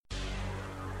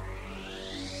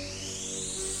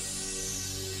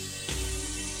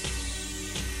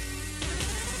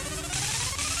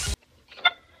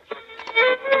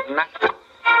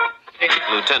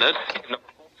Lieutenant.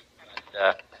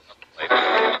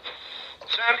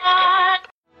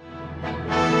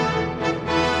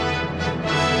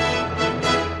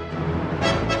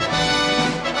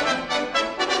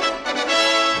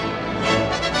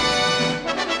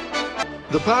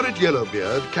 The pirate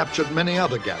Yellowbeard captured many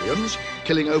other galleons,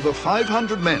 killing over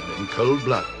 500 men in cold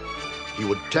blood. He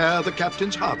would tear the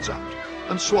captain's hearts out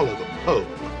and swallow them whole.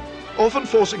 Often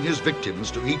forcing his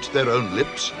victims to eat their own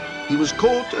lips, he was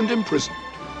caught and imprisoned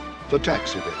for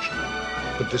tax evasion.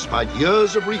 But despite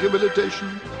years of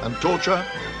rehabilitation and torture,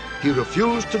 he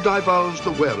refused to divulge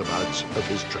the whereabouts of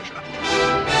his treasure.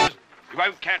 You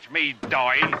won't catch me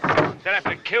dying. They'll have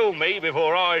to kill me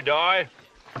before I die.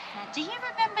 Now, do you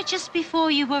remember just before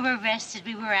you were arrested,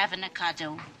 we were having a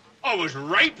cuddle? I was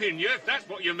raping you, if that's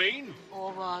what you mean.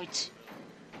 All right.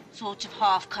 Sort of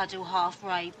half cuddle, half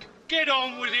rape. Get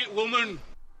on with it, woman.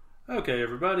 Okay,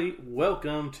 everybody,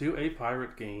 welcome to A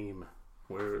Pirate Game,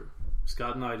 where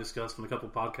Scott and I discussed on a couple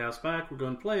podcasts back, we're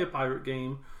going to play a pirate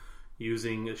game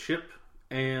using a ship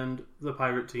and the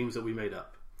pirate teams that we made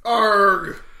up.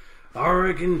 Arg!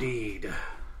 Arg indeed.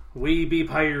 We be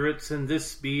pirates, and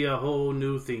this be a whole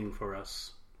new thing for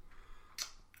us.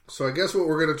 So I guess what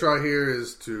we're going to try here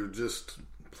is to just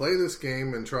play this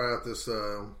game and try out this,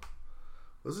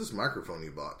 what's this microphone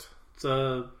you bought? It's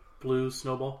a blue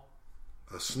snowball.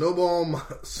 A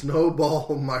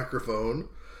snowball microphone.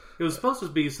 It was supposed to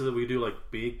be so that we do like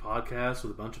big podcasts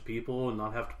with a bunch of people and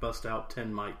not have to bust out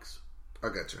 10 mics. I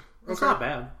got you. It's not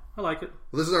bad. I like it.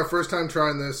 Well, this is our first time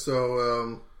trying this,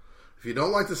 so if you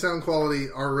don't like the sound quality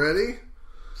already,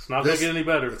 it's not going to get any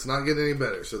better. It's not getting any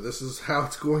better. So this is how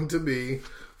it's going to be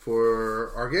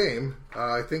for our game.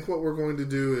 I think what we're going to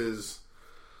do is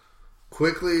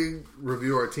quickly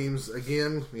review our teams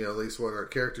again, at least what our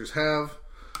characters have,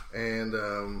 and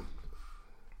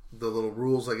the little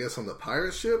rules, I guess, on the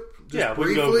pirate ship. Just briefly,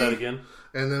 we can go over that again.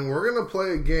 And then we're going to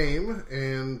play a game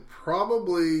and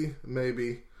probably,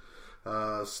 maybe,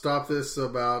 stop this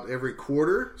about every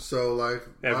quarter. So, like,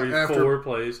 after 4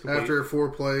 plays. Complete. After 4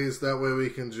 plays, that way we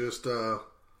can just... Are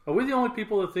we the only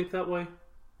people that think that way?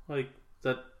 Like,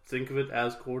 that think of it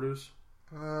as quarters?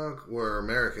 We're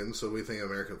Americans, so we think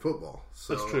American football.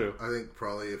 So that's true. I think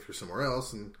probably if you're somewhere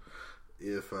else, and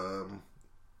if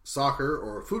soccer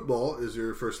or football is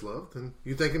your first love, then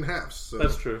you think in halves. So.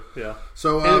 That's true, yeah.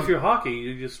 So, and if you're hockey,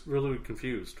 you're just really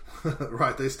confused.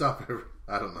 Right, they stop every...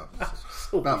 I don't know.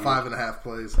 So about weird. 5.5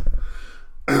 plays.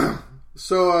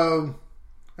 So,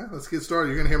 let's get started.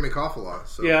 You're going to hear me cough a lot.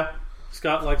 So. Yeah,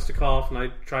 Scott likes to cough, and I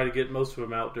try to get most of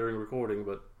them out during recording,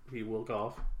 but he will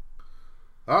cough.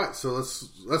 All right, so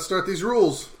let's start these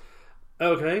rules.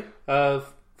 Okay, for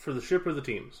the ship or the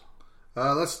teams?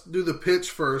 Let's do the pitch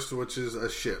first, which is a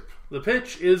ship. The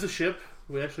pitch is a ship.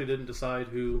 We actually didn't decide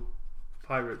who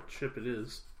pirate ship it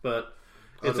is, but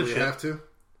it's a ship. Do we have to?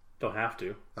 Don't have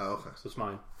to. Oh, okay. So it's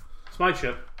mine. It's my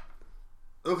ship.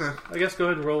 Okay. I guess go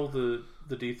ahead and roll the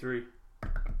D3.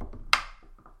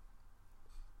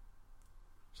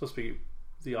 Supposed to be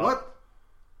the what?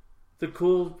 The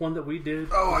cool one that we did.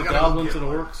 Oh, I got goblins and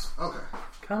orcs. Okay.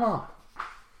 Come on.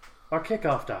 Our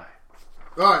kickoff die.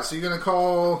 All right, so you're gonna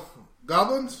call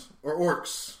goblins or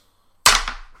orcs?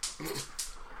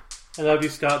 And that'd be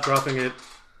Scott dropping it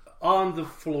on the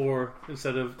floor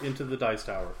instead of into the dice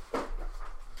tower.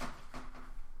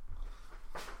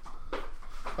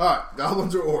 Alright,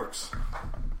 goblins or orcs?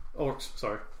 Orcs,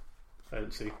 sorry. I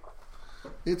didn't see.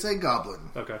 It's a goblin.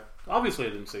 Okay. Obviously I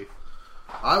didn't see.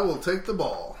 I will take the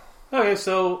ball. Okay,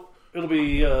 so it'll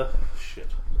be,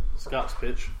 Scott's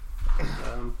pitch.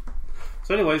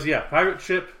 So anyways, yeah, pirate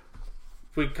ship.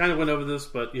 We kind of went over this,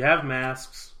 but you have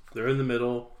masks. They're in the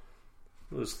middle.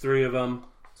 There's 3 of them.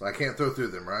 So I can't throw through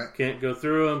them, right? Can't go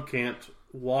through them. Can't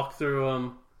walk through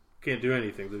them. Can't do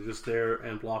anything. They're just there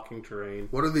and blocking terrain.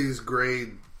 What are these great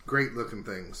looking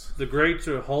things? The grates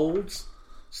are holds.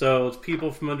 So it's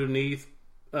people from underneath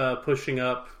pushing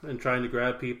up and trying to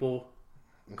grab people.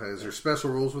 Okay, is there special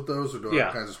rules with those, or do I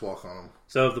kind of just walk on them?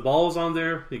 So if the ball is on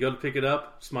there, you go to pick it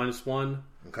up, it's -1.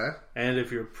 Okay. And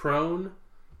if you're prone,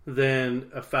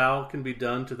 then a foul can be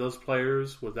done to those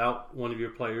players without one of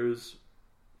your players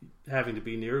having to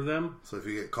be near them. So if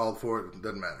you get called for it, it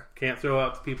doesn't matter. Can't throw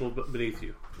out the people beneath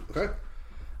you. Okay.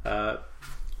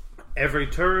 Every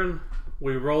turn,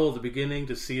 we roll at the beginning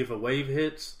to see if a wave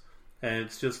hits, and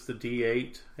it's just the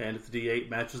D8, and if the D8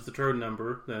 matches the turn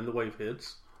number, then the wave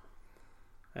hits.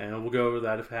 And we'll go over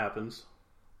that if it happens.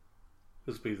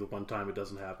 This will be the one time it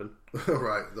doesn't happen.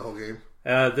 Right, the whole game.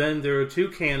 Then there are 2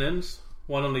 cannons,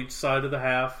 one on each side of the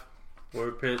half, or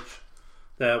pitch,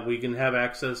 that we can have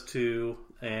access to,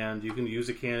 and you can use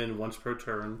a cannon once per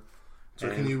turn.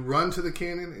 So can you run to the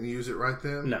cannon and use it right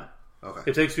then? No.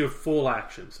 Okay. It takes you a full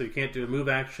action, so you can't do a move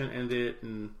action, end it,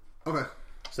 and Okay.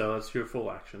 so that's your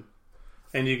full action.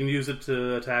 And you can use it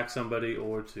to attack somebody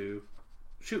or to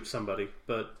shoot somebody.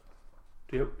 But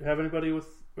do you have anybody with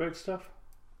red stuff?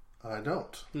 I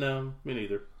don't. No, me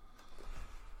neither.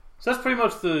 So that's pretty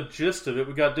much the gist of it.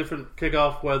 We got different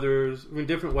kickoff weathers,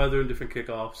 different weather and different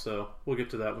kickoffs. So we'll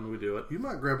get to that when we do it. You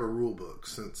might grab a rule book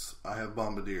since I have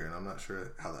Bombardier and I'm not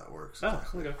sure how that works. Oh,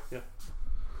 okay, yeah. Okay.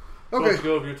 So why don't you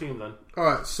go over your team then? All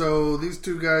right. So these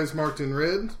two guys marked in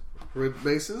red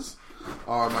bases,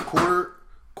 are my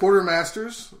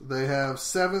quartermasters. They have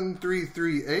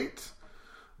 7-3-3-8,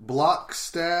 block,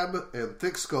 stab, and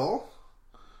thick skull.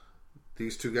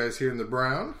 These two guys here in the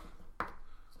brown,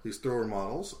 these thrower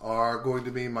models, are going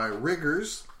to be my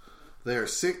riggers. They are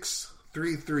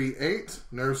 6-3-3-8,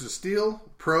 nerves of steel,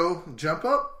 pro, jump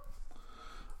up.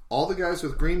 All the guys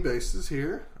with green bases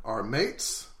here are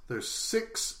mates. They're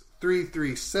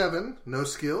 6-3-3-7, no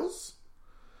skills.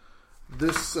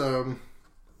 This guy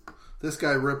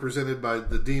represented by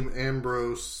the Dean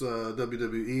Ambrose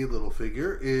WWE little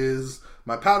figure is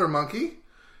my powder monkey.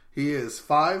 He is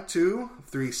 5'2",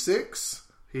 3'6".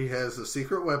 He has a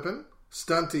secret weapon,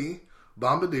 stunty,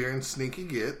 bombardier, and sneaky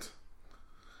git.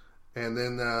 And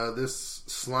then this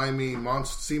slimy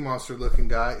sea monster looking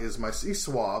guy is my sea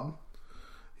swab.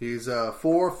 He's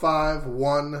 4'5",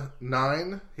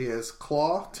 1'9". He has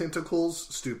claw, tentacles,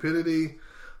 stupidity,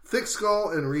 thick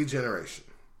skull, and regeneration.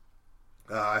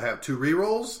 I have 2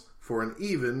 rerolls for an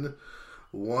even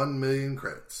 1 million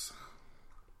credits.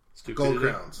 Stupidity.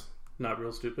 Gold crowns. Not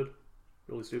real stupid.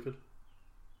 Really stupid.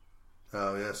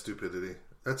 Oh yeah, stupidity.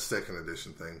 That's second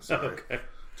edition thing. Sorry. Okay.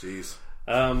 Jeez.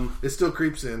 Um, It still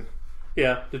creeps in.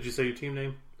 yeah. Did you say your team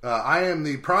name? I am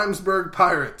the Primesburg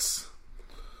Pirates.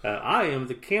 I am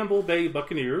the Campbell Bay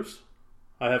Buccaneers.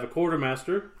 I have a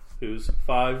quartermaster who's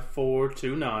 5'4",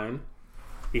 2'9".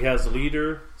 He has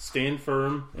leader, stand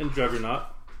firm, and juggernaut.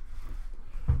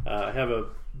 I have a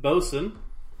bosun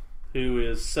who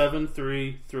is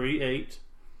 7'3", 3'8",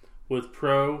 with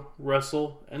pro,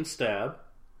 wrestle, and stab.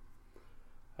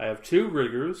 I have 2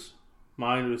 riggers.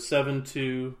 Mine was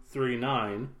 7'2",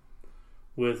 3'9",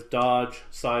 with dodge,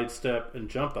 sidestep, and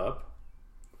jump up.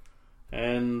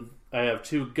 And I have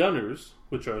 2 gunners,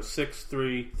 which are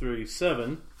 6'3",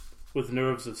 3'7", with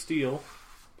nerves of steel.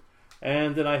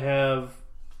 And then I have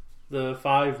the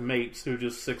 5 mates who are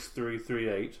just 6'3",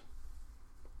 3'8".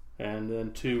 And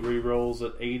then 2 rerolls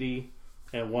at 80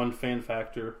 and 1 fan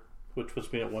factor, which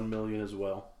puts me at 1 million as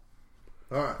well.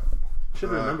 Alright.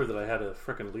 Should remember that I had a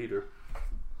frickin' leader.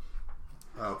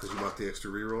 Oh, because you bought the extra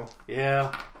reroll?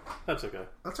 Yeah, that's okay.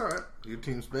 That's alright. Your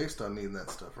team's based on needing that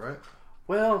stuff, right?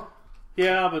 Well,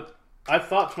 yeah, but I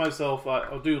thought to myself,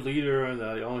 I'll do leader, and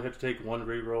I only have to take 1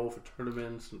 reroll for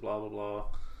tournaments and blah, blah, blah.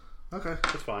 Okay.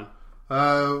 That's fine.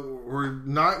 We're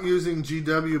not using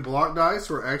GW block dice.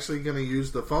 We're actually going to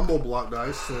use the fumble block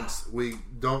dice since we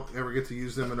don't ever get to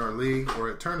use them in our league or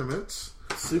at tournaments.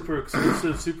 Super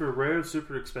exclusive, super rare,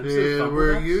 super expensive. Yeah,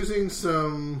 we're dice? using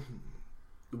some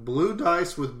blue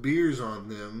dice with beers on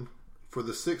them for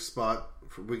the 6th spot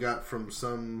we got from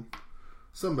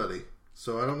somebody.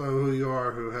 So I don't know who you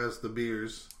are who has the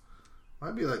beers.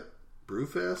 Might be like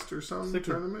Brewfest or some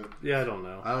tournament. Yeah, I don't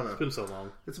know. I don't know. It's been so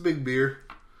long. It's a big beer.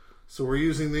 So we're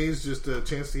using these just a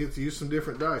chance to get to use some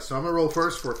different dice. So I'm going to roll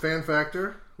first for Fan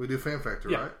Factor. We do Fan Factor,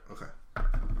 Yeah. right? Okay.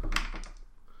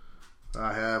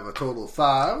 I have a total of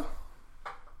 5.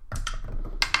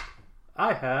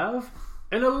 I have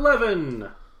an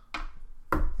 11.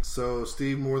 So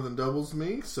Steve more than doubles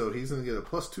me, so he's going to get a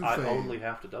 +2 I fame. only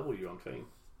have to double you on fame.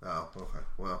 Oh, okay.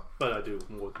 Well. But I do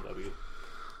more than W.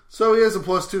 So he has a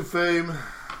 +2 fame,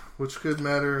 which could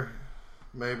matter.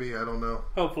 Maybe. I don't know.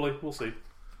 Hopefully. We'll see.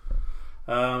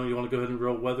 You want to go ahead and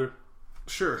roll weather?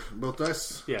 Sure. Both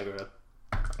dice. Yeah, go ahead.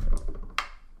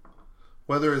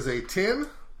 Weather is a 10.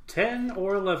 10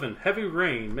 or 11. Heavy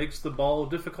rain makes the ball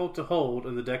difficult to hold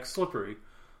and the deck slippery.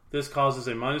 This causes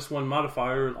a -1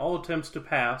 modifier in all attempts to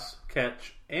pass,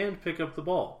 catch, and pick up the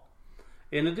ball.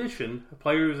 In addition,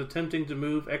 players attempting to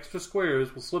move extra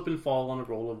squares will slip and fall on a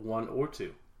roll of 1 or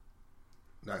 2.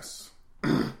 Nice.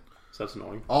 So that's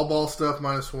annoying. All ball stuff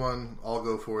 -1. All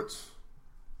go for it's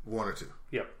 1 or 2.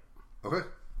 Yep. Okay.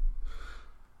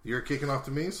 You're kicking off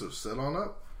to me, so set on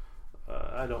up.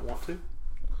 I don't want to.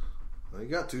 Well, you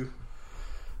got to.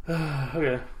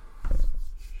 Okay.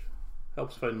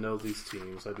 Helps if I know these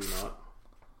teams. I do not.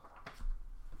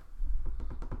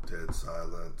 Dead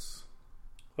silence.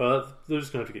 Well, they're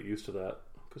just going to have to get used to that.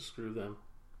 Because screw them.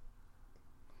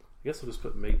 I guess I'll just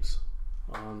put mates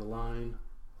on the line.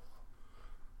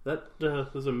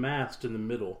 There's a mast in the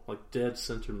middle, like dead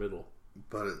center middle.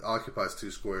 But it occupies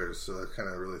 2 squares, so that kind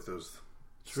of really throws.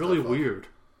 It's really off. weird.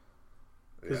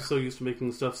 Yeah. It's so used to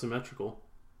making stuff symmetrical.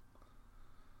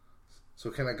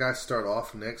 So can a guy start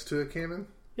off next to a cannon?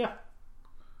 Yeah.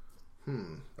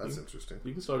 That's interesting.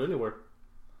 You can start anywhere.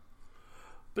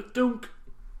 But dunk.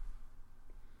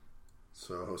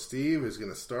 So Steve is going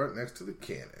to start next to the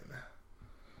cannon.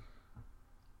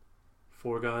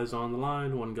 4 guys on the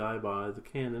line, 1 guy by the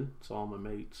cannon. It's all my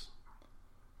mates.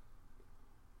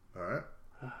 Alright.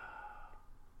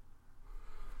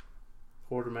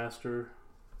 Quartermaster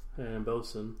and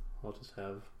bosun I'll just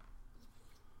have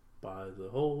by the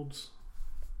holds.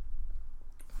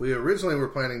 We originally were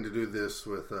planning to do this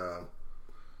with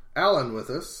Alan with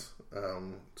us,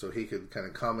 so he could kind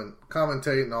of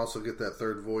commentate and also get that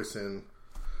third voice in,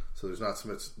 so there's not so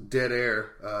much dead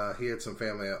air. He had some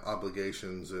family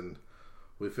obligations, and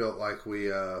we felt like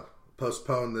we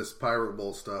postponed this Pirate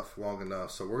Bowl stuff long enough,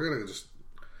 so we're just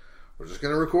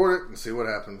gonna record it and see what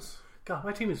happens. God,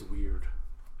 my team is weird.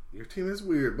 Your team is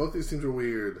weird. Both these teams are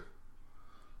weird.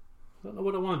 I don't know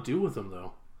what I want to do with them,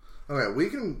 though. Okay, we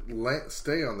can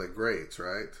stay on the greats,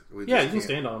 right? We Yeah, just you can can't-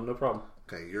 stand on them, no problem.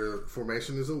 Okay, your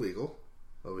formation is illegal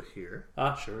over here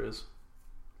Sure is.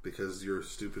 because your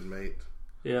stupid mate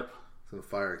Yep. is going to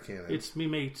fire a cannon. It's me,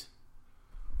 mate.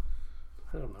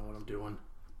 I don't know what I'm doing.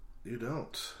 You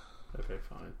don't. Okay,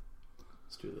 fine.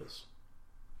 Let's do this.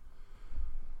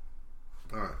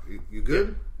 Alright, you good?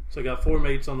 Yep. So I got 4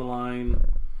 mates on the line.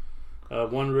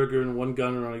 1 rigger and 1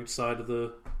 gunner on each side of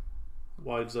the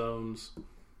wide zones.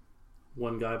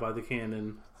 1 guy by the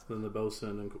cannon. Then the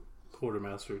bosun and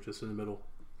quartermaster just in the middle.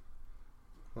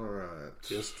 Alright.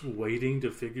 Just waiting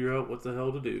to figure out what the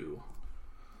hell to do.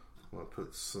 I'm going to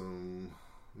put some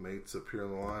mates up here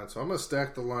on the line. So I'm going to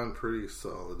stack the line pretty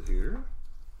solid here,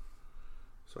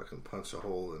 so I can punch a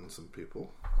hole in some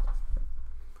people.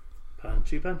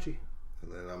 Punchy, punchy.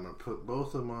 And then I'm going to put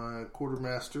both of my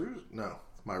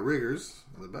my riggers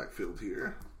in the backfield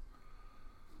here.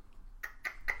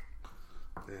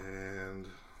 And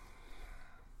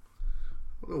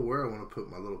I don't know where I want to put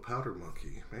my little powder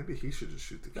monkey. Maybe he should just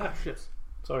shoot the cannon. Shit.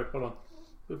 Sorry, hold on.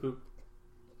 Boop, boop.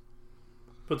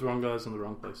 Put the wrong guys in the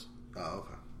wrong place. Oh,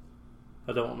 okay.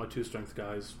 I don't want my 2 strength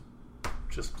guys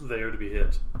just there to be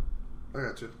hit. I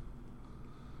got you.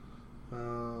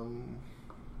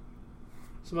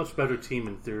 It's a much better team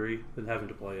in theory than having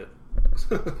to play it.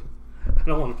 I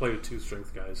don't want to play with 2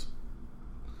 strength guys.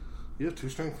 You have 2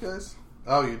 strength guys?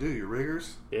 Oh, you do? Your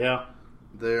riggers? Yeah,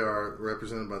 They are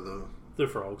represented by they're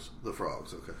frogs. the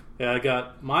frogs, okay. Yeah, I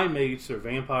got my mates are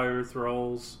vampire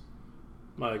thralls.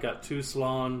 I got 2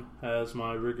 Salon as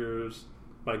my riggers.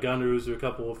 My gunners are a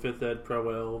couple of 5th Ed pro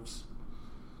elves.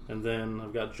 And then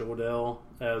I've got Jordell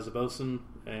as a bosun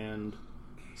and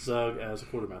Zug as a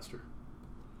quartermaster.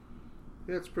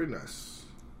 Yeah, it's pretty nice.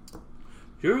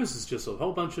 Yours is just a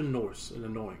whole bunch of Norse and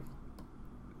annoying.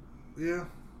 Yeah.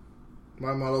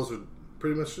 My models are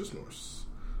pretty much just Norse.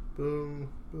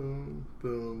 Boom, boom,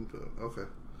 boom, boom. Okay.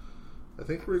 I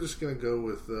think we're just going to go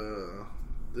with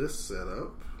this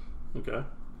setup. Okay.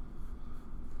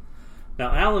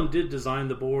 Now, Alan did design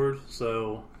the board,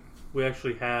 so we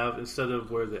actually have, instead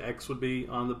of where the X would be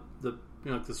on the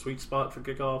the sweet spot for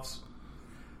kickoffs,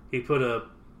 he put a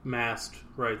mast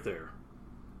right there,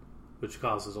 which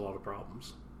causes a lot of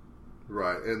problems.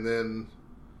 Right, and then,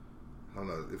 I don't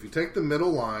know, if you take the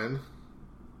middle line,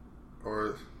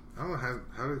 or, I don't know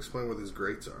how to explain what these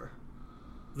grates are.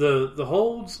 The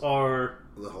holds are,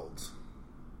 The holds.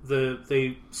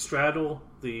 they straddle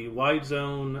the wide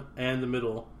zone and the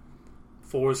middle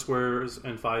 4 squares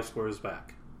and 5 squares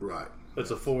back. Right.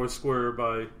 It's a 4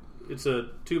 square it's a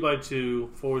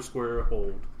 2x2 4 square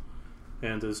hold,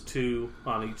 and there's 2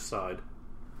 on each side.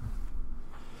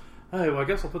 Well, I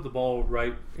guess I'll put the ball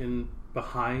right in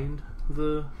behind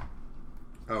the.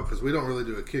 Oh, because we don't really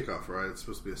do a kickoff, right? It's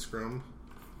supposed to be a scrum.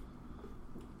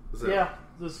 Is that Yeah,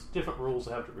 there's different rules.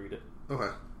 I have to read it, Okay.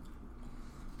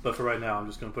 but for right now, I'm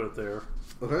just going to put it there.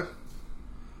 Okay.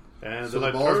 And So then the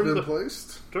I ball's turn been the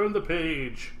placed. turn the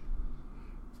page.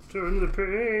 Turn the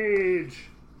page.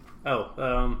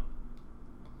 Oh,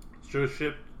 sure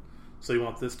ship. So you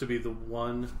want this to be the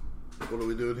one What are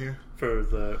we doing here? for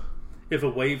the. If a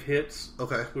wave hits,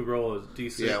 Okay. we roll a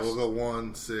d6. Yeah, we'll go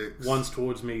 1, 6. 1's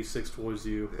towards me, 6 towards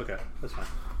you. Yeah. Okay, that's fine.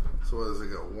 So what does it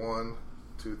go? 1,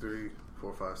 2, 3,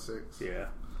 4, 5, 6? Yeah.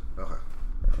 Okay.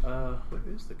 Where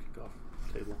is the kickoff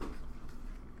table?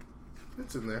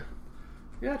 It's in there.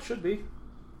 Yeah, it should be.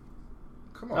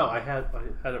 Come on. Oh, I had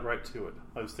it right to it.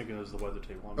 I was thinking it was the weather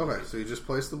table. Okay, so you just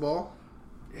place the ball.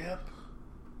 Yep.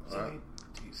 Alright.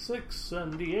 D6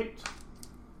 and D8.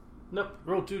 Nope.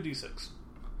 Roll 2d6.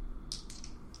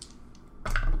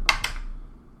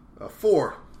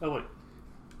 4. Oh, wait.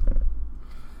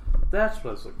 That's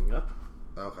what I was looking up.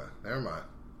 Okay, never mind.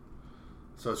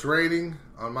 So it's raining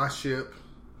on my ship.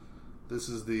 This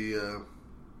is the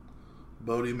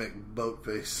Bodie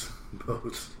McBoatface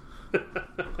boat.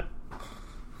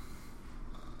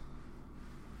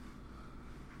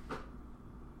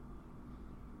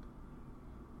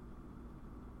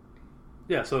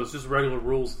 Yeah, so it's just regular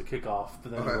rules to kick off,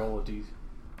 but then Okay. you roll a d.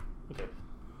 Okay.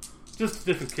 Just a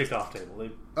different kickoff table.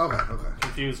 They Okay.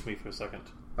 confused me for a second.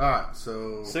 Alright,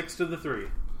 so 6 to the 3.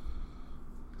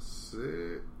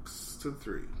 6 to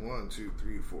 3. 1, 2,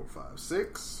 3, 4, 5,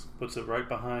 6. Puts it right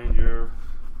behind your...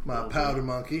 My powder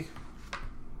monkey.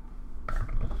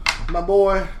 My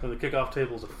boy. And the kickoff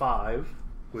table's a 5.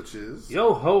 Which is...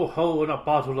 Yo ho ho and a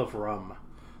bottle of rum.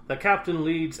 The captain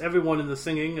leads everyone in the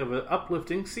singing of an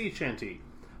uplifting sea shanty.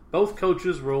 Both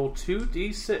coaches roll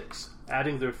 2d6,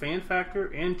 adding their fan factor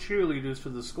and cheerleaders to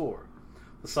the score.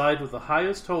 The side with the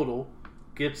highest total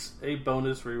gets a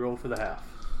bonus reroll for the half.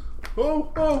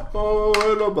 Ho, ho, ho,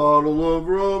 and a bottle of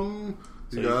rum.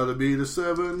 You So gotta beat a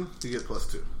 7. You get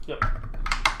 +2. Yep.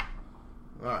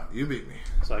 Alright, you beat me.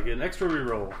 So I get an extra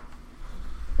reroll.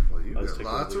 Well, you Let's got take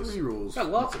one lots of these. rerolls. Got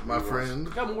lots of my rerolls.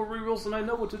 friend. Got more rerolls than I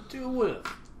know what to do with.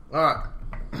 Alright,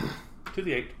 To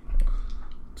the 8.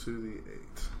 to the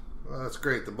 8. Well, that's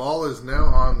great. The ball is now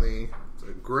on the... It's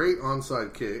a great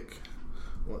onside kick.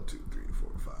 1, 2, 3,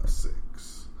 4, 5,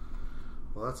 6.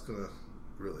 Well, that's gonna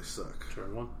really suck.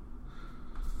 Turn 1.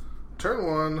 Turn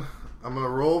 1, I'm gonna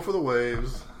roll for the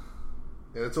waves,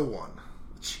 and it's a 1.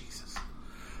 Jesus.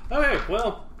 Okay,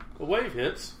 well, a wave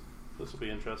hits. This will be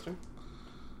interesting.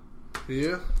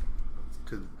 Yeah,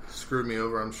 could screw me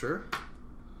over, I'm sure.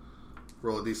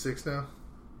 Roll a d6 now.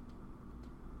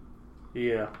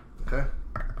 Yeah. Okay.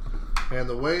 And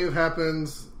the wave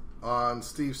happens on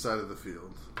Steve's side of the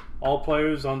field. All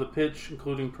players on the pitch,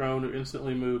 including prone, are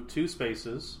instantly moved 2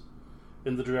 spaces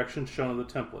in the direction shown on the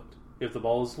template. If the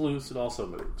ball is loose, it also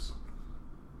moves.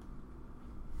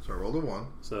 So I rolled a 1.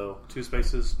 So 2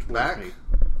 spaces towards Back? me.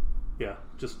 Yeah,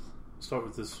 just start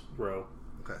with this row.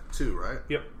 Okay, 2, right?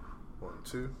 Yep, 1,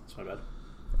 2, that's my bad.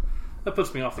 That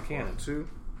puts me off the 1, cannon. 2.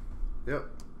 Yep.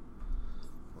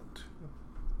 1, 2.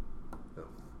 Yep.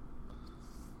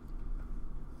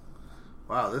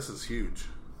 Wow, this is huge.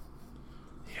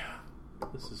 Yeah,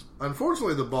 this is...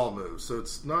 Unfortunately, the ball moves, so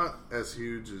it's not as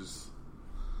huge as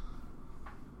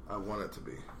I want it to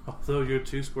be. Although you're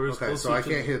 2 squares Okay, closer so I to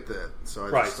can't hit that. So I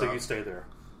Right, just so stop. you stay there.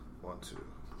 1, 2, 1,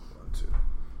 2.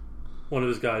 One of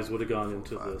his guys would have gone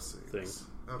into 5, the 6. thing,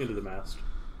 Okay. into the mast.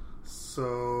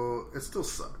 So it still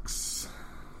sucks.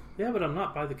 Yeah, but I'm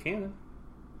not by the cannon.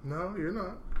 No, you're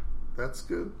not. That's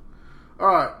good. All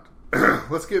right,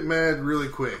 let's get mad really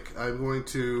quick. I'm going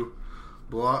to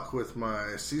block with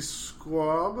my sea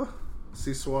swab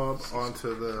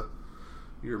onto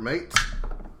your mate.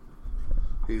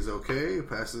 He's okay. He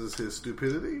passes his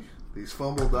stupidity. These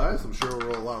fumble dice, I'm sure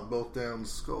will roll out both down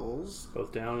skulls.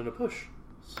 Both down and a push.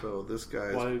 So this guy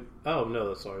is Why? Oh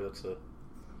no, sorry, that's a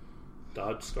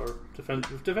dodge star.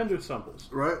 Defender stumbles.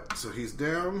 right. So he's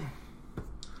down,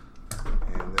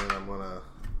 and then I'm gonna.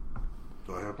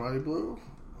 Do I have Mighty Blue?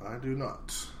 I do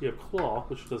not. You have claw,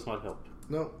 which does not help.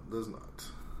 Nope, does not.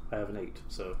 I have an 8,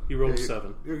 so you rolled Yeah, a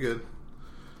 7. You're good.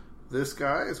 This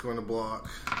guy is going to block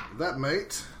that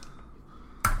mate.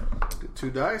 Get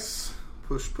 2 dice.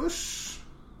 Push, push.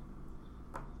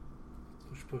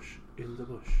 Push, push in the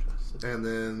bush. And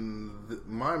then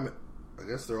I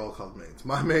guess they're all called mates.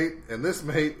 My mate and this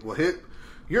mate will hit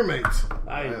your mate.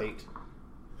 I mate,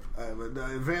 I have an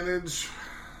advantage.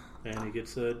 and he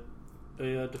gets a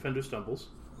defender stumbles.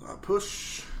 I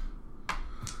push.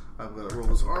 I'm going to roll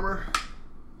his armor,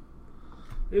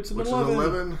 It's an which 11. is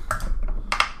 11.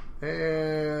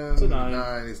 And It's a 9.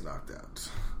 9. He's knocked out.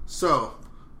 So,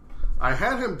 I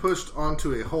had him pushed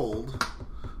onto a hold.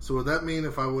 So would that mean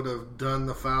if I would have done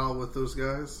the foul with those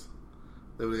guys,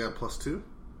 they would have got +2?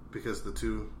 Because the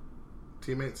 2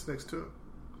 teammates next to it?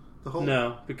 The hold?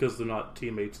 No, because they're not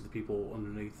teammates of the people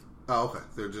underneath. Oh, okay.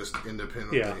 They're just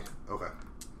independently. Yeah. Okay.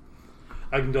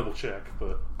 I can double check,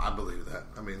 but I believe that.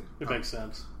 I mean, it makes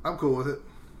sense. I'm cool with it.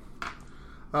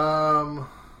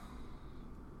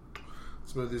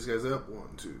 Let's move these guys up.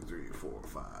 1, 2, 3, 4,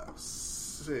 5,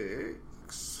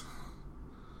 6.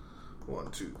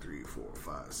 1, 2, 3, 4,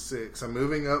 5, 6. I'm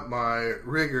moving up my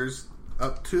riggers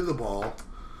up to the ball.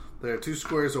 They're 2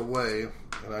 squares away,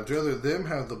 and I'd rather them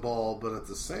have the ball, but at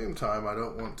the same time, I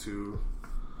don't want to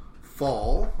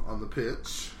fall on the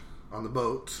pitch, on the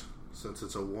boat, since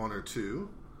it's a 1 or 2.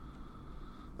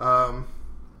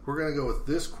 we're going to go with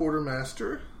this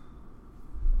quartermaster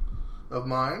of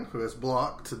mine, who has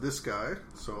blocked to this guy.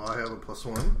 So I have a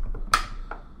 +1.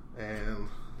 And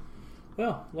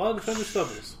Well, a lot of defender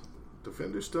stumbles.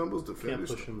 defender stumbles, defender Can't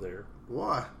push him there.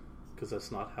 Why? Because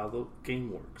that's not how the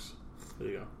game works. There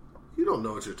you go. You don't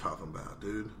know what you're talking about,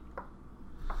 dude.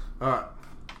 Alright.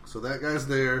 So that guy's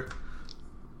there.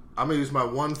 I'm going to use my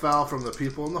 1 foul from the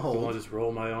people in the Do you want hold. to just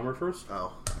roll my armor first?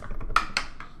 Oh.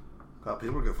 God,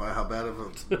 people are going to find how bad of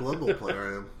a Blood Bowl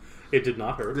player I am. It did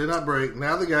not hurt. Did not break.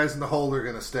 Now the guys in the hold are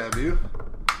going to stab you.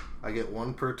 I get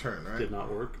 1 per turn, right? Did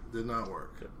not work. Did not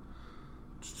work. Okay.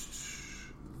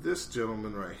 This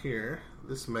gentleman right here,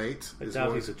 this mate, I is doubt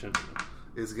going, he's a gentleman.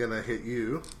 is going to hit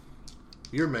you,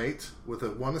 your mate, with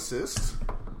a 1 assist.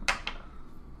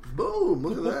 Boom!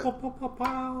 Look at that.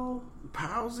 Pow.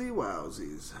 Powsy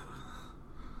wowsies.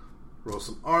 Roll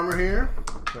some armor here.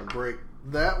 Gonna break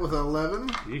that with an 11.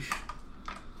 Yeesh.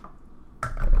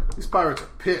 These pirates are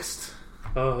pissed.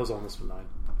 Oh, it was almost a 9.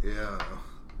 Yeah, I know.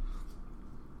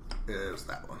 Yeah, it was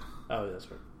that one. Oh,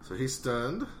 that's right. So he's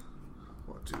stunned.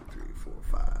 1, 2, 3, 4,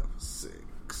 5,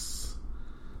 6.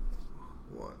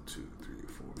 1, 2, 3,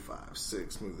 4, 5,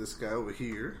 6. Move this guy over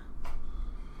here.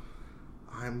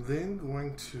 I'm then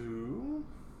going to...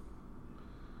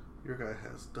 Your guy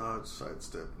has dodge,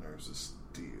 sidestep, nerves of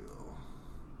steel.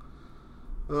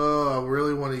 Oh, I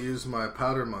really want to use my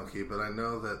powder monkey, but I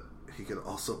know that he could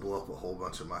also blow up a whole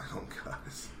bunch of my own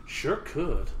guys. Sure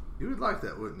could. You would like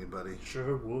that, wouldn't you, buddy?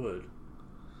 Sure would.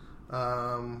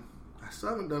 I still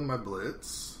haven't done my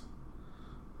blitz.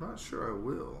 I'm not sure I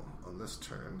will on this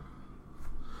turn.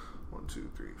 1, 2,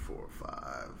 3, 4,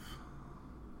 5.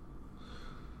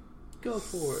 Go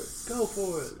for it. Go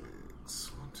for it.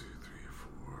 6. 1, 2, 3,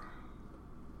 4,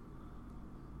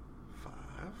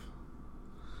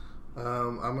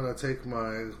 5. I'm going to take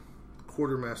my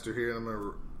quartermaster here and I'm going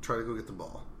to try to go get the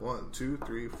ball. 1, 2,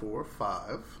 3, 4,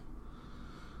 5.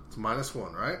 It's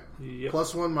 -1, right? Yep.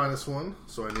 +1, -1.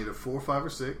 So I need a 4, 5, or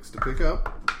 6 to pick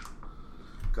up.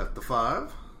 Got the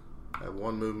 5. I have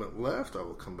 1 movement left. I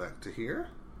will come back to here.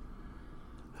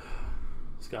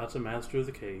 Scott's a master of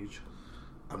the cage.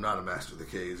 I'm not a master of the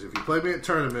cage. If you play me at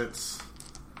tournaments,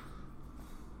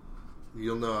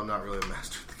 you'll know I'm not really a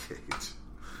master of the cage.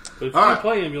 But if All you right.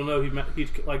 play him, you'll know he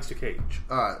likes to cage.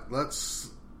 Alright,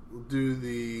 let's do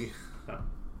the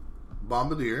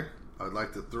Bombardier. I'd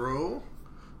like to throw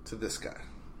to this guy.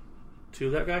 To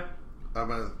that guy?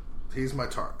 He's my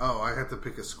target. Oh, I have to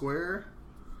pick a square?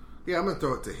 Yeah, I'm going to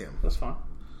throw it to him. That's fine.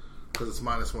 Because it's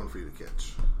 -1 for you to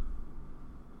catch.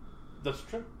 That's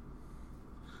true.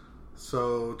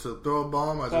 So, to throw a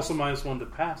bomb, It's also -1 to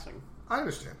passing. I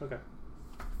understand. Okay.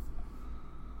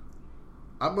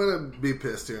 I'm going to be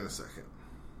pissed here in a second.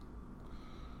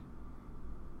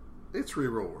 It's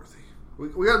reroll worthy.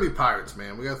 We got to be pirates,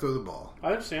 man. We got to throw the ball.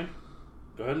 I understand.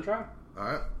 Go ahead and try.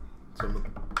 Alright? So,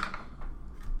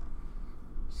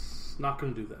 It's not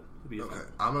going to do that. It'll be okay,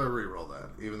 fine. I'm going to reroll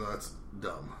that, even though that's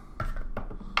dumb.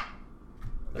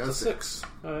 That's Got a 6.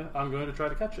 Okay, I'm going to try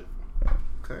to catch it.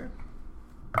 Okay.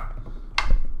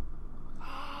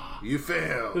 You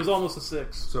fail. It was almost a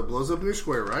 6. So it blows up in your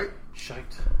square, right?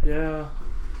 Shite. Yeah.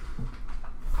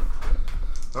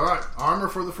 Alright, armor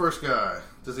for the first guy.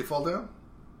 Does he fall down?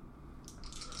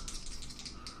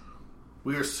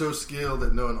 We are so skilled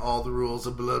at knowing all the rules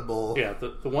of Blood Bowl. Yeah,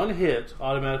 the one hit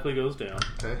automatically goes down.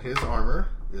 Okay, his armor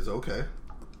is okay.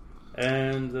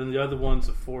 And then the other one's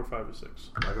a 4, 5, or 6.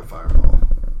 Like a fireball.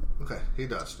 Okay, he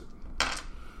dodged it.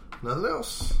 Nothing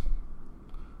else.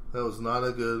 That was not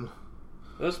a good...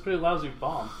 That's a pretty lousy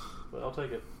bomb, but I'll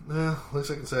take it. Yeah, at least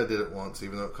I can say I did it once,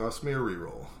 even though it cost me a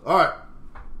reroll. Alright,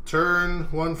 turn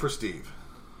 1 for Steve.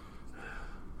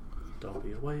 Don't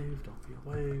be a wave, don't be a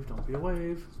wave, don't be a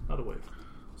wave. Not a wave.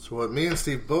 So what me and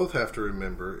Steve both have to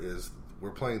remember is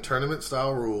we're playing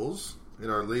tournament-style rules.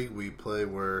 In our league, we play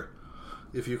where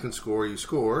if you can score, you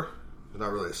score. It's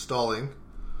not really stalling.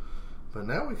 But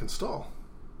now we can stall.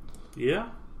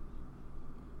 Yeah?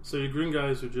 So your green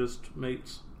guys are just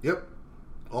mates. Yep.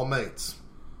 All mates.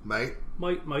 Mate.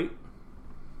 Mate.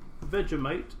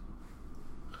 Vegemite.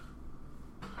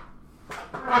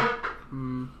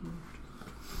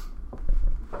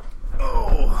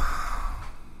 Oh.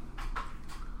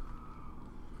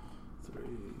 3.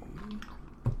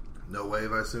 No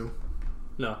wave, I assume?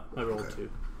 No, I rolled Okay.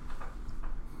 2.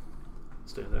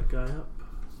 Stand that guy up.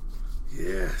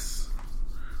 Yes.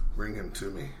 Bring him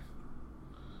to me.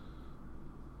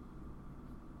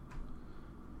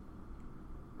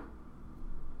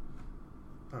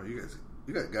 Oh, you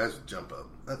got guys with jump up.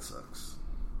 That sucks.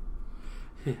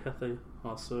 Yeah, they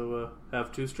also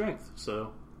have 2 strength,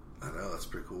 so... I know, that's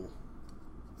pretty cool.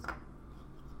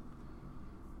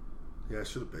 Yeah, I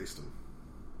should have based them.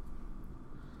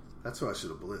 That's who I should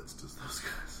have blitzed, is those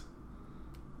guys.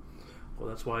 Well,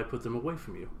 that's why I put them away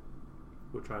from you.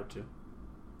 We tried to.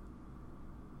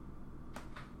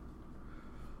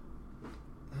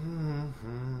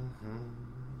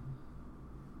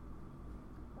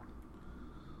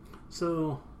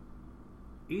 So,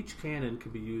 each cannon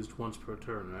can be used once per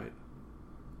turn, right?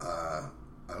 I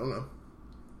don't know.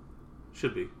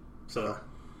 Should be. So,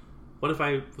 what if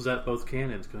I was at both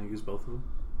cannons? Can I use both of them?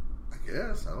 I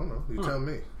guess. I don't know. You tell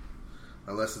me.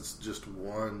 Unless it's just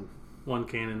one. One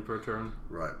cannon per turn.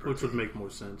 Right, per Which team. would make more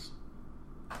sense.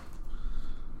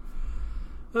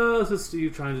 This is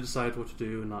Steve trying to decide what to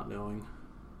do and not knowing.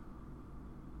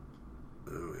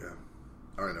 Oh, yeah.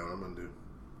 I already know what I'm going to do.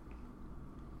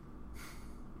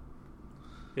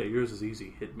 Yeah, yours is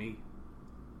easy. Hit me.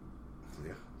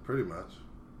 Yeah, pretty much.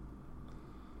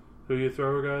 Who are your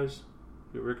thrower guys?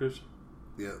 Your riggers?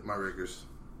 Yeah, my riggers.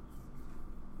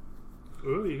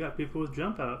 Ooh, you got people with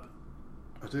jump out.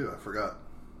 I do. I forgot.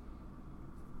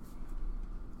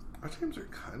 Our teams are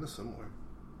kind of similar.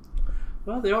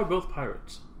 Well, they are both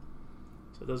pirates.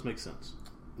 So it does make sense.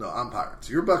 No, I'm Pirates.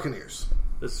 You're Buccaneers.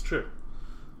 This is true.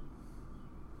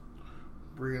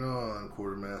 Bring it on,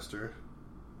 Quartermaster.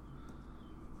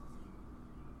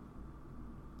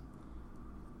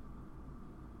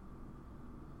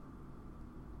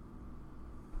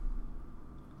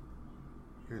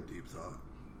 You're in deep thought.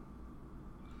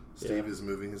 Steve is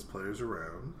moving his players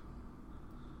around,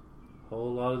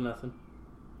 Whole lot of nothing.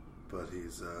 but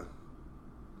he's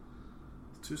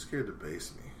too scared to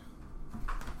base me.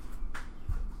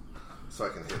 So I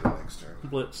can hit him next turn.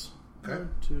 Blitz. Okay. 1,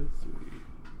 2, 3,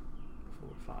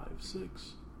 4, 5,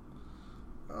 6.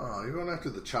 Oh, you're going after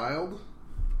the child?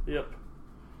 Yep.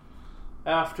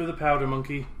 After the powder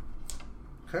monkey.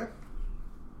 Okay.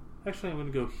 Actually, I'm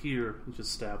going to go here and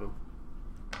just stab him.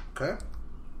 Okay.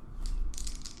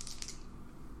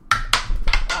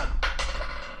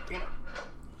 Damn it.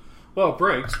 Well, it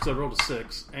breaks because I rolled a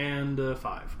 6 and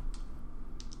 5.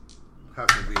 How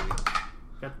convenient.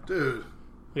 Yep. Dude.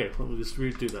 Okay, let me just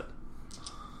redo that.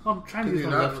 I'm trying to Can use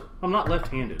you my not- left. I'm not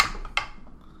left-handed.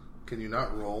 Can you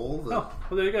not roll the... Oh,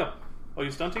 well, there you go. Oh, you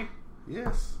stunty?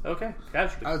 Yes. Okay,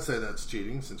 casualty. I would say that's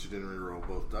cheating since you didn't re-roll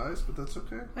both dice, but that's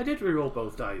okay. I did reroll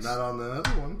both dice. Not on the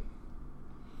other one.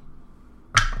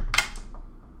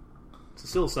 It's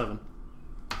still a 7.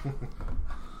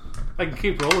 I can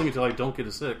keep rolling until I don't get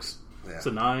a 6. Yeah. It's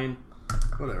a 9.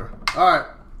 Whatever. Alright.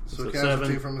 So It's a casualty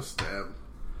 7. from a stab.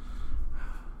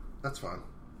 That's fine.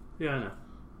 Yeah, I know.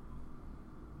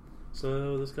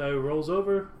 So this guy rolls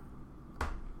over.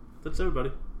 That's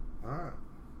everybody. Alright.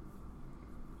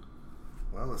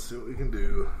 Well, let's see what we can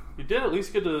do. You did at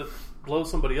least get to blow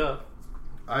somebody up.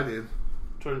 I did.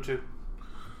 Turn 2.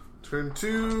 Turn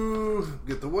 2.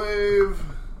 Get the wave.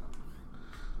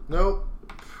 Nope.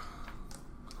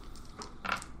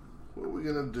 What are we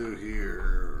gonna do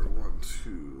here? 1,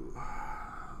 2,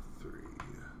 3,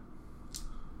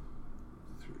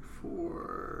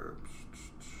 4.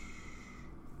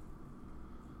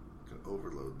 Can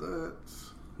overload that.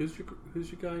 Who's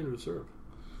your guy in reserve?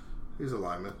 He's a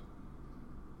lineman.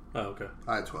 Oh, okay.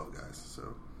 I had 12 guys,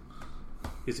 so.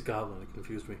 He's a goblin. It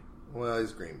confused me. Well,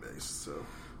 he's green based, so.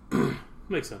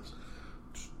 Makes sense.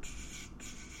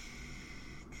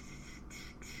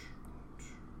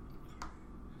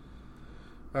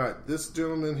 Alright, this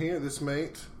gentleman here, this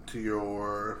mate, to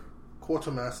your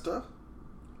quartermaster.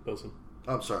 Bosun.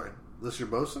 I'm sorry. This your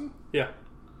bosun? Yeah,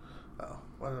 Oh,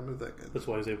 why did I move that good? that's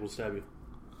why he's able to stab you.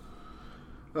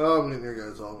 Oh, I'm getting your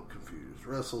guys all confused.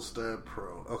 Wrestle, stab,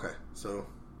 pro. Okay, so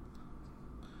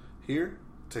here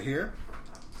to here.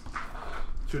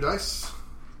 2 dice.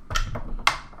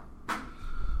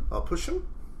 I'll push him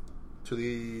to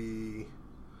the...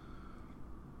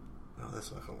 Oh,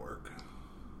 that's not going to work.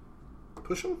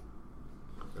 Push him.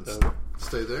 And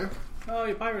stay there. Oh,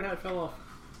 your pirate hat fell off.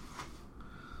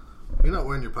 You're not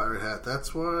wearing your pirate hat.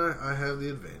 That's why I have the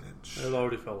advantage. It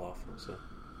already fell off. So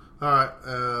Alright,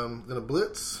 gonna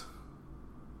blitz.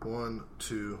 1,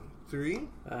 2, 3.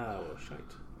 well, shite.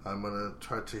 I'm gonna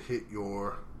try to hit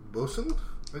your bosun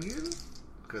again.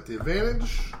 Got the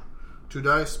advantage. 2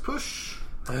 dice, push.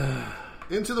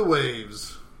 Into the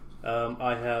waves.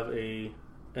 I have an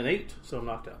 8, so I'm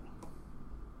knocked out.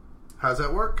 How's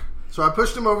that work? So I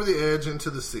pushed him over the edge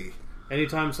into the sea.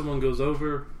 Anytime someone goes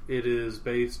over, it is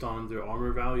based on their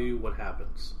armor value. What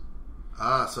happens?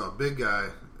 Ah, so a big guy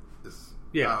is...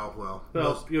 Yeah. Oh, well.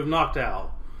 Well, you're knocked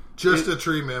out. Just a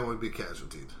tree man would be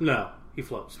casualtied. No, he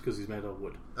floats because he's made of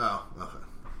wood. Oh, okay.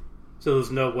 So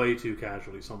there's no way to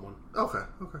casualty someone Okay.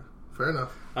 Fair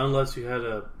enough. unless you had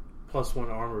a +1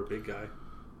 armor big guy.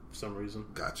 for some reason.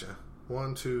 Gotcha.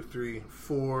 1, 2, 3,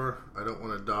 4. I don't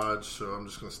want to dodge, so I'm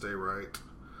just going to stay right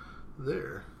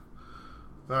there.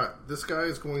 Alright, this guy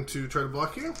is going to try to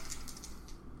block you.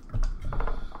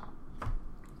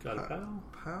 Got a pal.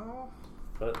 Pal.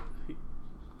 But,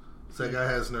 So that guy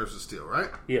has Nerves of Steel, right?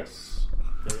 yes.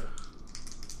 Yeah.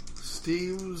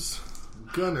 Steve's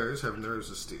Gunners have Nerves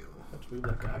of Steel. Let's move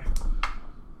that guy.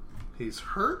 He's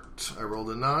hurt. I rolled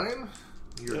a 9.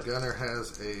 Your Yep. gunner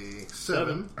has a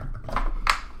 7.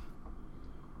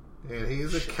 And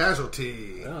he's a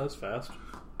casualty. Yeah, that's fast.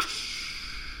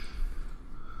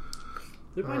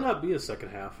 There might not be a second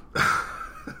half.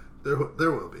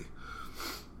 There will be.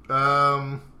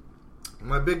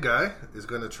 My big guy is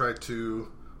going to try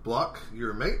to block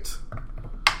your mate.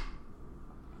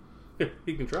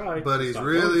 He can try. But he's not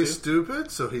really going to.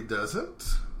 stupid, so he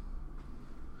doesn't.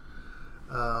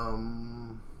 I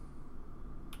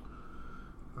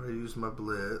use my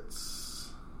blitz.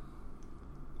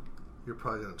 You're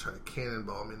probably going to try to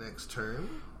cannonball me next turn.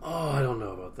 Oh, I don't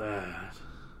know about that.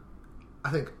 I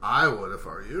think I would if I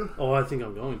were you. Oh, I think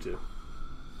I'm going to.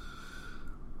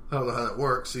 I don't know how that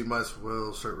works, so you might as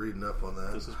well start reading up on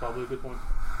that. This is probably a good point.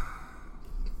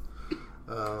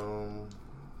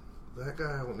 That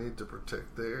guy I will need to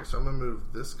protect there, so I'm going to move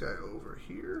this guy over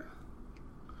here.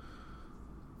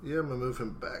 Yeah, I'm going to move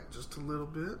him back just a little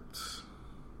bit.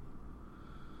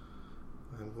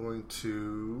 I'm going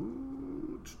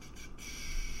to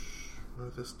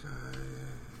move this guy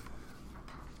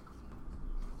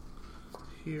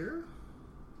here.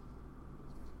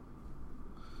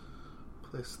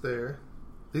 Place there.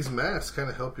 These masks kind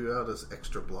of help you out as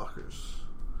extra blockers.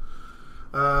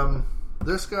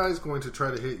 This guy's going to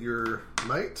try to hit your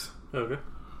mate, Okay.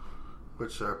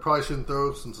 which I probably shouldn't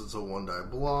throw since it's a 1-die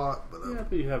block. But Yeah,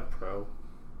 but you have pro.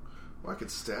 well, I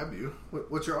could stab you.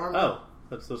 What's your armor? Oh,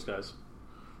 that's those guys.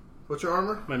 What's your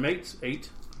armor? My mate's 8.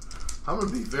 I'm going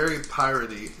to be very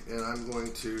piratey, and I'm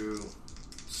going to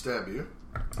stab you.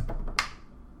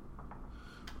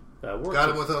 That works. Got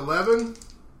him with an 11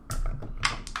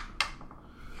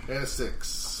 and a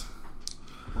 6.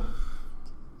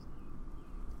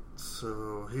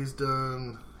 So he's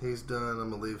done. He's done. I'm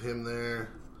going to leave him there.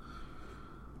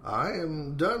 I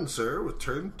am done, sir, with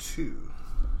turn 2.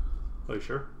 Are you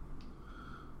sure?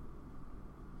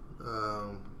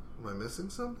 Am I missing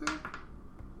something?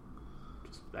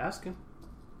 Just asking.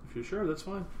 If you're sure, that's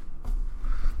fine.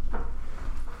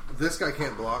 This guy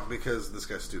can't block because this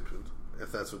guy's stupid,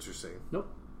 if that's what you're saying. Nope.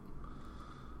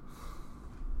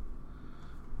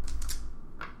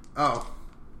 Oh.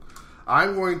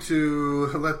 I'm going to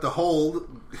let the hold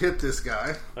hit this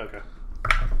guy Okay.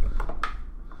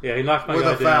 Yeah, he knocked my with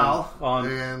guy a foul, down on.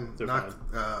 and They're knocked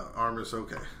fine. armor's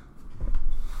okay.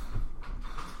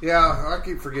 Yeah, I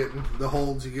keep forgetting. The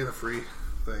holds, you get a free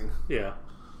thing. Yeah.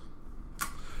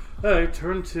 Alright,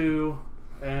 turn 2,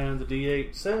 and the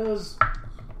D8 says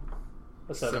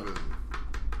a 7. 7.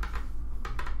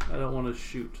 I don't want to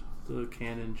shoot the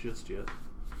cannon just yet.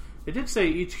 It did say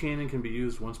each cannon can be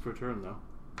used once per turn, though.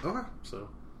 Okay. So,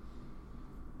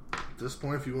 At this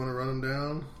point, if you want to run them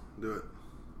down, do it.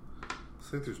 I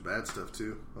think there's bad stuff,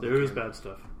 too. on the there is cannon. bad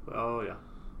stuff. Oh, yeah.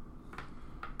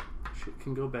 Shit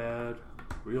can go bad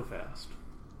real fast.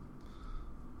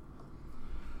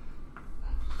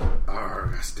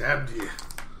 Arrgh, I stabbed you.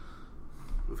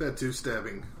 We've had 2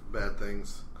 stabbing bad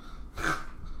things.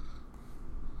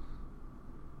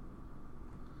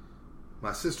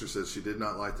 My sister says she did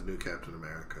not like the new Captain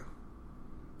America.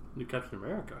 New Captain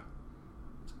America.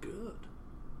 It's good.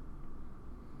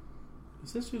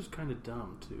 His sister's kind of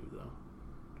dumb, too,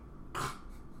 though.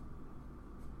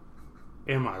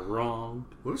 Am I wrong?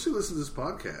 What if she listens to this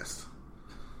podcast?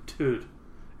 Dude,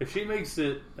 if she makes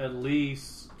it at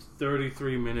least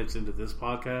 33 minutes into this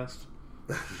podcast,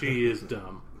 she is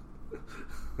dumb.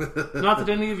 Not that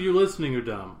any of you listening are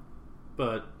dumb,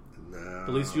 but No.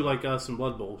 at least you like us and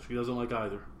Blood Bowl. She doesn't like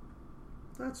either.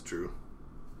 That's true.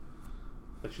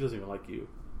 Like, she doesn't even like you.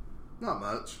 Not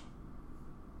much.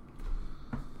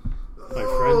 My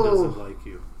friend doesn't like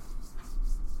you.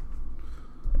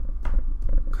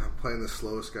 I'm playing the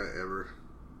slowest guy ever.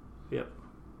 Yep.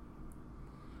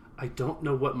 I don't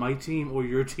know what my team or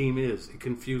your team is. It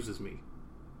confuses me.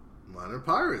 Mine are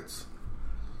pirates.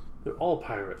 They're all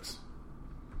pirates.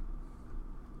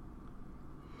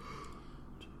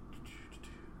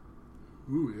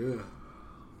 Ooh, yeah.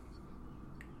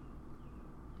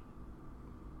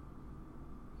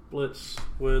 Blitz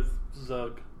with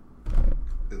Zug.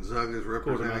 And Zug is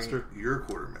representing Quartermaster. your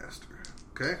quartermaster.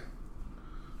 Okay?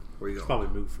 Where you going? Probably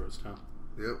move first, huh?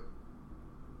 Yep.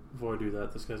 Before I do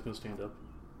that, this guy's going to stand up.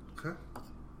 Okay.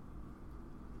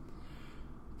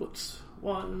 Blitz.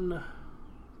 1,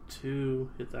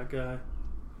 2, hit that guy.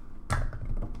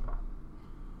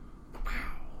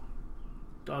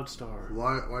 Dodge star.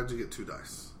 Why'd you get 2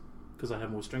 dice? Because I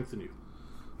have more strength than you.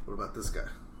 What about this guy?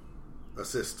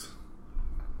 Assist.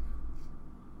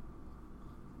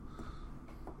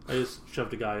 I just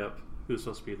shoved a guy up who's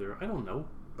supposed to be there. I don't know.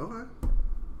 Okay.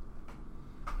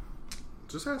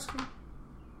 Just asking.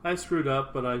 I screwed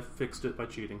up, but I fixed it by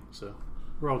cheating, so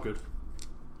we're all good.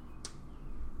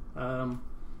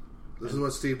 This is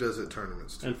what Steve does at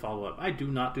tournaments, too. And follow up. I do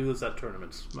not do this at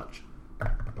tournaments much.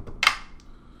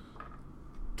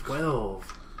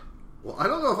 12. Well, I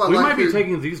don't know if I We like might be your...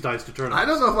 taking these dice to tournaments. I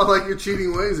don't know if I like your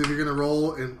cheating ways if you're going to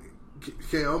roll and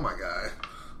KO my guy.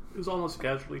 It was almost a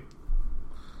casualty.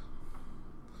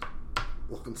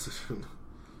 Well, considered...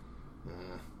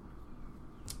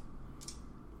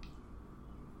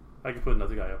 I can put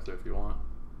another guy up there if you want.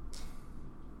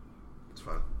 It's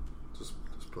fine. Just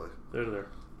play. There.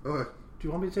 Okay. Do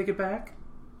you want me to take it back?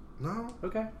 No.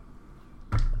 Okay.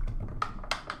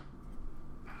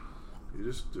 You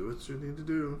just do what you need to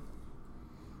do.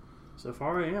 So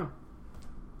far I am.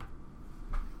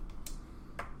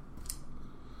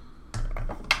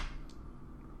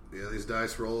 Yeah, these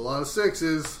dice roll a lot of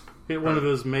 6s. Hit one of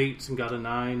his mates and got a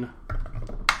 9.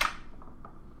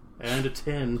 And a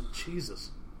 10.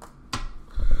 Jesus.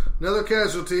 Another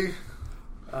casualty.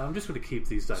 I'm just going to keep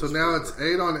these dice. So now it's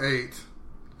 8 on 8.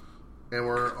 And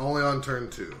we're only on turn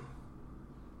 2.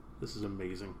 This is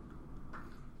amazing.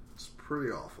 It's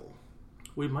pretty awful.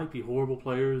 We might be horrible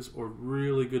players or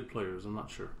really good players. I'm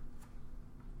not sure.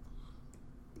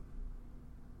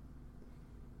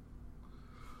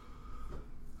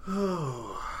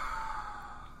 Oh.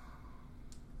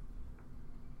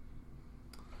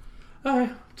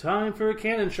 Alright, time for a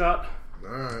cannon shot.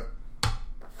 Alright.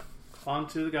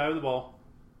 Onto the guy with the ball.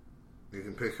 You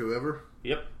can pick whoever?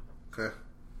 Yep. Okay.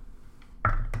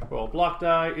 Roll block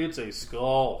die. It's a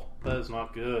skull. That is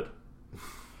not good.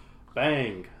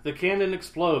 Bang. The cannon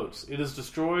explodes. It is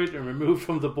destroyed and removed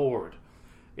from the board.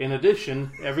 In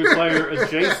addition, every player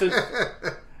adjacent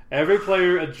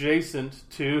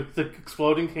to the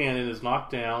exploding cannon is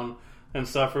knocked down and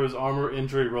suffers armor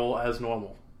injury roll as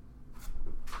normal.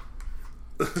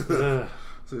 So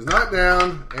he's knocked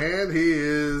down, and he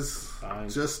is Fine.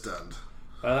 just stunned.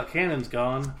 That cannon's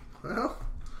gone. Well,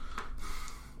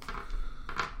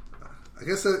 I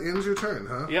guess that ends your turn,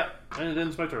 huh? Yep, and it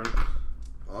ends my turn.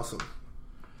 Awesome.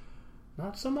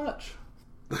 Not so much.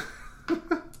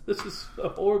 This is a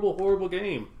horrible, horrible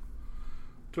game.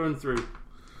 Turn 3.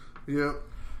 Yep.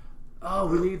 Oh,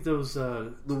 we need those...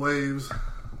 The waves.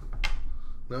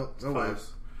 Nope, no fine.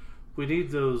 waves. We need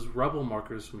those rubble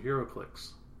markers from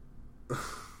HeroClix.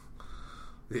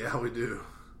 Yeah, we do.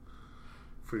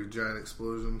 For your giant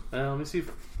explosion. Let me see.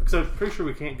 Because I'm pretty sure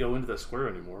we can't go into that square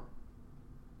anymore.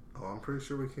 Oh, I'm pretty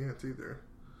sure we can't either.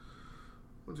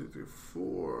 1, 2, 3,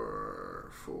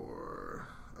 4. 4.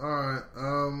 Alright,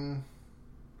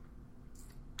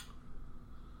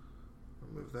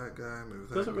 move that guy, move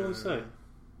that Doesn't guy. really say.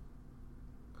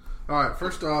 Alright,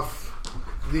 first off,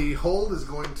 the hold is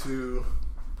going to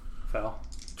Foul.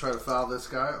 try to foul this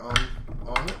guy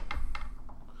on it.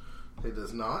 It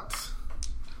does not.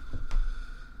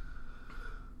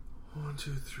 1,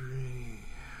 2, 3.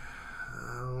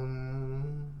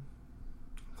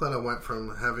 Glad I went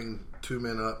from having 2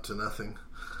 men up to nothing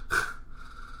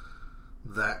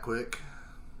that quick.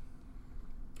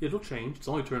 It'll change. It's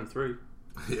only turn 3.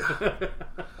 Yeah.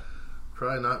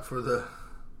 Probably not for the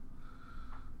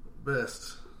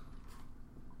best.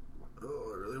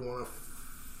 Oh, I really want to...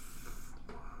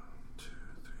 1, 2,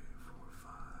 3,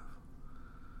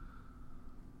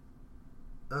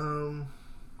 4, 5.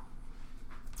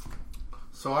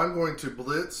 So I'm going to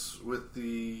blitz with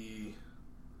the...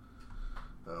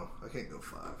 Oh, I can't go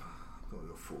 5. I'm going to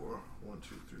go 4. 1,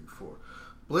 2, 3, 4.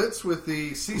 Blitz with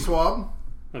the Sea Swab.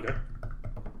 Okay.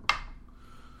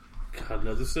 Got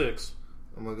another 6.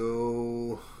 I'm going to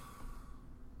go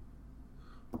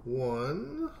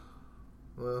 1.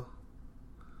 Well,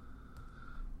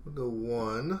 we'll go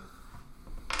 1.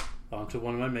 Onto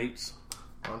one of my mates.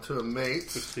 Onto a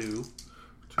mate. For 2.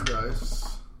 2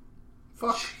 dice.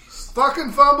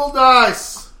 Fucking fumble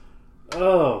dice!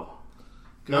 Oh.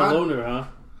 No God. loner,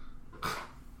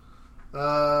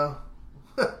 huh?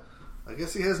 I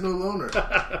guess he has no loner.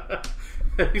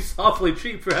 He's awfully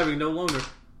cheap for having no loner.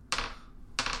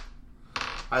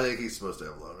 I think he's supposed to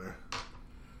have a loner.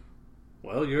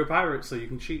 Well, you're a pirate, so you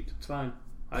can cheat. It's fine.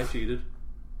 I cheated.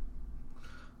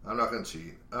 I'm not going to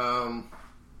cheat. Alright,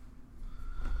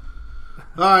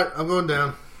 I'm going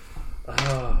down.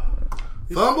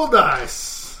 Fumble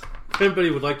dice.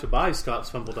 anybody would like to buy Scott's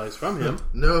Fumble Dice from him.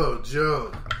 No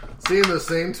joke. Seeing the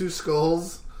same two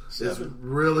skulls is 7.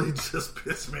 really just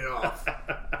pissed me off.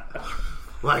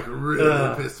 Like,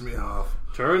 really pissed me off.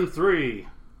 Turn 3.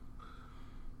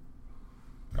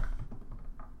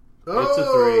 Oh! It's a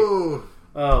 3.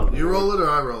 Oh, You roll it or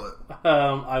I roll it?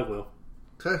 I will.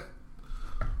 Okay.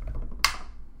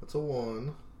 That's a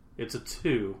 1. It's a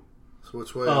 2. So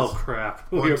which way Oh is...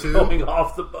 crap! 1, We're 2? going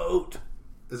off the boat.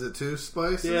 Is it 2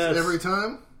 spices Yes. every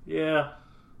time? Yeah.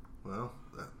 Well,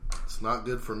 it's not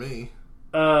good for me.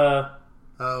 No,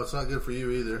 Oh, it's not good for you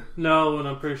either. and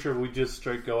I'm pretty sure we just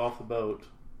straight go off the boat.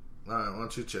 Alright, why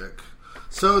don't you check?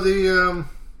 So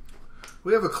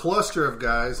we have a cluster of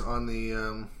guys on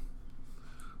the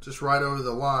just right over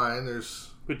the line. There's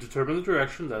We determine the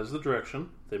direction. That is the direction.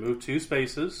 They move 2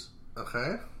 spaces,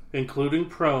 okay. including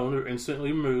prone or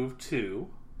instantly move 2.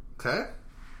 Okay.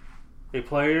 A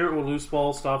player or loose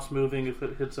ball stops moving if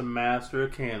it hits a mast or a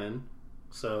cannon.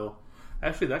 So,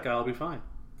 actually, that guy will be fine.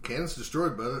 Cannon's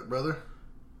destroyed, brother.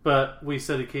 But we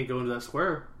said he can't go into that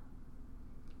square.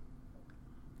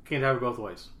 Can't have it both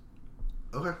ways.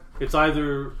 Okay. It's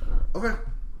either... Okay.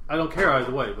 I don't care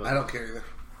either way, but... I don't care either.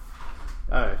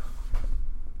 Alright.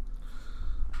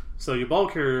 So your ball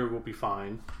carrier will be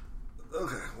fine.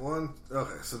 Okay,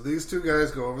 okay, so these two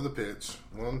guys go over the pitch.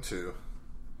 1, 2.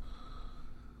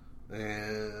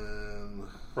 And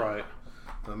Right.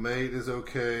 the mate is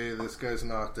okay. This guy's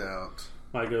knocked out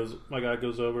My guy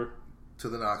goes over, to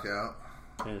the knockout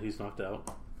and he's knocked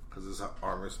out. because his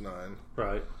armor's 9.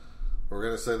 Right. We're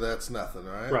gonna say that's nothing,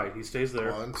 right? Right, he stays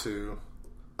there. 1, 2,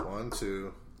 1,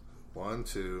 2, 1,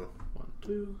 2, 1,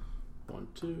 2, 1,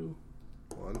 2,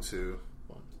 1, 2,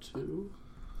 1, 2,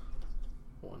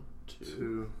 1, 2.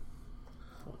 2,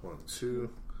 1, 2,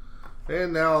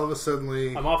 and now all of a sudden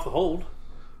I'm off the hold.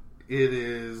 it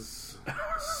is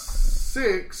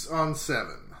 6 on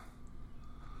 7.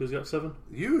 Who's got 7?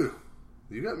 You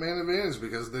got man advantage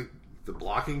because the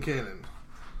blocking cannon.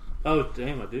 Oh,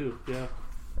 damn, I do. Yeah.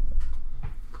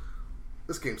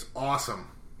 This game's awesome.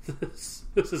 This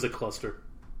is a cluster.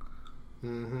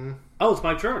 Mm-hmm. Oh, it's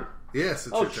my turn. Yes,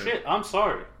 it's Oh, your turn. shit. I'm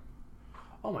sorry.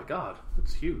 Oh, my God.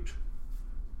 That's huge.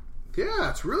 Yeah,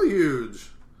 it's really huge.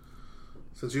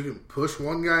 Since you can push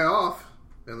one guy off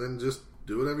and then just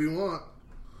do whatever you want.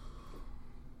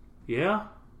 Yeah?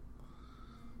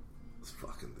 It's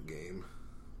fucking the game.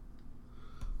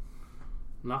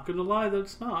 Not gonna lie that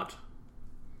it's not.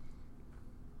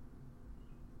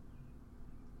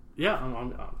 Yeah,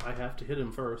 I have to hit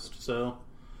him first. So,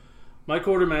 my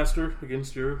quartermaster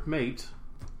against your mate.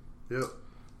 Yep.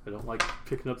 I don't like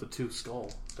picking up the 2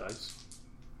 skull dice.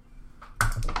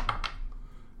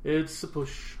 It's a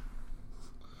push.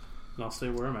 And I'll stay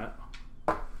where I'm at.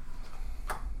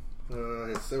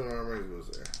 His 7 armor, he goes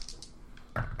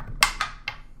there.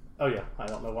 Oh yeah, I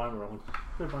don't know why I'm rolling.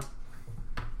 Never mind.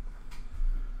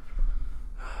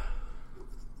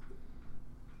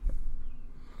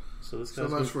 So this So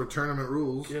guy's much gonna for tournament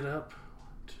rules. get up.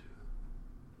 1, 2,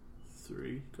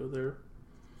 3, go there.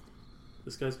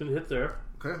 This guy's gonna hit there.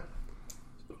 Okay.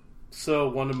 So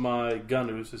one of my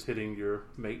gunners is hitting your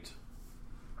mate.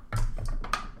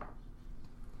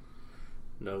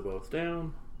 No both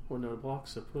down. Or no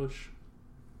blocks, a push.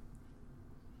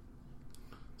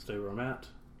 Stay where I'm at.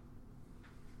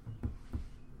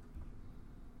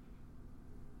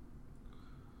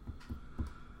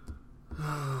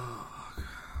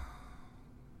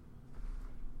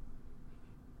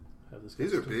 Have this guy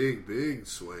These are still- big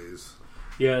sways.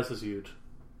 Yeah, this is huge.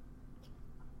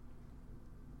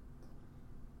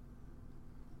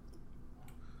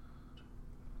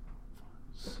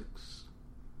 Six.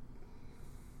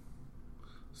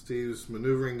 Steve's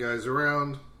maneuvering guys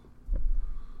around.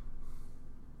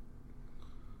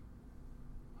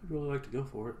 I'd really like to go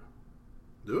for it.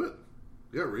 Do it.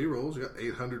 You got rerolls. You got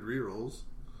 800 rerolls.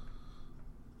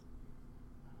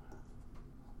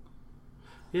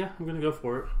 Yeah, I'm gonna go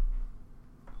for it.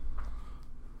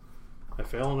 I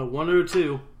fail on a 1 or a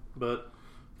 2, but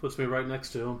puts me right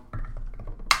next to him.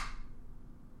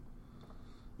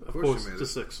 Of course course, you made it's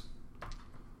a 6.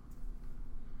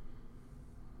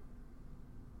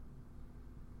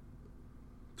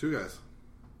 Two guys.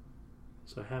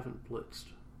 So I haven't blitzed.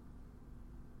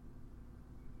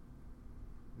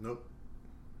 Nope.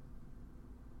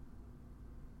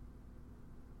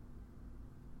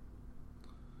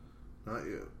 Not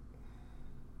yet.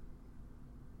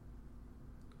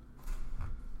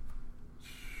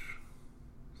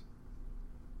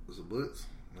 Was it blitz?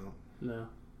 No. No.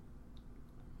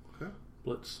 Okay.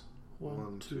 Blitz. 1,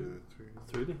 1, 2, 2, 3.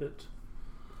 3 to hit.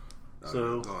 Oh,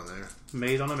 So- go on there.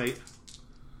 Mate on a mate.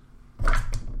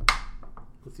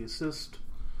 with the assist.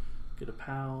 Get a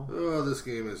POW. Oh, this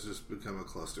game has just become a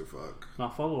clusterfuck.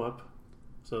 Not follow up.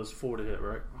 So it's 4 to hit,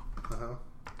 right? Uh-huh.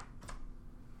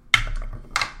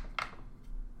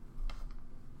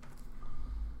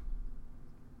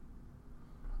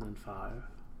 And then 5.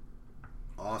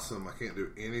 Awesome. I can't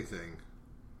do anything.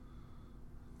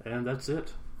 And that's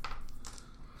it.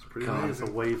 It's pretty God, if amazing.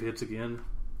 a wave hits again.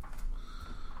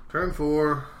 Turn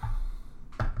 4.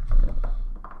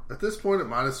 At this point, it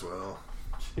might as well.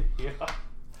 Yeah.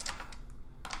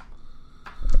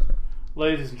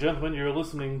 Ladies and gentlemen, you're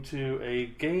listening to a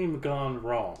game gone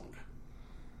wrong.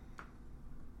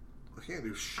 I can't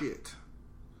do shit.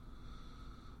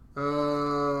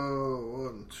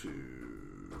 1,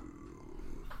 2,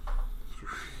 3.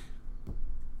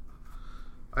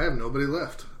 I have nobody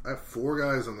left. I have 4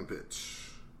 guys on the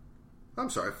pitch. I'm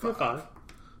sorry, 5. 5.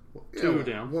 Well, 2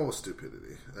 down. 1 was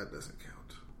stupidity. That doesn't count.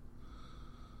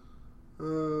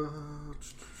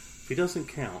 If he doesn't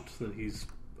count, then he's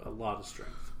a lot of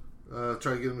strength.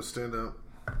 Try to get him to stand up.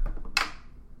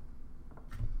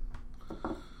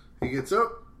 He gets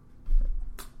up.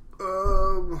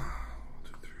 1,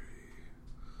 2, 3.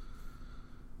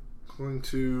 Going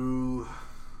to.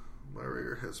 My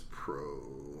rigger has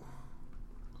pro.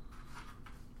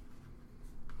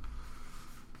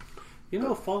 You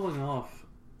know, falling off,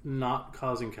 not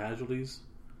causing casualties,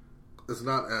 It's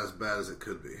not as bad as it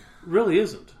could be. really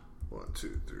isn't. 1,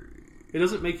 2, 3. It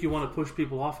doesn't make you want to push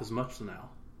people off as much now.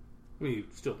 I mean, you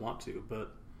still want to,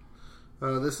 but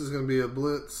This is going to be a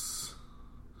blitz.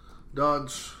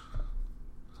 Dodge.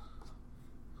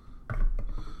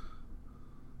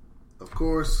 Of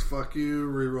course, fuck you.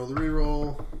 Reroll the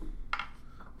reroll.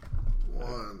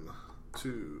 1,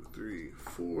 2, 3,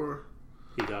 4.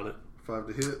 he got it. 5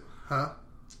 to hit. Huh?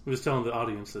 I'm just telling the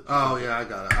audience that. Oh, yeah, I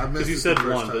got it. I missed Because you it said the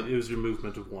first 1, time. but it was your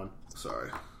movement of 1.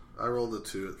 Sorry. I rolled a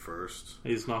 2 at first.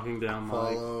 He's knocking down my.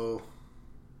 Follow.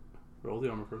 Roll the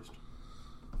armor first.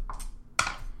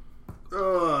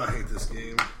 Oh, I hate this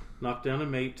game. Knock down a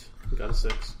mate. Got a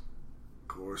 6. Of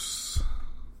course.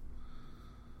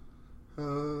 I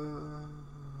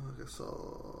guess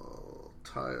I'll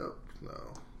tie up.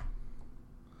 No.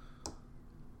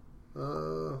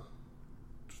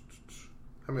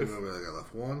 How many movement I got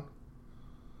left? 1?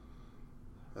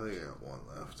 I think I got 1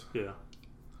 left. Yeah.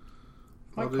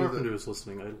 I'll Mike do Carpenter the- is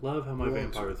listening. I love how my 1,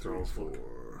 vampire 2, 3, throws 4, look.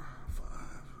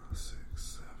 5,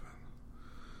 6,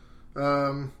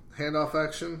 7. Handoff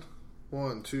action.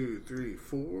 1, 2, 3,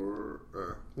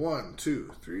 4. 1,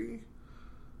 2, 3.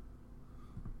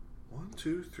 1,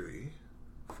 2, 3,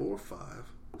 4, 5,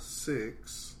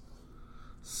 6,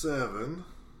 7.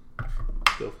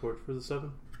 Go for it for the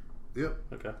 7. Yep.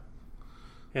 Okay.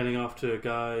 Handing off to a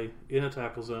guy in a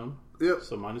tackle zone. Yep.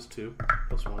 So -2.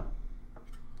 +1.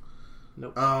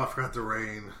 Nope. Oh, I forgot the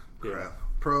rain. Yeah. Crap.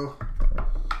 Pro.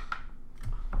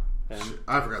 And Shit,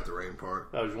 I forgot the rain part.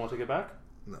 oh, did you want to take it back?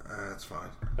 No, that's fine.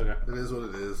 Okay. It is what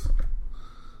it is. So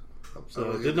I'm it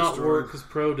gonna did get not destroyed. work because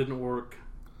Pro didn't work.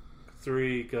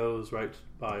 3 goes right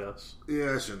by us.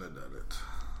 Yeah, I shouldn't have done it.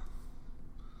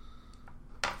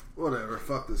 Whatever.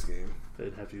 Fuck this game. They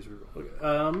didn't have to use reroll.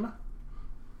 Okay.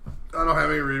 I don't have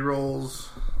any rerolls.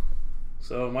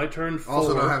 So my turn 4.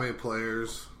 Also, don't have any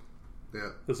players.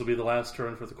 Yeah. This will be the last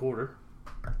turn for the quarter.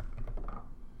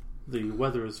 The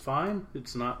weather is fine.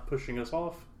 It's not pushing us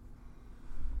off.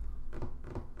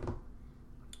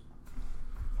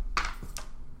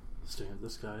 Stand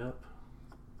this guy up.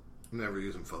 I'm never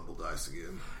using fumble dice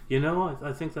again. You know,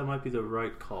 I think that might be the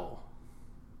right call.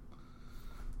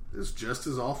 It's just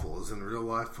as awful as in real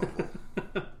life fumble.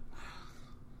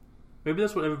 Maybe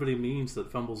that's what everybody means,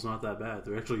 that fumble's not that bad.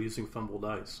 They're actually using fumble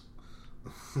dice.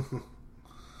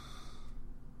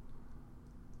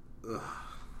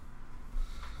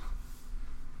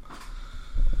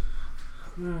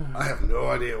 I have no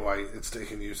idea why it's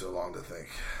taking you so long to think.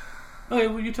 Okay,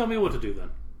 well, you tell me what to do then.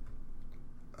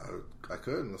 I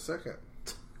could in a second.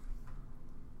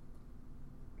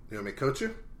 You want me to coach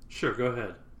you? Sure, go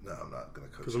ahead. No, I'm not going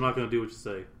to coach Because you. I'm not going to do what you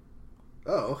say.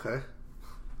 Oh, okay.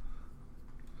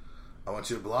 I want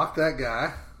you to block that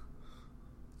guy.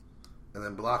 And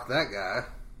then block that guy.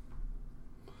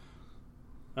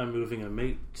 I'm moving a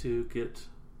mate to get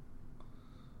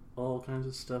all kinds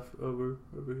of stuff over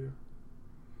here.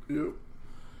 Yep.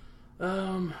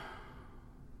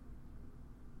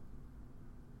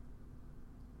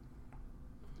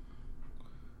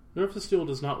 Nerf the Steel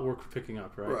does not work for picking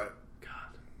up, right? Right.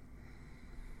 God.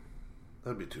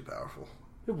 That'd be too powerful.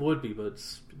 It would be, but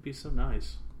it'd be so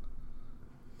nice.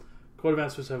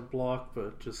 Quartermasters have block,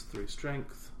 but just 3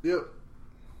 strength. Yep.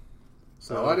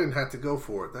 So So I didn't have to go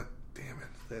for it. That damn it.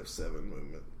 They have 7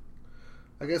 movement.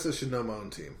 I guess I should know my own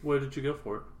team Where did you go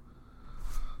for it?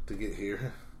 to get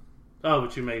here. Oh,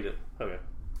 but you made it. Okay.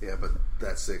 Yeah, but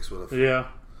that 6 would have. Yeah.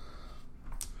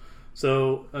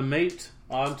 So, a mate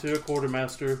onto a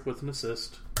quartermaster with an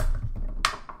assist.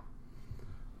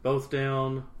 Both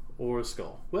down or a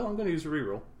skull. Well, I'm going to use a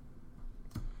reroll.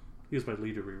 Use my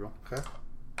leader reroll. Okay.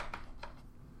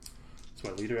 Is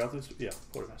my leader out this? Yeah,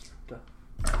 quartermaster. Done.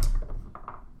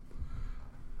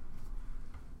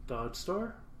 Dodge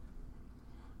Star.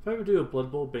 If I ever do a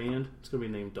Blood Bowl band, it's going to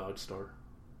be named Dodge Star.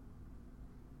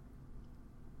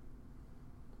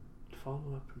 Follow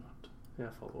up or not? Yeah,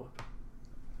 follow up.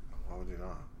 Why would you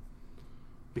not?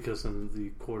 Because then the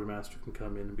quartermaster can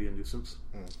come in and be a nuisance.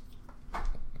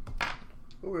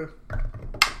 Okay.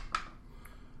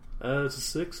 It's a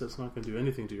 6. That's not going to do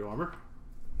anything to your armor.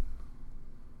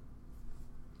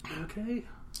 Okay.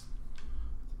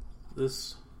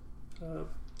 This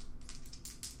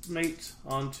mate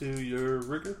onto your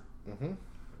rigger. Mm-hmm.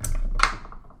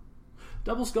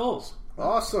 Double skulls.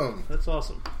 Awesome. That's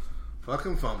awesome.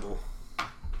 Fucking fumble.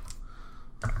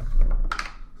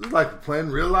 This is like playing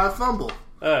real life fumble.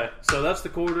 Alright, so that's the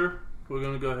quarter. We're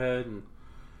going to go ahead and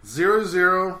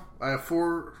 0-0. I have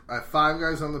 5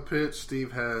 guys on the pitch.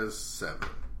 Steve has 7.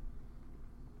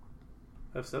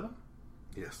 have 7?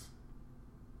 Yes.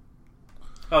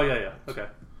 Oh, yeah. Okay.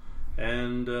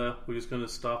 And we're just going to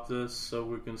stop this so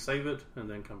we can save it and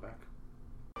then come back.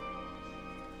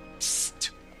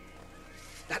 Psst.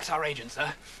 That's our agent,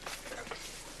 sir.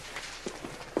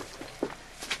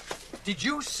 Did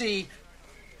you see?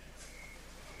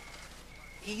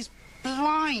 He's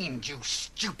blind, you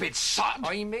stupid sod.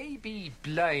 I may be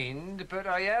blind, but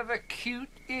I have a cute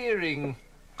earring.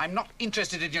 I'm not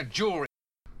interested in your jewelry.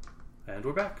 And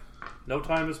we're back. No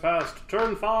time has passed.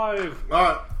 Turn 5.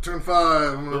 Alright, turn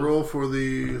 5. I'm going to roll for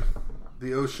the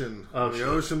ocean. Oh, the shit.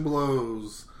 ocean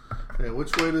blows. Okay,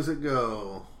 which way does it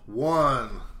go?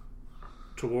 1.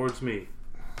 Towards me.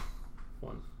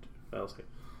 1, 2. I'll say.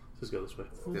 Let's go this way.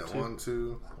 Yeah, 1,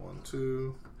 2. 1,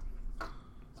 2. 1,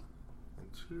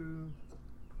 2.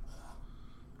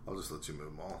 I'll just let you move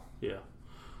them all. Yeah.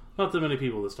 Not that many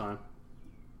people this time.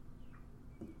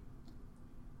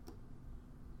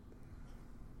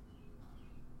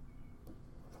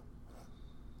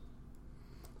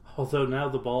 Although now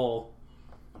the ball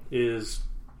is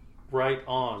right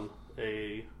on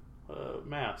a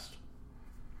mast.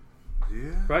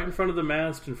 Yeah. Right in front of the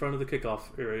mast, in front of the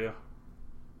kickoff area.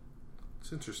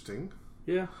 It's interesting.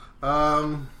 Yeah.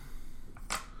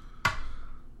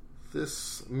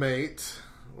 This mate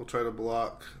will try to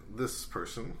block this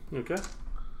person. Okay.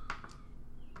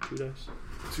 2 dice.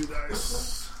 2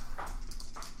 dice.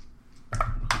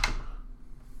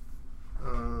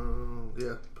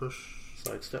 Yeah, push.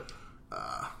 Sidestep.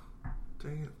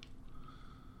 Dang it.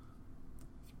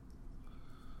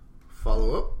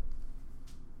 Follow up.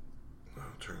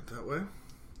 I'll turn it that way.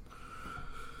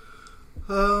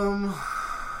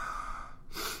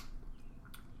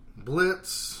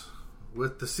 Blitz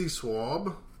with the sea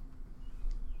swab.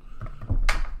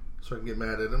 So I can get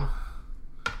mad at him.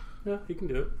 Yeah, he can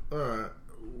do it. Alright.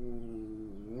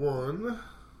 1.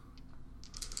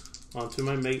 Onto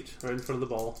my mate, right in front of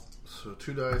the ball. So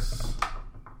 2 dice.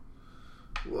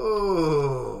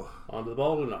 Whoa. Onto the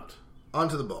ball or not.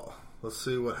 Onto the ball. Let's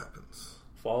see what happens.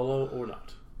 Follow or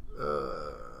not.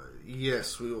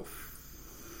 Yes, we will.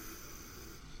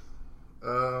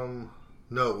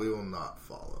 No, we will not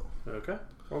follow. Okay.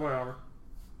 Roll my armor.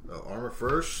 Armor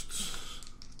first.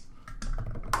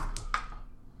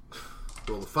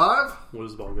 Roll the 5. Where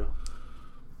does the ball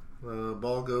go?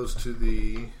 Ball goes to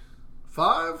the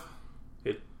 5.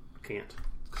 It can't.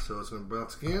 So it's going to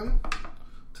bounce again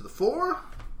to the 4.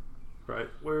 Right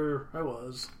where I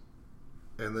was.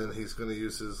 And then he's going to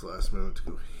use his last movement to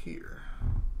go here.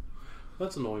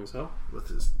 That's annoying as hell. With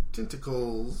his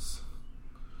tentacles.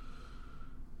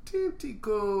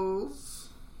 Tentacles.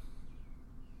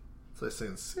 It's like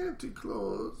saying Santa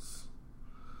Claus.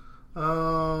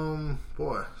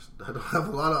 Boy, I don't have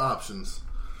a lot of options.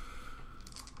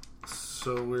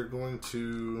 So we're going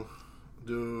to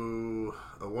do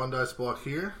a 1 dice block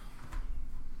here.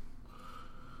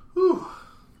 Whew.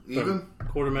 Even? From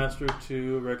quartermaster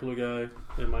to a regular guy,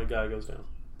 and my guy goes down.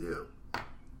 Yep.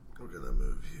 We're going to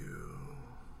move you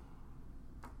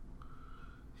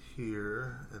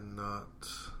here and not...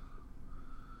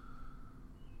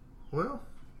 Well,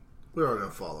 we are going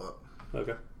to follow up.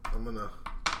 Okay. I'm going to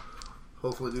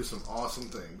hopefully do some awesome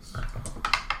things.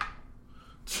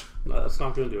 No, that's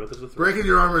not going to do it. That's a 3. Breaking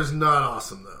your armor is not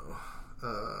awesome, though.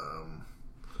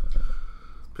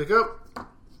 Pick up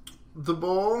the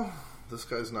ball. This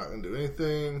guy's not going to do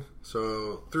anything.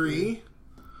 So 3,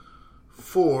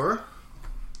 4.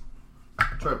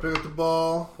 Try to pick up the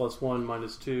ball. +1,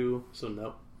 -2, so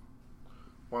no.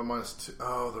 1 -2.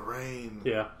 Oh, the rain.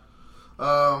 Yeah.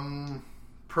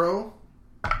 Pro.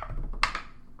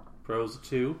 Pro's a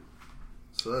 2.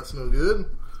 So that's no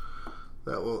good.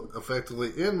 That will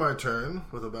effectively end my turn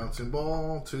with a bouncing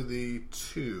ball to the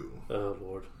 2. Oh,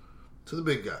 Lord. To the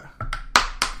big guy.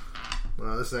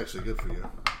 Well, this is actually good for you.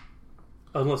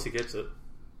 Unless he gets it.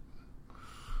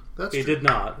 That's He true. did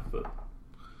not, but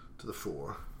To the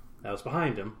 4. I was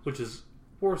behind him, which is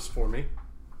worse for me.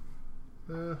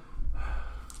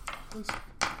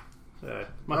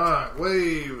 Alright,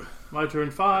 wave. My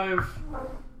turn 5.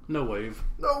 No wave.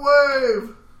 No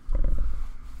wave!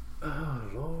 Oh,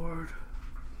 Lord.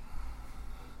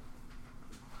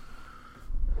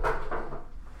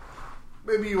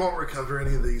 Maybe you won't recover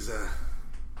any of these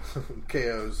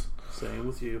KOs. Same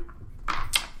with you.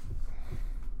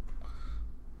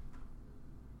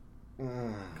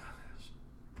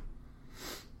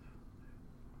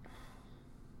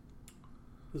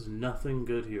 There's nothing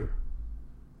good here.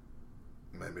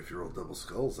 Maybe if you roll double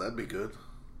skulls, that'd be good.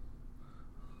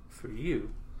 For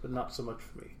you, but not so much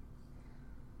for me.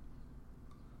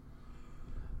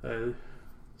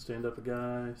 Stand up a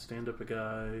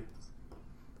guy.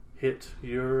 Hit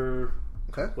your...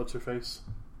 Okay. What's her face?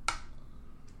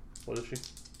 What is she?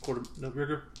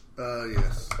 Rigger?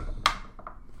 Yes.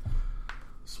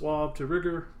 Swab to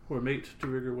Rigger, or mate to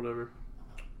Rigger, whatever.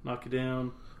 Knock you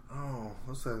down. Oh,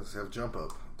 what's that? Have jump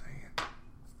up. Dang it.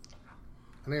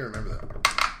 I need to remember that.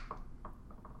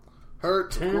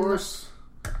 Hurt, 10. of course.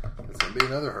 It's going to be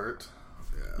another hurt.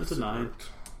 Yeah, That's a 9. hurt.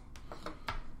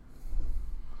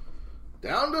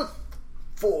 Down to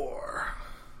 4.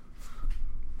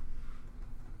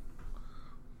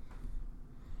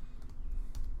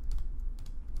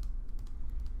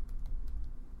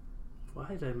 Why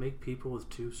did I make people with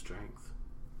 2 strength?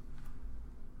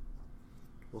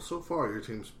 Well, so far your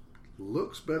team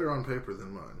looks better on paper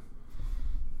than mine.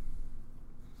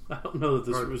 I don't know that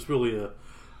this was really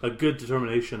a good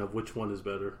determination of which one is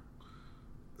better.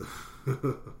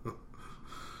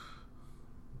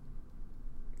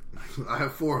 I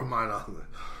have 4 of mine on there.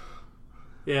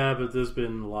 Yeah, but there's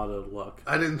been a lot of luck.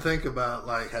 I didn't think about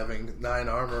like having 9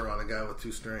 armor on a guy with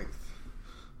 2 strength.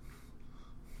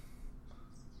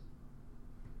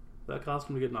 That caused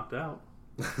him to get knocked out.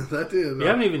 That did. You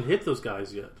haven't even hit those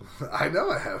guys yet. I know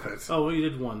I haven't. Oh, well, you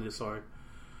did 1. Sorry.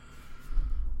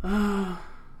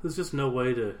 There's just no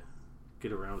way to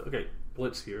get around it. Okay,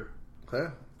 blitz here.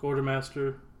 Okay.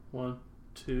 Quartermaster, 1,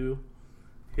 2.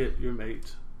 Hit your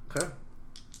mate. Okay.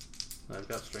 I've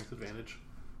got strength advantage.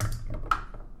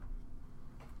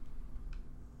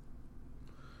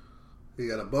 You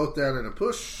got a both down and a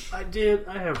push. I did.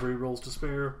 I have rerolls to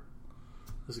spare.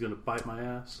 This is going to bite my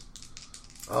ass.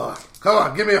 Oh, come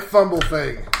on, give me a fumble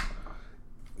thing.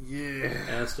 Yeah.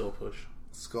 And still a push.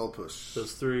 Skull push. So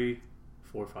it's 3,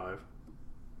 4, 5.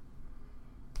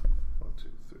 1, 2,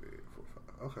 3, 4,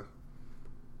 5. Okay.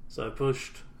 So I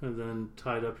pushed and then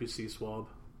tied up your C-swab.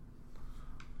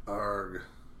 Arg.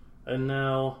 And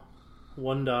now,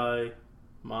 1 die,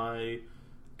 my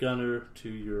gunner to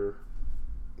your...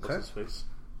 Okay. What's his face?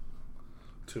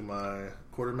 To my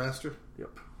quartermaster.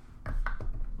 Yep.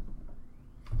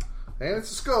 And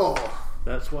it's a skull.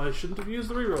 That's why I shouldn't have used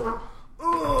the reroll.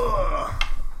 Ugh.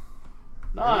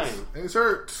 9. And he's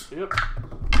hurt. Yep.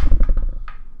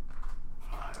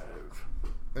 5.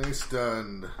 And he's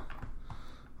stunned.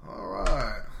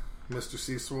 Alright. Mr.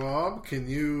 C-Swab, can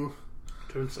you...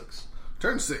 Turn 6.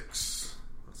 Turn 6.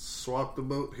 Let's swap the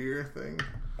boat here thing.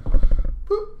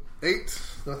 Boop. 8.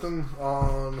 Nothing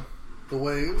on the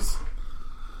waves.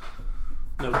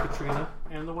 No Katrina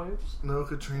and the waves? No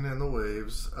Katrina and the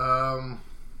waves. I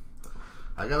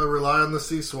gotta rely on the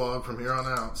C-Swab from here on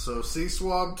out. So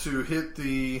C-Swab to hit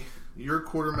your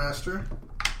quartermaster.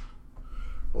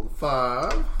 Roll the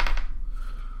 5.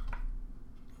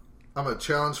 I'm gonna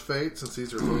challenge fate since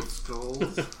these are both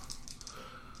skulls.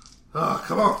 Oh,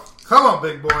 come on. Come on,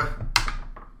 big boy.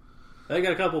 I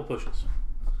got a couple of pushes.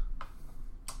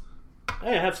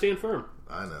 Hey, I have stand firm.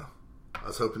 I know. I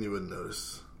was hoping you wouldn't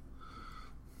notice.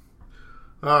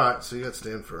 Alright, so you got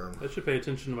stand firm. I should pay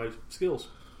attention to my skills.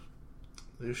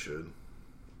 You should.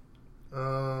 I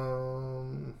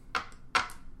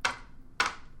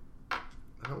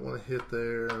don't want to hit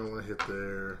there. I don't want to hit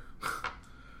there.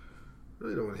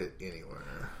 Really don't want to hit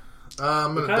anywhere.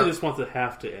 I'm I gonna. kind of just want the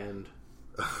half to end.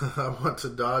 I want to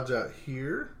dodge out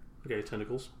here. Okay,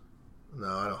 tentacles. No,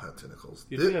 I don't have tentacles.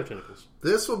 You do have tentacles.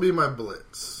 This will be my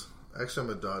blitz.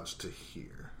 Actually, I'm gonna dodge to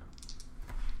here.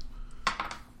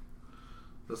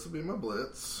 This will be my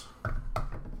blitz.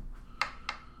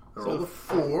 I rolled a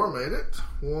 4, made it.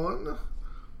 1,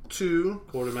 2,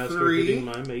 Quartermaster 3. hitting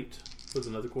my mate with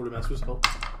another Quartermaster's help.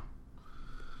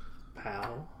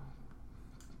 Pow.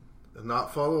 And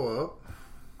not follow up.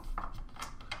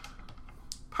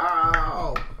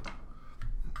 Pow!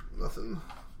 Nothing.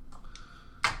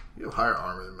 You have higher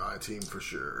armor than my team for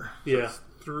sure. So Yeah. that's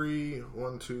 3.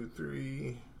 1, 2,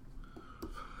 3. I'm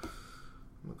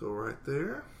going to go right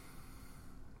there.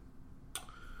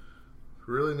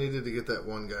 Really needed to get that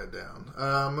one guy down.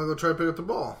 I'm going to go try to pick up the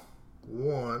ball.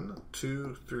 1,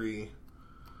 2, 3,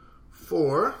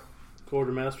 4.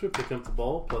 Quartermaster picking up the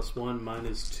ball. +1,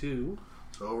 -2.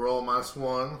 So overall,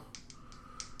 -1.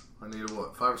 I need a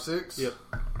what? 5 or 6? Yep.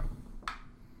 How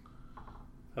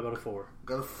about a 4?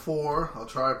 Got a 4. I'll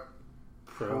try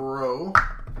pro.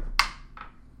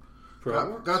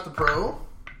 Pro. Got the pro.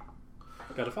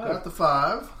 Got a 5. Got the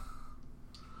 5.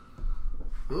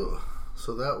 Ugh.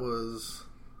 So that was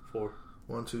 4.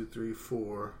 1, 2, 3,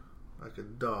 4. I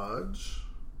could dodge.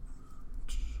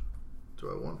 Do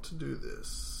I want to do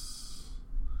this?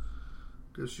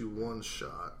 Gives you 1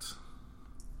 shot.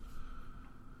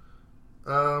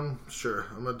 Sure.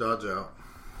 I'm gonna dodge out.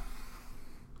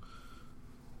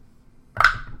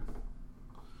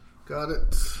 Got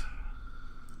it.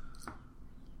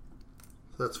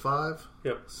 That's 5.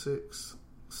 Yep. 6,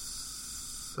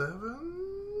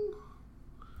 7.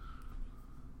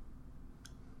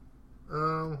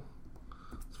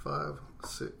 It's 5,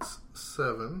 6,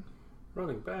 7.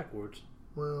 Running backwards.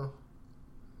 Well,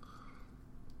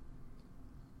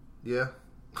 yeah.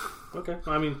 Okay.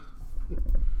 I mean,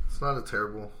 It's not a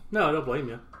terrible. no, I don't blame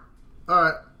you. All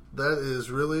right, that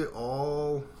is really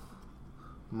all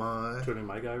my Turning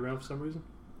my guy around for some reason.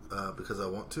 because I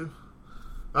want to.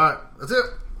 All right, that's it.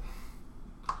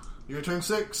 Your turn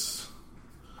 6.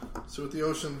 See what the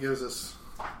ocean gives us.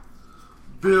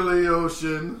 Billy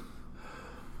Ocean.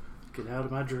 Get out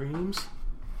of my dreams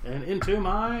and into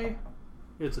my.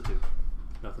 It's a 2.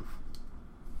 Nothing.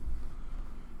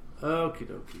 Okie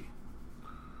dokie.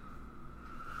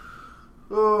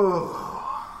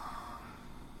 Oh,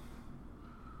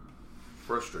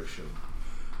 frustration.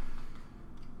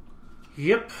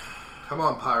 Yep. Come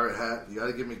on, Pirate Hat. You got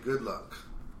to give me good luck.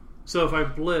 So if I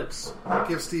blitz,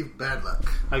 Give Steve bad luck.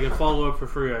 I can follow up for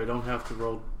free. I don't have to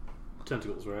roll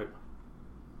tentacles, right?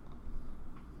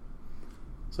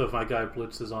 So if my guy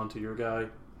blitzes onto your guy,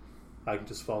 I can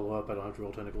just follow up. I don't have to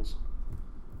roll tentacles.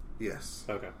 Yes,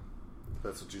 Okay.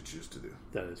 that's what you choose to do.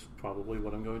 That is probably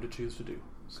what I'm going to choose to do.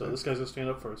 So Okay. this guy's going to stand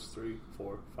up first. 3,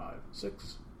 4, 5,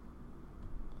 6.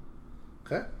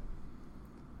 Okay.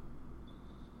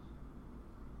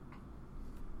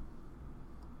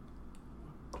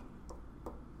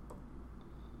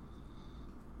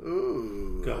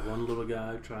 Ooh. Got one little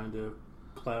guy trying to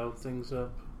cloud things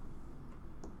up.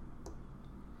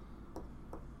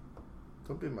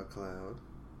 Don't be my cloud.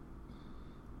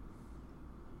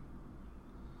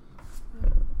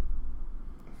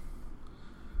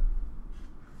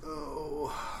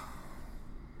 Oh.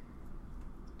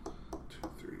 2,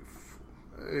 3,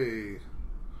 4. Hey.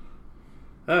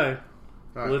 Hey,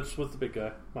 All right. blitz with the big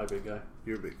guy. My big guy.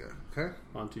 You're a big guy. Okay.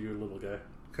 Onto your little guy.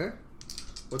 Okay.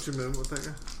 What's your movement with that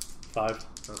guy? 5.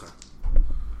 Okay.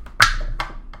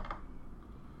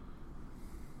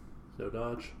 No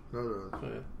dodge. No.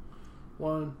 Okay.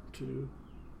 1, 2,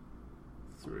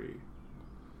 3.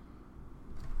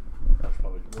 I should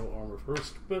probably roll armor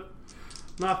first, but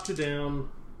knocked you down.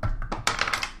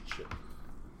 Shit.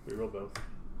 Reroll both.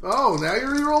 Oh, now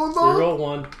you're re-rolling both? Reroll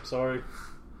 1. Sorry.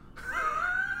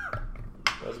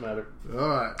 Doesn't matter.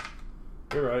 Alright.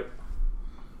 You're right.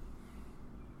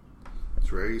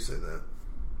 It's rare you say that.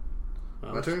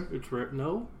 My turn? It's rare.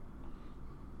 No.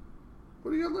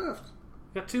 What do you got left?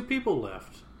 Got 2 people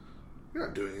left. You're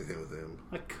not doing anything with him.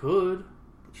 I could.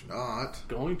 But you're not.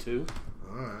 Going to.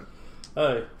 Alright.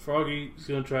 Hey, Froggy's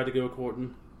going to try to go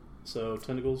courting. So,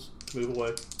 tentacles, move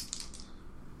away.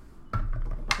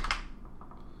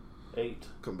 8.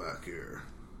 Come back here.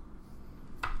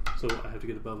 So, I have to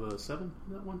get above a 7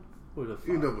 on that one? Or is it 5?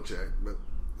 You can double check, but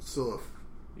it's still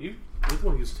You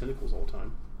want to use tentacles all the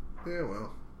time. yeah,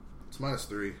 well. It's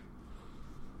 -3.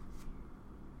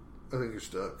 I think you're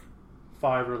stuck.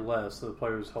 5 or less, so the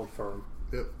player's held firm.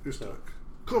 Yep, you're stuck.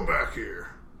 Come back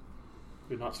here.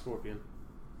 You're not Scorpion.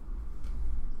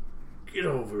 Get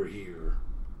over here.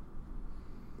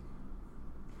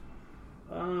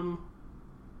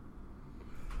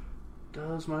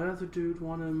 Does my other dude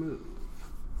want to move?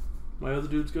 My other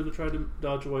dude's going to try to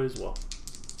dodge away as well.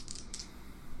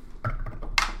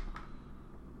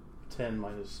 10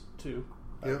 minus 2.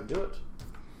 I Yep. can do it.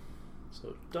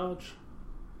 So dodge.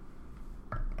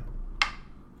 Got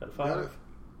a 5. Got it.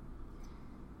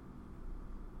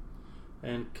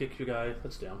 And kick your guy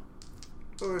that's down.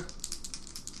 Okay.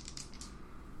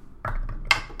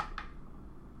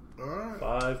 Alright.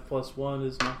 5 plus 1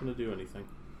 is not going to do anything.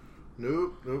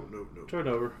 Nope. Turn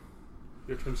over.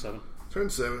 Your turn 7. Turn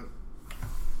 7.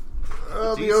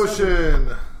 Oh, the D7.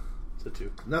 ocean. It's a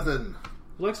 2. Nothing.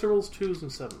 Alexa rolls 2s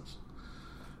and 7s.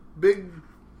 Big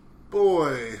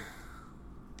boy.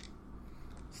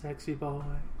 Sexy boy.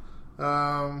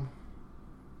 No.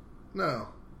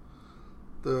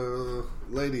 The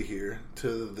lady here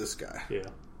to this guy. Yeah.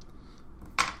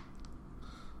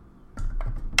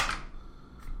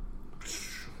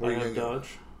 Where I are you have going to go? dodge.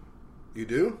 You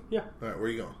do? Yeah. Alright, where are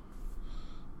you going?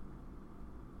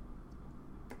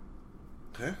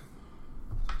 Okay.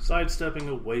 Sidestepping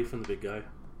away from the big guy.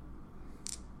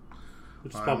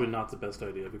 Which is I'm- probably not the best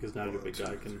idea because now your 1, big 2,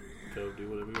 guy can 3. go do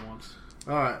whatever he wants.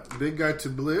 Alright, big guy to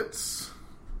blitz.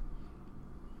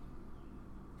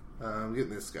 I'm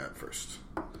getting this guy up first.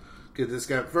 Get this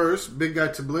guy up first. Big guy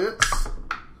to blitz.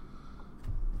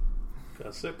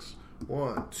 Got 6.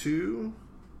 1, 2,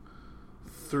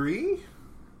 3.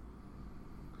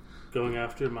 Going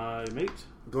after my mate.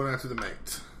 Going after the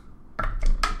mate.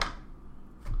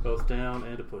 Both down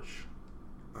and a push.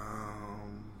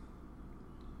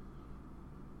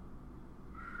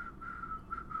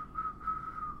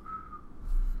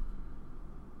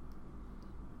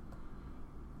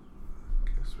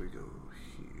 Guess we go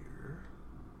here.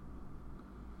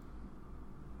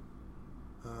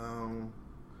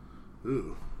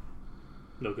 Ooh.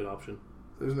 No good option.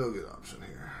 There's no good option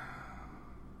here.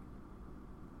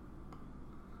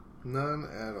 None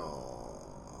at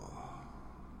all.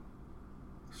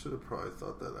 Should have probably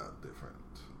thought that out different.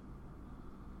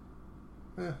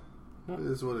 Yeah, it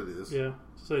is what it is. Yeah.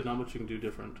 Say not much you can do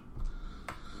different.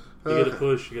 You get a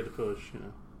push, you get a push, you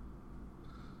know.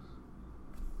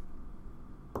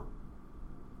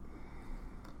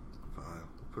 Fine.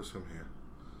 Push him here.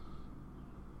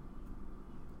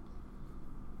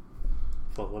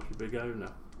 Follow up your big guy or no?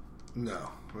 No,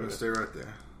 we're going Okay. to stay right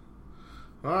there.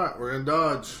 Alright, we're going to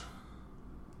dodge.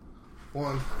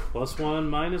 1, Plus 1,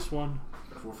 minus 1.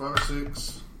 4, 5,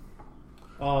 6.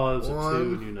 Oh, it's a 2 1.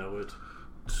 and you know it.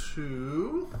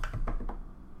 2.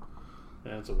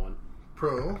 And it's a 1.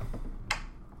 Pro.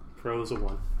 Pro is a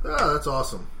 1. Ah, that's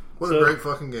awesome. What So- a great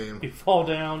fucking game. You fall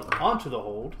down onto the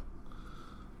hold.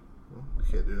 Well, you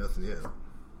can't do nothing yet.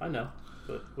 I know,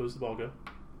 but where does the ball go?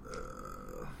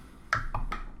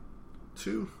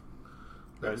 2.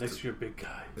 Right next to your big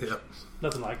guy. Yep.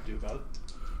 Nothing I can do about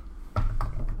it.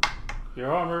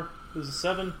 Your armor is a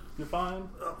 7. You're fine.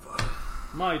 Oh, fuck.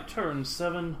 My turn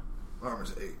 7.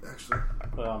 Armor's 8, actually.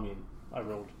 Well, I mean, I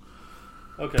rolled.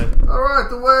 Okay. Alright,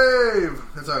 the wave!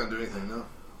 That's not going to do anything, no.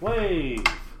 Wave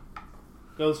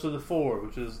goes to the 4,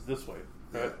 which is this way.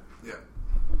 Right? Yeah.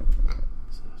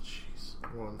 So,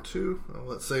 jeez. 1, 2. Well,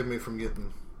 that saved me from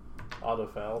getting Auto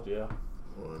fouled, yeah.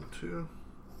 1, 2.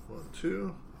 1,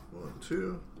 2. 1,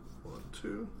 2. 1,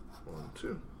 2. 1,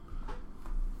 2.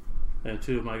 And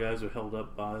 2 of my guys are held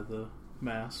up by the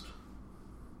mast.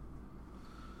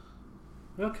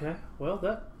 Okay, well,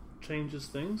 that changes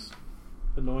things.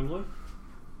 Annoyingly.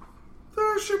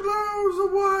 There she blows! A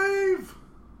wave!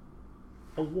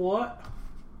 A what?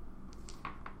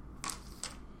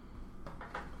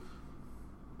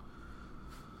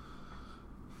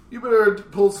 You better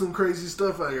pull some crazy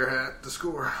stuff out of your hat to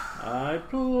score. I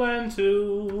plan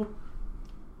to.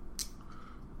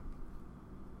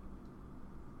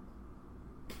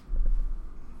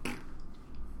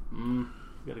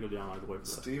 Gotta go down either way for that.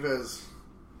 Steve has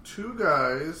 2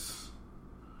 guys,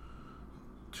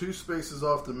 2 spaces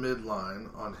off the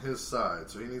midline on his side,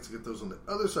 so he needs to get those on the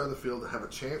other side of the field to have a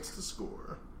chance to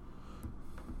score.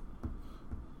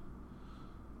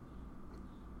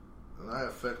 And I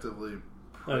effectively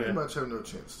pretty much have no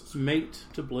chance to score. Mate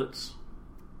to blitz.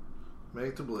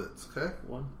 Mate to blitz, okay?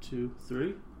 1, 2,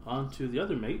 3. On to the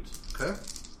other mate. Okay.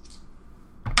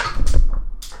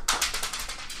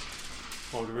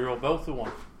 Well, we reroll both to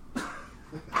 1. I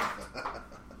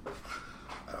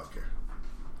don't care.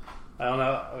 I don't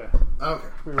know. Okay. I don't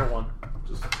care. Reroll 1.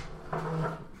 Just,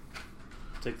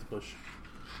 Take the push.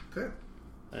 okay.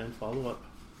 And follow up.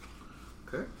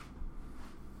 Okay.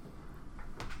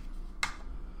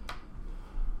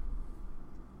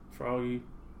 Froggy.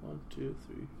 1, 2,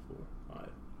 3, 4, 5,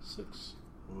 6.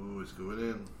 Ooh, it's going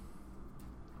in.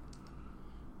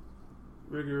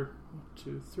 Rigger. 1,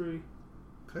 2, 3.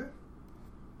 Okay.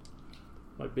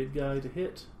 My big guy to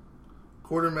hit.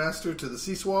 Quartermaster to the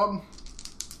sea swab.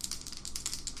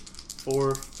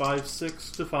 4, 5,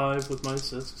 6 to 5 with my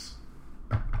assists.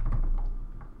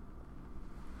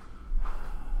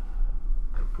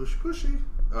 Pushy.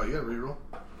 Oh, you gotta reroll.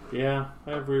 Yeah,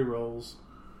 I have re-rolls.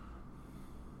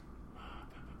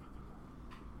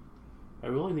 I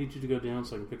really need you to go down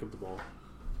so I can pick up the ball.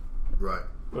 Right.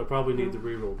 But I probably need the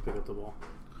re-roll to pick up the ball.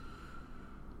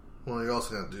 Well, you're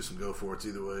also going to do some go for it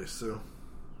either way, so.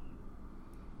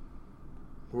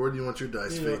 Where do you want your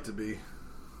dice fate to be?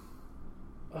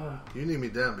 You need me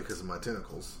down because of my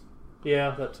tentacles.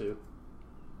 Yeah, that too.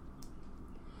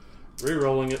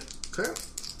 Re-rolling it. Okay.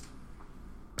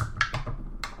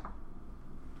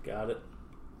 Got it.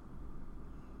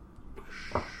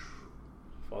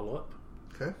 Follow up.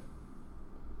 Okay.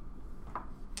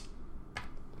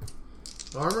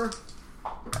 Armor.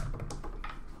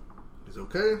 He's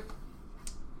okay.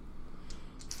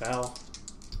 Foul.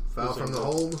 Foul from the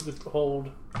hold. The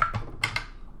hold.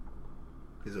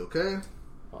 He's okay.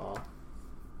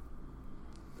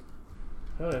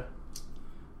 Okay.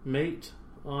 Mate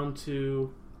onto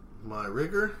My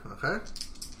rigor. Okay.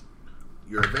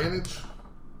 Your advantage.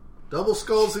 Double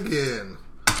skulls again.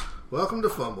 Welcome to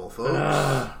Fumble, folks.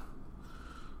 I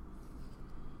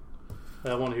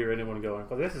don't want to hear anyone going,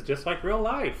 well, this is just like real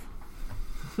life.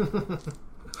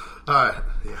 Alright,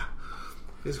 yeah.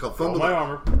 He's called Roll Fumble. my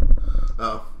armor.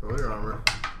 Oh, roll your armor.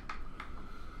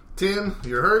 10,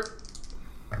 you're hurt.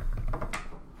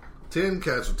 10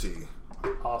 casualty.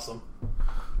 Awesome.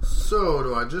 So,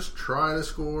 do I just try to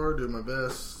score, do my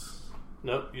best?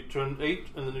 Nope, you turn 8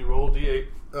 and then you roll D8.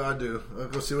 I do. I'll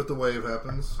go see what the wave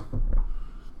happens.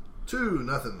 2,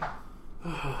 nothing.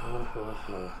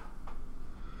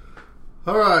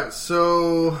 Alright,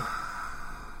 so...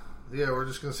 Yeah, we're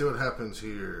just going to see what happens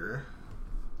here.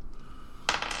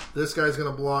 This guy's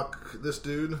going to block this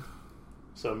dude.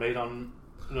 So mate on...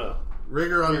 No.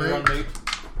 Rigor on Rigor mate. on mate.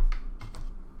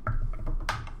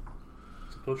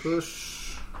 Push.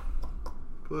 Push.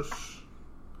 Push.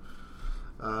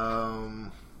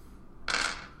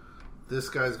 This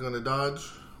guy's going to dodge.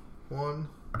 1.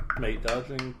 Mate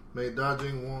dodging. Mate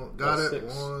dodging. 1. Got That's it.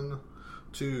 6. 1,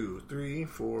 2, 3,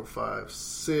 4, 5,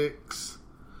 6.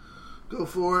 Go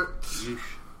for it. Yeesh.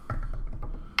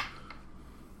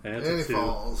 And And it's he a 2.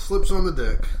 falls. Slips on the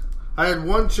deck. I had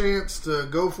one chance to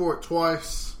go for it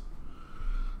twice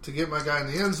to get my guy in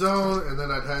the end zone, and then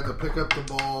I'd had to pick up the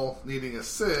ball needing a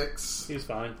 6 He's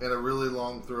fine. and a really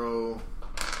long throw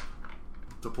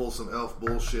to pull some elf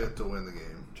bullshit to win the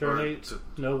game. Turn Or 8.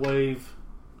 No wave.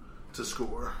 to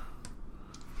score.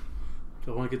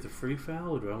 Do I want to get the free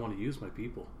foul or do I want to use my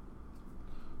people?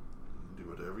 Do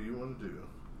whatever you want to do.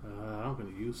 I'm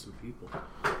going to use some people.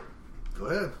 Go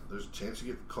ahead. There's a chance you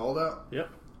get called out. Yep.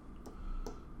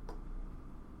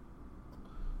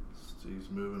 Steve's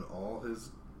moving all his...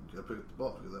 You gotta pick up the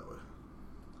ball. Go that way.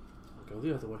 I'll go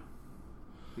the other way.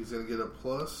 He's gonna get a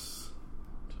plus.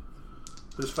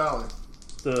 Who's fouling?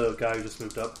 The guy who just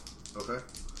moved up. Okay.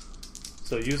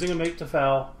 So using a mate to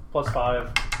foul, plus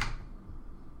 5.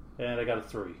 And I got a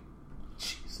 3.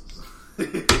 Jesus.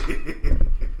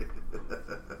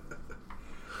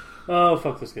 Oh,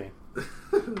 fuck this game.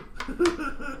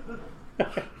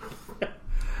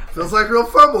 Feels like real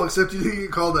fumble, except you didn't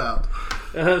get called out.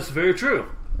 That's very true.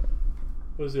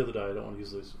 Where's the other die? I don't want to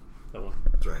use these. That one.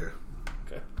 It's right here.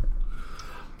 Okay.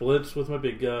 Blitz with my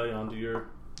big guy onto your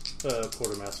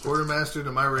quartermaster. Quartermaster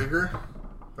to my rigger.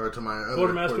 Or to my other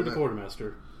Quartermaster to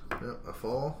quartermaster. Yep, a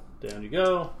fall. Down you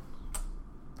go.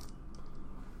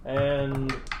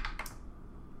 And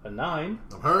a 9.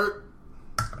 I'm hurt.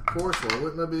 Of course, why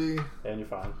wouldn't I be? And you're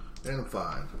fine. And I'm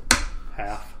fine.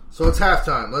 Half. So it's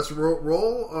halftime. Let's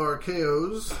roll our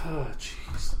KOs. Oh,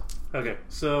 jeez. Okay,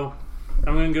 so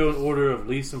I'm going to go in order of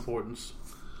least importance.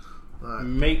 All right.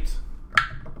 Mate,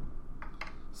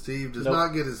 Steve does Nope.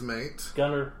 not get his mate.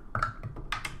 gunner,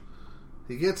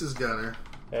 He gets his gunner.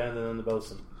 and then the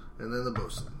bosun. And then the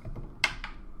bosun.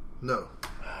 No.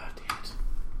 Ah, damn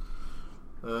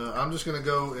it. I'm just going to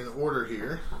go in order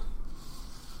here.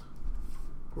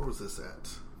 Where was this at?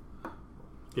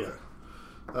 Yeah.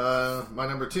 My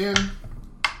number 10.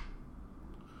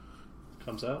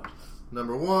 Comes out.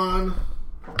 Number 1.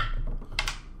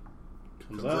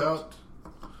 Comes Comes out.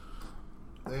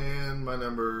 out. And my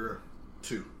number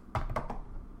 2.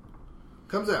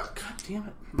 Comes out. God damn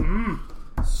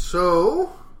it.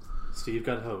 So, Steve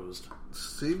got hosed.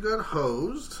 Steve got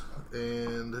hosed.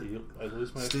 And I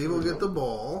lose my Steve will get the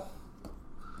ball.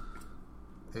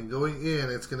 And going in,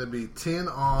 it's going to be 10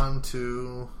 on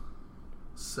to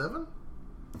 7?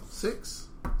 6?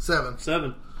 7.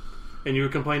 7. And you were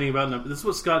complaining about number. This is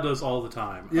what Scott does all the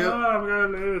time. Yep. Oh, I'm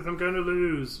going to lose. I'm going to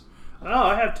lose. Oh,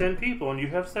 I have 10 people and you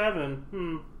have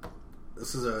 7.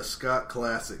 This is a Scott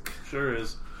classic. Sure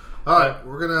is. All right,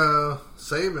 we're going to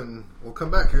save and we'll come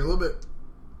back here in a little bit.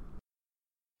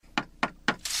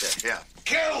 Yeah.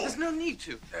 Kill! There's no need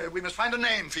to. We must find a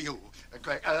name for you.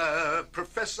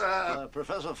 Professor...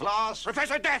 Professor Floss.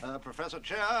 Professor Death. Professor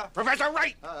Chair. Professor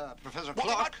Right. Professor What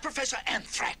Clock. about Professor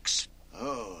Anthrax?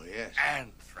 Oh, yes.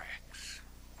 Anthrax.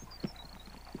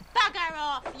 Bugger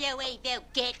off, you evil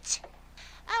git.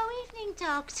 Oh, evening,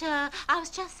 Doctor. I was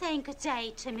just saying good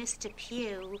day to Mr.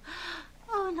 Pugh.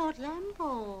 Oh, Lord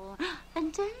Lambour.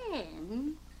 And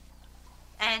Dan.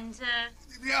 And,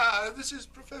 Yeah, this is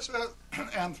Professor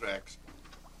Anthrax.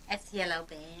 that's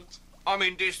Yellowbeard. I'm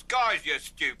in disguise, you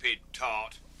stupid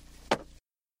tart.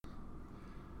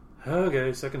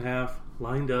 Okay, second half.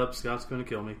 Lined up. Scott's going to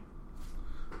kill me.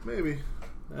 Maybe.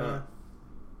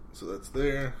 So that's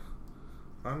there.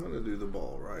 I'm going to do the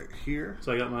ball right here.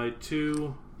 So I got my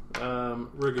 2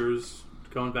 riggers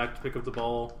going back to pick up the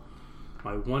ball.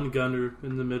 My 1 gunner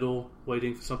in the middle,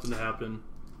 waiting for something to happen.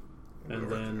 And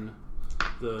then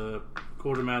the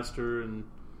quartermaster and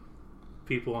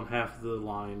people on half of the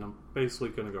line. I'm basically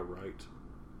going to go right.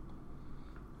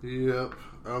 Yep.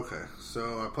 Okay.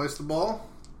 So I place the ball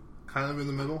kind of in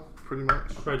the middle, pretty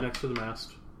much. Right next to the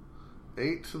mast.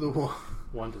 8 to the 1.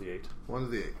 1 to the 8. 1 to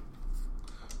the 8.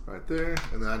 Right there.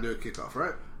 And then I do a kickoff,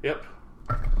 right? Yep.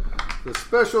 The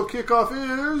special kickoff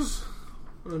is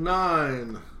a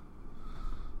 9.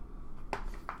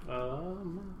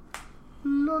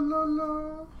 La la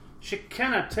la. She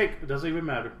cannot take... It doesn't even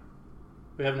matter.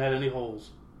 We haven't had any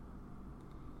holes.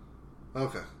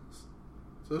 Okay.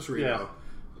 So let's read Yeah.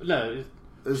 No,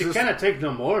 Is she this- cannot take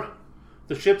no more.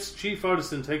 The ship's chief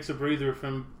artisan takes a breather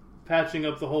from patching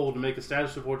up the hole to make a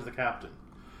status report to the captain.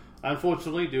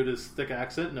 Unfortunately, due to his thick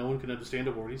accent, no one can understand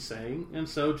a word he's saying, and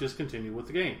so just continue with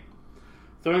the game.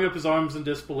 Throwing up his arms in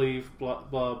disbelief, blah,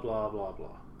 blah, blah, blah,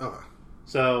 blah. Okay.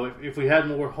 So if we had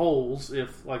more holes,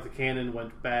 if like the cannon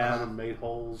went bad and made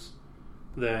holes,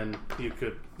 then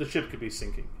the ship could be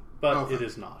sinking. But Okay. it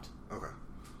is not. Okay.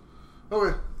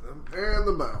 Okay. And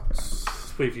the bounce.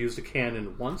 We've used a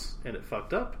cannon once, and it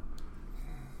fucked up.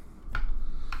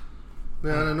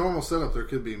 Now, in a normal setup, there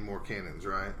could be more cannons,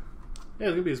 right? Yeah,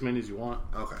 there could be as many as you want.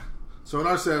 Okay. So in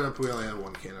our setup, we only had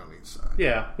 1 cannon on each side.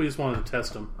 Yeah, we just wanted to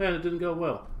test them, and it didn't go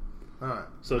well. Alright.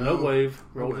 So no wave,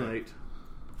 rolled an 8.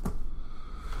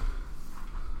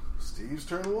 Steve's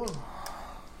turn 1.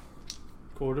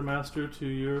 Quartermaster to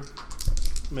your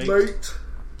mate. Mate.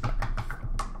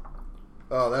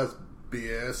 Oh, that's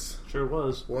BS. Sure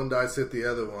was. 1 dice hit the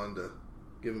other one to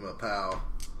give him a pow.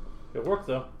 It worked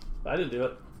though. I didn't do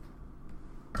it.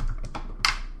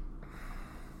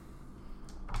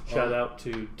 Shout out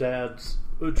to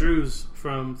Drew's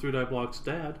from 3 Die Block's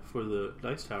dad for the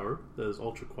dice tower. That is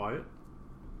ultra quiet.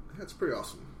 That's pretty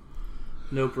awesome.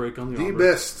 No break on the The armor.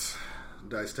 best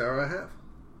dice tower I have.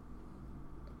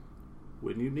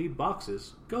 When you need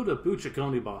boxes, go to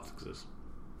Buchaconi Boxes.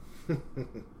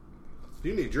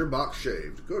 You need your box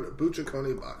shaved. Go to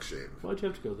Buchaconi Box Shave. Why'd you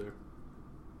have to go there?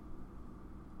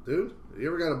 Dude, you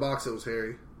ever got a box that was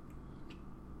hairy?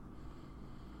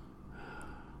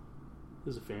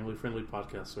 This is a family-friendly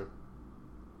podcast, sir.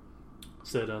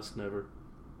 Said us, never.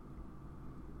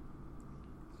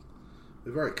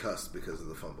 We've already cussed because of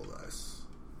the fumble dice.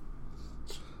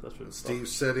 That's what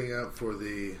Steve's setting up for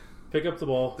the Pick up the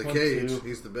ball. the 1, cage. 2.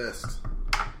 He's the best.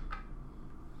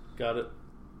 Got it.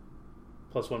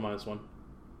 +1, -1.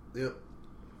 Yep.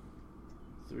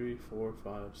 3, 4,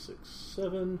 5, 6,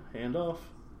 7. Hand off.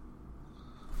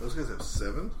 Those guys have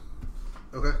 7?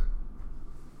 Okay.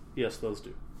 Yes, those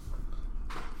do.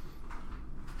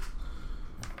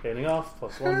 Handing off.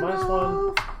 +1,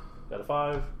 -1. Got a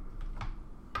 5.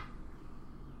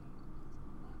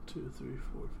 2, 3,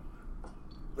 4, 5.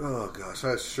 Oh gosh,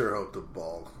 I sure hope the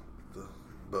boat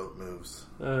moves.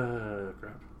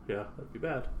 Crap. Yeah, that'd be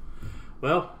bad.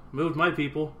 Well, moved my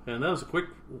people, and that was a quick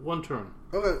 1 turn.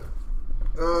 Okay.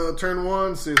 Turn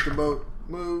 1, see if the boat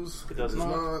moves. It does not.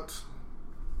 not.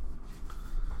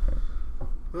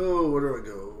 Oh, where do I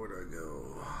go? Where do I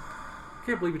go? I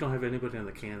can't believe you don't have anybody on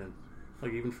the cannon.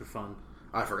 Like, even for fun.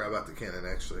 I forgot about the cannon,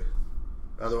 actually.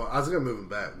 Otherwise, I was going to move him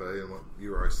back, but I didn't want...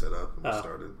 You were already set up when we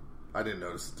started. I didn't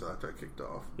notice it until after I kicked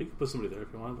off. You can put somebody there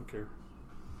if you want. I don't care.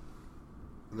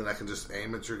 And then I can just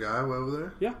aim at your guy way over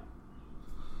there? Yeah.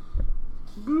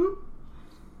 Boop.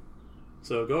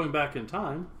 So, going back in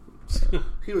time...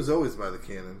 He was always by the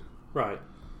cannon. Right.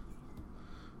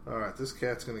 Alright, this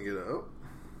cat's going to get a... Oh.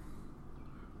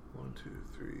 1, 2,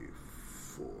 3,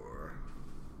 4.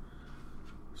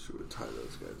 Should we tie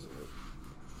those guys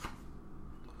up?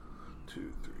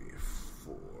 2, 3,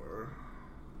 4.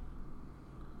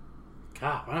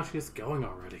 God, why don't you get going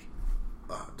already?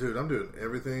 Dude, I'm doing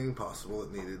everything possible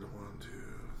it needed. 1, 2,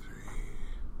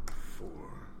 3, 4,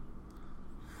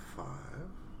 5.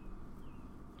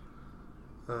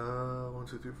 1,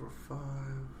 2, 3, 4, 5.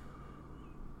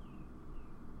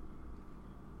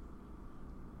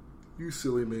 You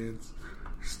silly man.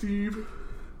 Steve.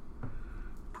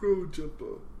 Pro jump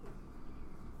up.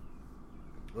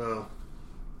 Well,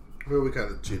 we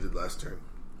kind of cheated last turn.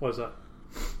 What is that?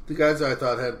 The guys that I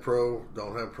thought had pro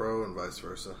don't have pro, and vice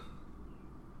versa.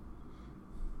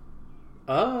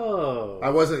 Oh. I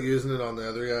wasn't using it on the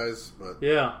other guys, but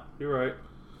Yeah, you're right.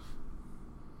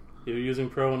 You're using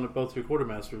pro on both your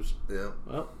quartermasters. yeah.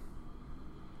 Well,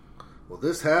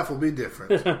 This half will be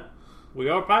different. we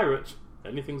are pirates.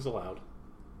 Anything's allowed.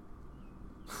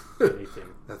 Anything.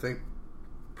 I think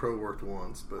pro worked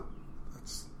once, but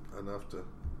that's enough to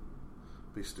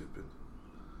be stupid.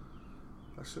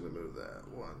 I should have moved that.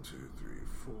 1, 2, 3,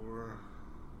 4.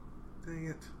 Dang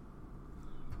it.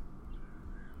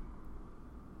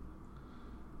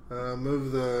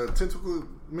 Move the tentacle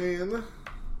man.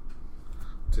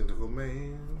 Tentacle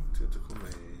man. Tentacle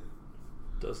man.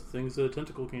 Does things that a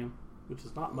tentacle can, which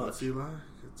is not much. What's he like?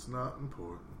 It's not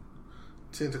important.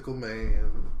 Tentacle man.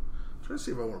 Try to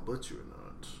see if I want to blitz you or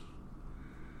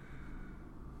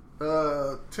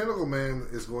not. Tentacle man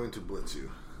is going to blitz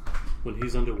you. When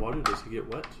he's underwater, does he get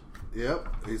wet?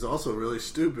 Yep. He's also really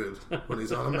stupid when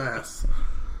he's on a mast.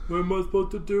 What am I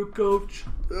supposed to do, coach?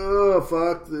 Oh,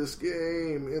 fuck this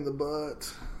game in the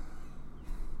butt.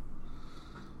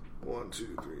 1,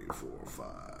 2, 3, 4,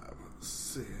 5,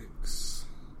 6,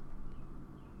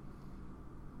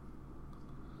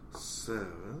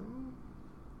 7.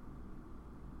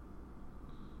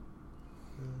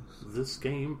 This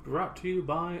game brought to you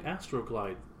by Astro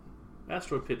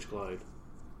Pitch Glide.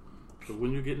 So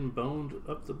when you're getting boned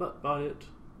up the butt by it,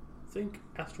 think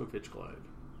Astro Pitch Glide.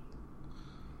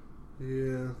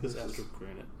 Yeah. Because Astro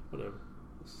Granite, whatever.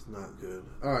 It's not good.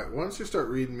 Alright, why don't you start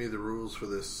reading me the rules for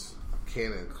this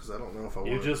cannon? Because I don't know if I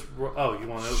want You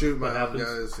want to shoot my what own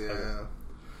happens? guys. Yeah.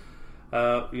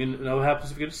 Okay. You know what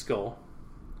happens if you get a skull.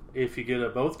 If you get a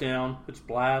both down, it's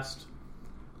blast,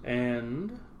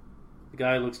 and the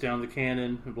guy looks down the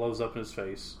cannon and blows up in his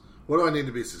face. What do I need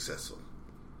to be successful?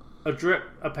 A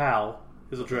PAL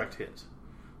is a direct hit.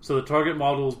 So the target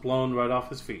model is blown right off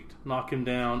his feet. Knock him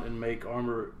down and make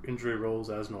armor injury rolls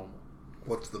as normal.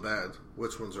 What's the bad?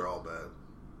 Which ones are all bad?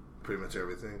 Pretty much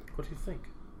everything. What do you think?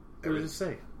 What did it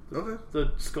say? Okay.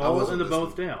 The I skull wasn't and the both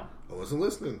listening. down. I wasn't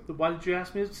listening. Why did you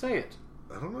ask me to say it?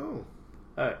 I don't know.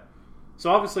 Alright. So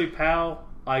obviously, PAL,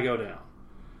 I go down.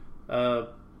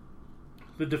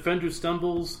 The defender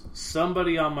stumbles,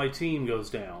 somebody on my team goes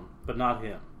down, but not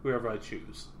him, whoever I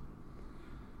choose.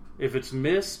 If it's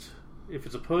missed, if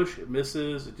it's a push, it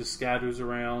misses, it just scatters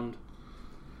around.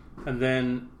 And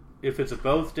then, if it's a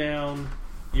both down,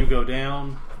 you go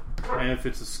down. And if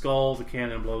it's a skull, the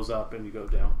cannon blows up and you go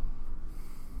down.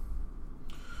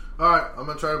 Alright, I'm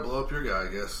going to try to blow up your guy,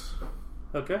 I guess.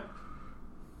 Okay?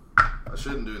 I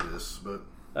shouldn't do this, but...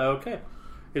 Okay.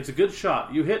 It's a good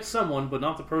shot. You hit someone, but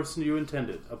not the person you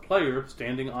intended. A player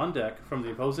standing on deck from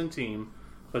the opposing team,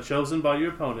 but chosen by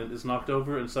your opponent, is knocked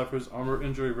over and suffers armor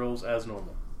injury rolls as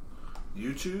normal.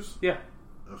 You choose? Yeah.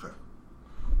 Okay.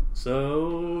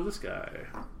 So, this guy.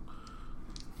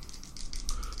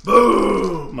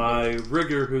 Boom! My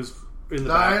rigger who's in the 9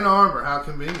 back. armor, how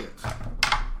convenient.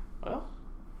 Well,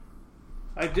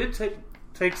 I did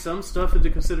take some stuff into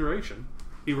consideration.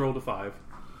 He rolled a 5.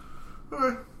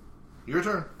 Alright. Your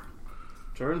turn.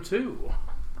 Turn 2.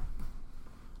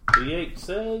 D8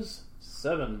 says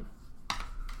 7.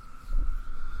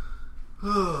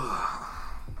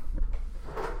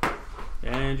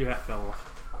 And your hat fell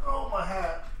off. Oh, my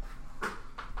hat.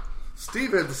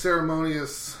 Steve had the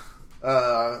ceremonious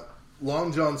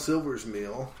Long John Silver's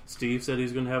meal. Steve said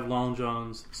he's going to have Long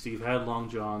Johns. Steve had Long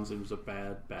Johns. It was a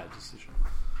bad decision.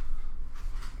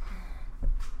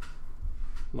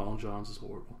 Long Johns is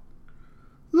horrible.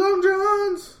 Long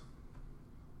Johns!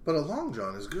 But a Long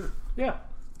John is good. Yeah.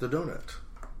 The donut.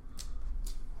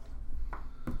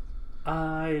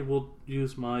 I will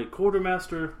use my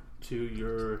quartermaster to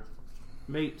your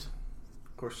mate.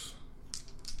 Of course.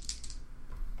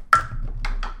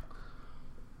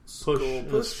 Push,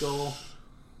 Push. skull.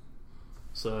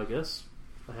 So I guess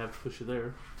I have to push you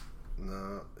there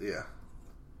No, yeah.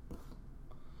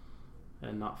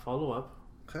 and not follow up.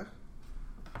 Okay.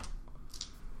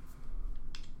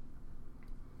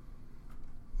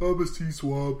 I'm a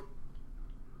T-swab.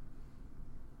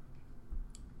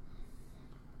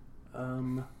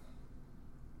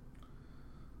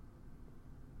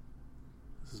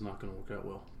 This is not going to work out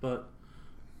well. But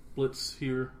blitz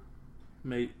here,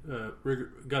 mate,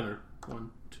 rigger, gunner. 1,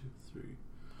 2, 3,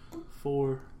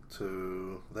 4.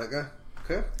 To that guy.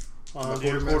 Okay. On to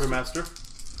your quartermaster.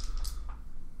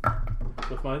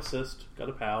 with my assist. Got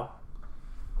a pal.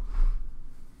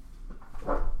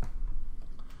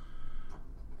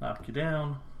 Knock you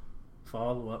down.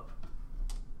 Follow up.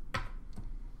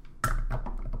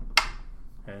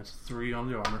 And it's 3 on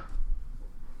the armor.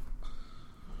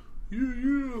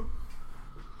 Yeah.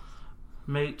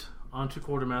 Mate onto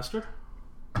Quartermaster.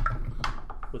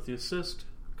 With the assist.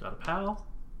 Got a pal.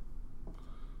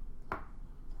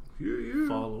 Yeah.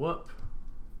 Follow up.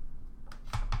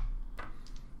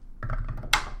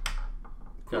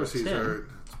 Of course he's 10. hurt.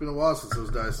 It's been a while since those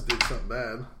dice did something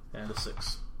bad. And a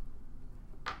 6.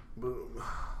 Boom.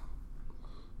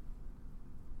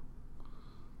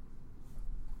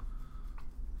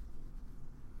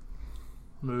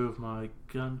 Move my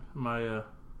gun, my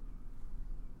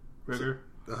rigger.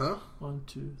 1,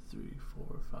 2, 3,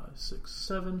 4, 5, 6,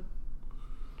 7.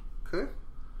 Okay.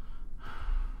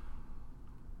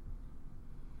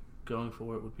 Going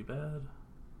for it would be bad.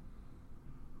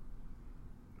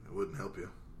 It wouldn't help you.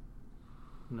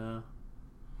 No.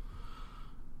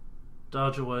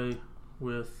 Dodge away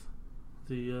with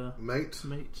the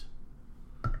Mate.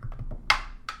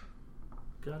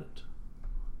 Got it.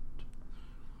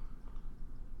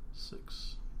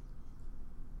 6.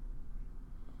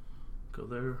 Go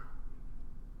there.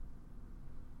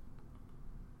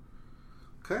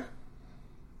 Okay.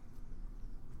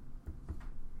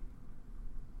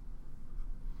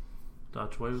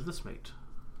 Dodge away with this mate.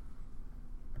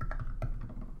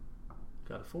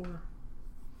 Got a 4.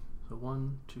 So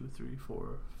 1, 2, 3,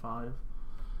 4, 5,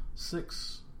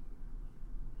 6.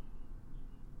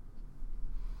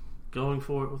 Going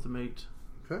for it with the mate.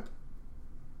 Okay.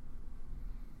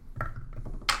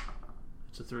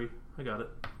 It's a 3. I got it.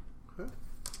 Okay.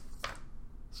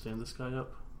 Stand this guy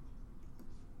up.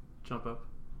 Jump up.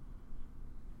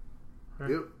 Right?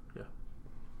 Yep. Yeah.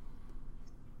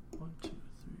 1, 2,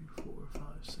 3, 4, 5,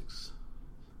 6.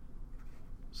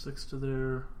 6 to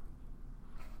there.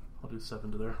 I'll do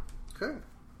 7 to there. Okay.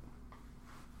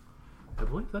 I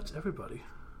believe that's everybody.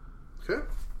 Okay.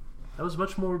 That was a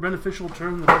much more beneficial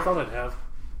turn than I thought I'd have.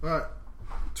 Alright.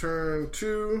 Turn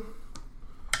 2.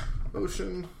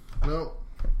 Ocean. No.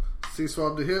 Sea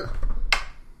swab to hit.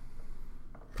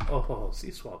 Oh,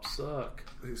 sea swaps suck.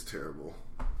 He's terrible.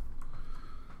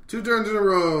 2 turns in a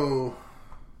row.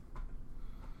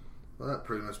 Well, that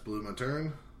pretty much blew my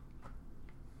turn.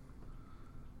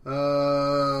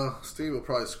 Steve will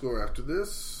probably score after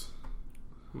this.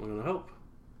 I'm gonna help.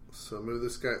 So move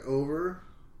this guy over.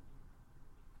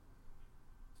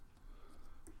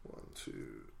 1,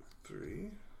 2,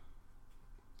 3.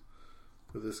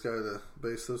 Move this guy to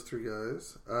base those 3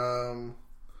 guys.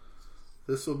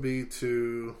 This will be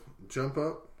to jump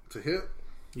up to hit.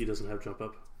 He doesn't have jump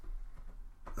up.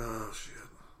 Oh shit.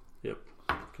 Yep.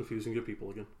 Confusing good people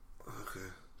again.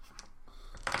 Okay.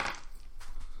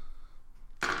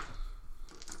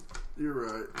 You're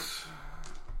right.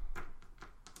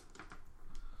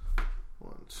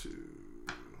 1, 2.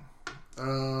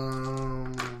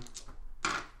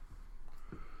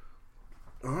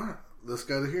 Alright. This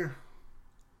guy to here.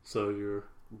 So you're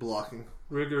Blocking.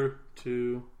 rigger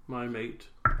to my mate.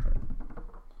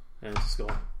 And it's a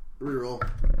skull. Reroll.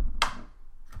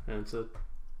 And it's a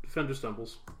defender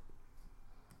stumbles.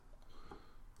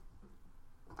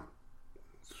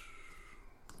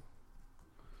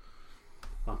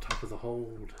 On top of the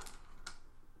hold.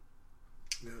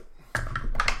 Yep.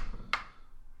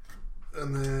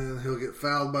 And then he'll get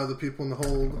fouled by the people in the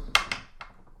hold.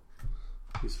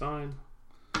 He's fine.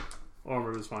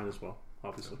 Armor is fine as well,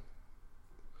 obviously.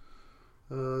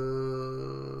 1,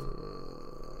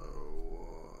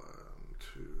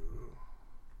 2.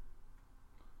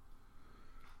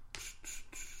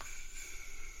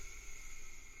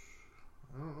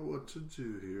 I don't know what to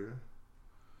do here.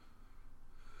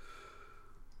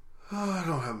 I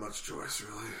don't have much choice,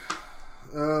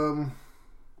 really.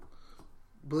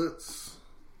 Blitz.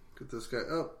 Get this guy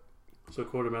up. So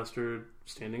Quartermaster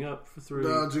standing up for 3.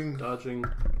 Dodging.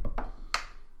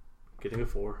 Getting a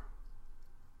 4.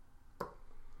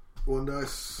 1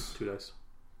 dice. 2 dice.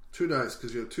 2 dice,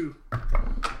 because you have 2.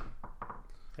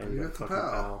 And You you got the got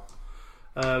fucking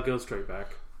pal. Go straight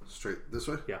back. Straight this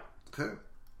way? Yeah. Okay.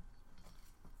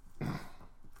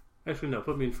 Actually, no.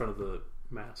 Put me in front of the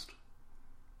mast.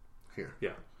 Here.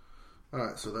 Yeah.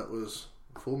 Alright, so that was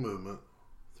full movement.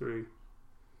 3.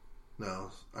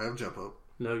 No, I have jump up.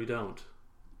 No, you don't.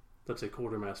 That's a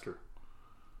Quartermaster.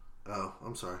 Oh,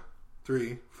 I'm sorry.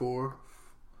 3, 4,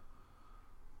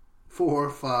 4,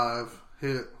 5,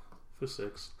 hit, For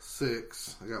 6.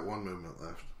 6. I got 1 movement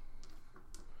left.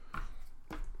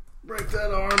 Break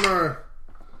that armor!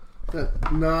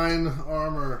 That 9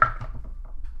 armor.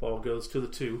 Ball goes to the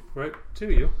 2, right?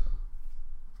 To you.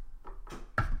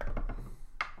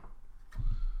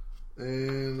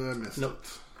 And I missed Nope.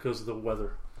 it. Because of the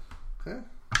weather. Okay.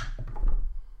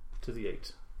 To the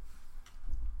 8.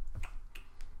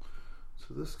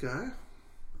 So this guy.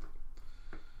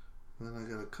 Then I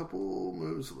got a couple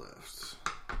moves left.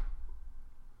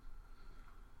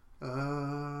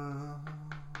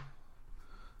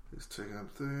 He's taking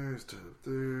up there. He's taking up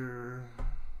there.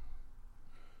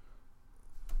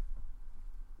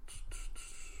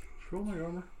 Roll my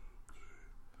armor.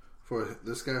 For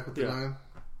this guy with the Yeah. 9?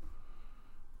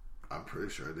 I'm pretty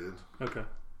sure I did. Okay.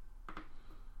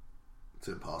 It's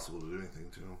impossible to do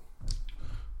anything to him.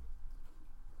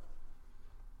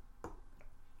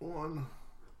 1.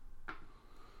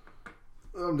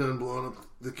 I'm done blowing up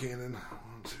the cannon.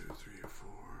 1, 2, 3,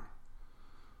 4,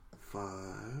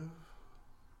 5.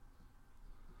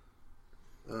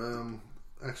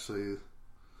 Actually,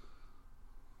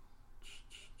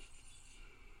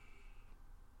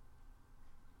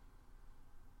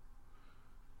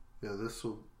 yeah, this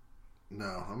will.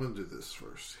 No, I'm gonna do this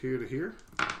first. Here to here.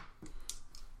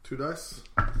 2 dice.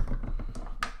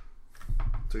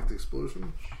 Take the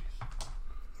explosion.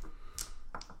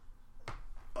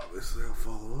 Obviously, I'll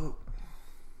follow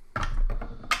up.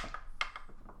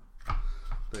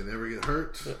 They never get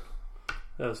hurt. Yep.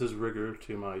 That's his rigor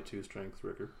to my 2 strength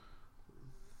rigor.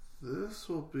 This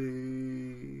will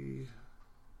be.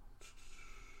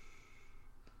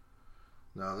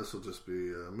 No, this will just be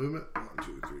movement. 1,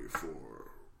 2, 3, 4,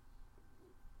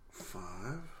 5.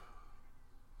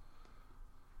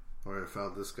 Alright, I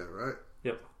found this guy, right?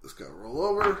 Yep. This guy will roll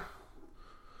over.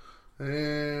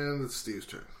 And it's Steve's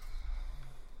turn.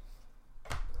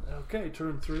 Okay,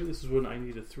 turn 3. This is when I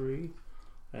need a 3.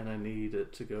 And I need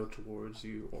it to go towards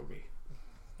you or me.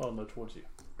 Oh, no, towards you.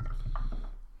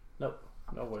 Nope.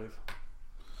 No wave.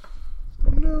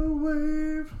 No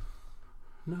wave.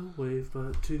 No wave,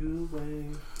 but 2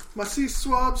 wave. My sea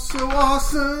swab's so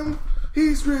awesome.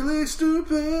 He's really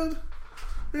stupid.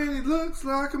 And he looks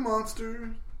like a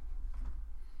monster.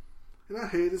 And I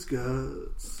hate his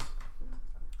guts.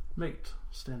 Mate,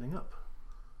 standing up.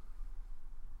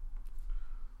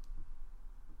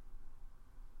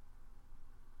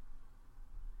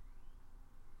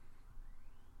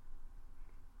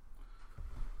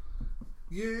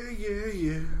 Yeah, yeah,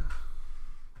 yeah.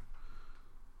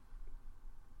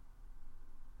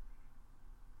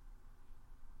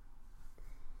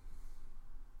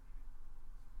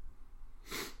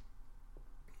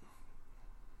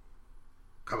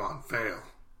 Come on, fail.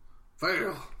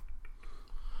 Fail.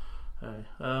 Hey,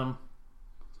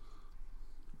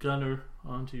 gunner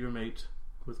onto your mate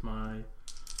with my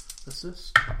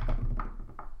assist.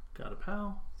 Got a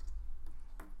pal.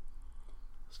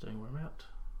 Staying where I'm at.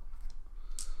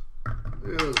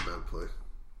 Yeah, that was a bad play.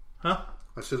 Huh?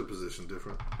 I should have positioned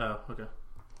different. Oh, okay.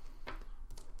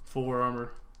 4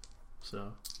 armor,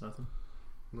 so nothing.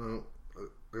 No,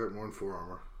 I got more than 4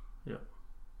 armor. Yep.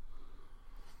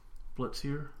 Blitz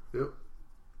here. Yep.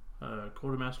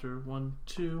 Quartermaster 1,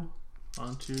 2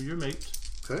 onto your mate.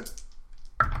 Okay.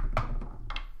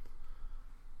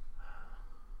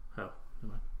 Oh, never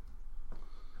mind.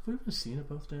 Have we even seen it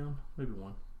both down? Maybe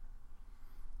 1.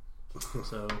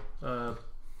 So,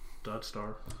 dodge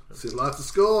star. See lots of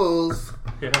skulls.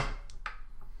 Yeah.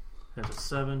 That's a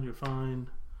 7, you're fine.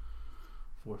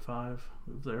 4, 5,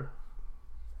 move there.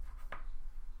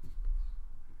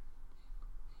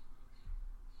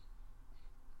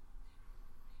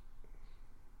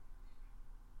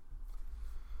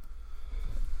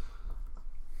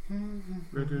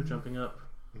 Rigor jumping up.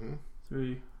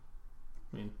 3.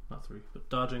 I mean, not 3, but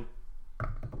dodging.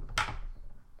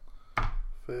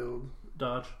 Failed.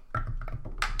 Dodge.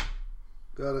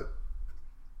 Got it.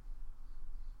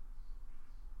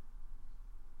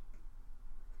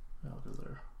 I'll go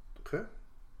there. Okay.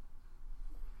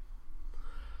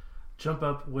 Jump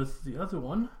up with the other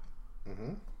one.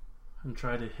 Mm-hmm. And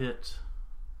try to hit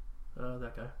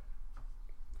that guy.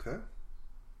 Okay.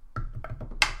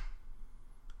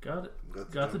 Got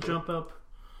it. Got the jump up.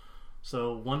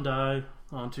 So 1 die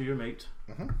onto your mate.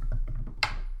 Mm-hmm.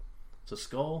 It's a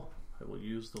skull. I will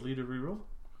use the leader reroll.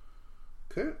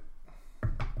 Okay.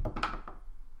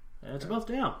 And it's both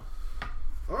down.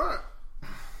 Alright.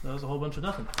 That was a whole bunch of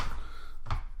nothing.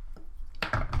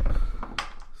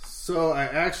 So I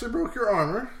actually broke your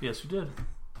armor. Yes, you did.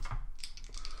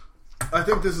 I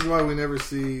think this is why we never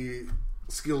see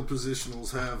skilled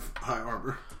positionals have high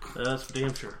armor. That's for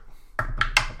damn sure.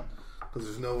 Because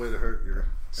there's no way to hurt your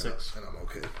 6. And I'm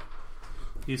okay.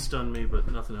 He stunned me, but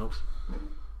nothing else.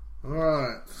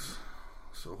 Alright.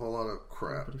 So a whole lot of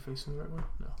crap. Everybody facing the right way?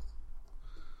 No.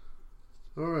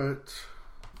 Alright.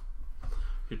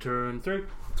 Your turn 3.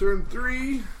 Turn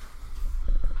 3.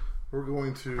 We're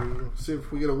going to see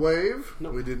if we get a wave.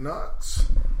 Nope. We did not.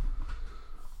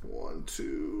 1,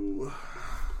 2.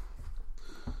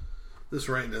 This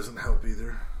rain doesn't help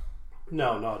either.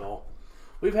 No, not at all.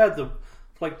 We've had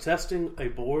testing a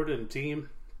board and team.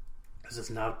 This has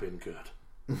not been good.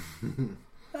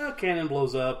 Cannon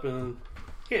blows up and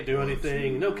can't do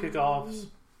anything. No kickoffs.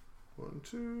 1,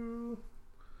 2.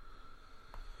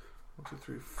 1, 2,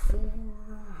 3, 4.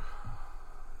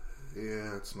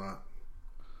 Yeah, it's not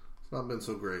been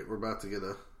so great. We're about to get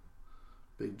a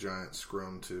big giant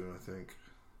scrum too, I think.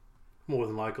 More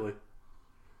than likely.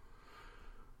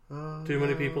 Too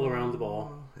many people around the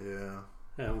ball. Yeah.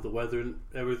 And with the weather and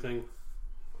everything,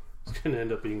 it's going to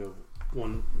end up being a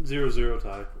 1-0-0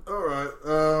 tie.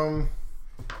 Alright.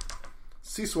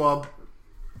 C-Swab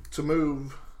to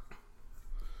move.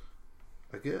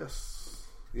 I guess.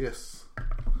 Yes.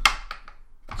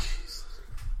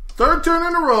 Third turn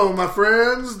in a row, my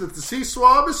friends, that the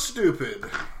C-Swab is stupid.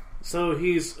 So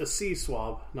he's a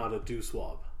C-Swab, not a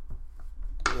do-swab.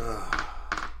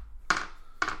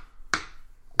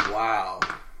 Wow.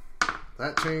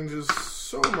 That changes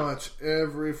so much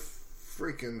every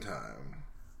freaking time.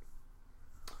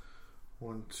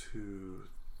 1, 2,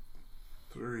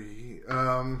 3.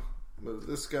 Move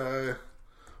this guy.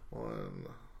 1.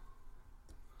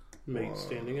 Mate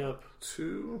standing up.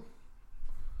 2.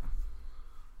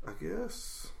 I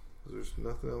guess. There's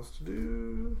nothing else to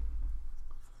do.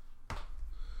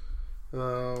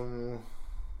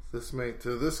 This mate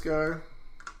to this guy.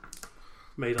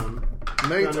 Mate on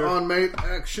Mate gunner. on mate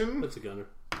action. That's a gunner.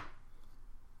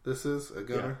 This is a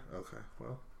gunner? Yeah. Okay,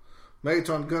 well. Mate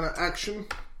on gunner action.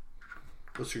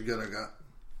 What's your gunner got?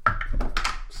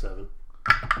 7.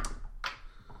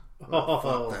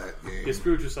 Fuck that game. You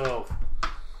screwed yourself.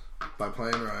 By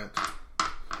playing right.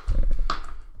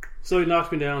 So he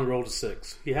knocked me down and rolled a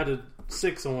 6. He had a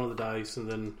 6 on one of the dice, and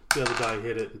then the other die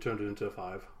hit it and turned it into a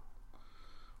 5.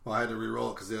 Well, I had to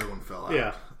re-roll it because the other one fell out.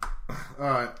 Yeah.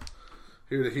 Alright.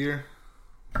 Here to here.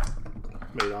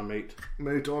 Mate on mate.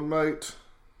 Mate on mate.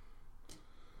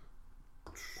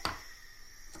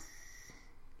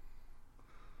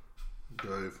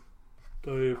 Dave.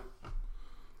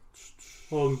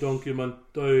 Long donkey man.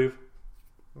 Dave.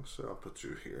 So I'll put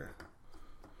you here.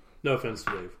 No offense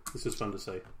to Dave. It's just fun to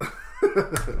say.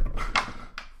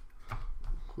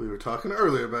 We were talking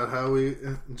earlier about how we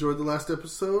enjoyed the last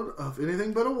episode of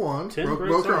Anything But a Wand. 10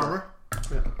 Broke armor.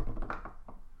 Yeah.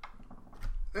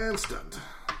 And stunned.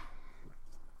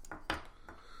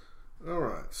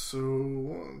 Alright, so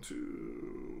 1,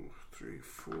 2, 3,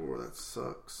 4. That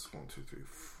sucks. 1, 2, 3,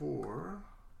 4.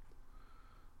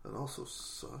 That also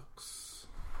sucks.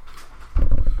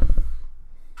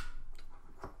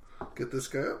 Get this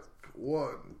guy up.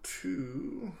 1,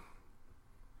 2.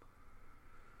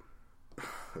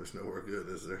 There's nowhere good,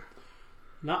 is there?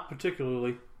 Not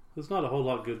particularly. There's not a whole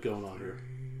lot good going on here.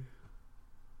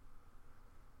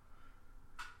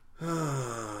 3.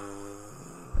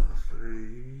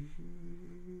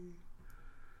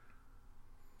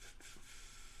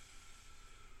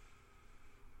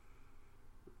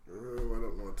 Oh, I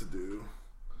don't know what to do.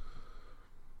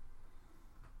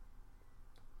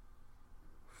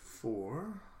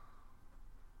 4.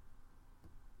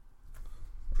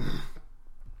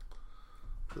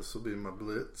 This will be my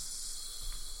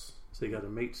blitz. So you got a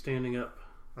mate standing up.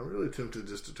 I'm really tempted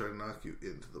just to try to knock you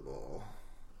into the ball.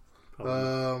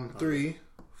 Probably. 3,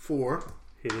 4.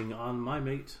 Hitting on my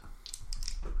mate.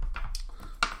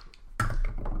 Got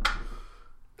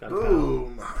a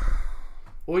Boom. pound.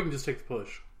 Or you can just take the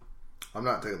push. I'm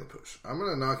not taking the push. I'm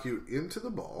going to knock you into the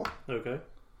ball. Okay.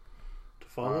 To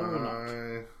follow or not?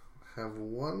 I have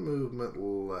one movement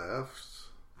left.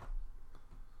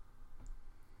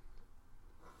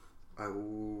 I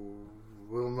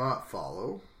will not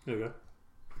follow. Okay.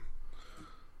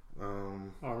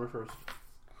 Armor first.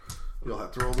 You'll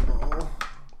have to roll the ball.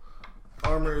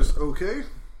 Armor is okay.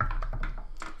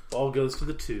 Ball goes to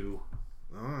the 2.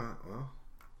 Alright, well.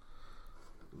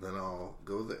 Then I'll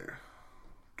go there.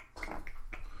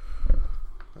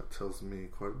 That tells me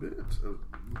quite a bit of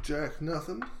jack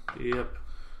nothing. Yep.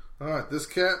 Alright, this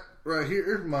cat right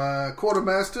here, my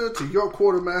quartermaster to your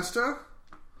quartermaster.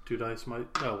 2 dice might...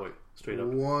 Oh, wait. Straight up.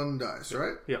 1 dice,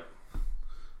 right? Yep.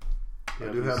 I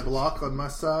do have block on my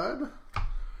side.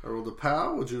 I rolled a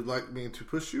POW. Would you like me to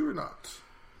push you or not?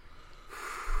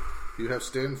 You have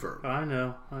stand firm. I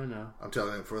know. I'm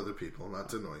telling it for other people, not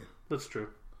to annoy you. That's true.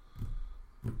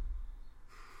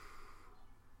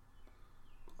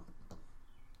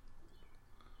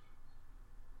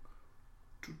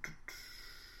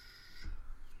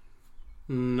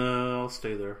 No, I'll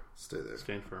stay there. Stay there.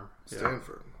 Stand firm. Stand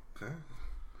firm. Okay.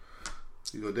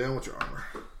 You go down with your armor.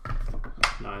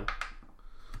 9.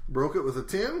 Broke it with a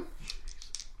 10.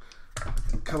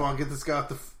 Come on, get this guy off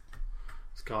the...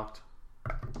 It's cocked.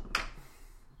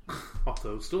 Off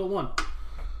though. Still a 1.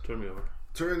 Turn me over.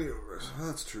 Turn you over.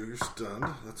 That's true. You're stunned.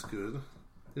 That's good.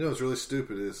 You know what's really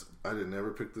stupid is I didn't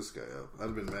ever pick this guy up. I'd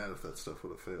have been mad if that stuff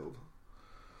would have failed.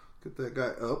 Get that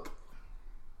guy up.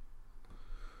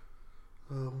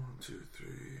 1, 2, 3,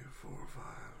 4, 5,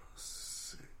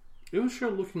 6. It was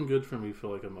sure looking good for me for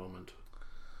like a moment.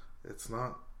 It's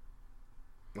not.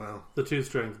 Well. The 2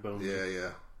 strength bone.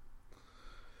 Yeah.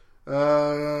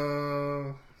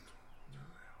 Alright,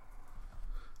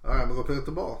 I'm gonna go pick up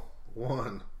the ball.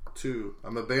 1, 2.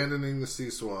 I'm abandoning the sea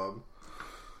swab.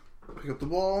 Pick up the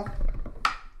ball.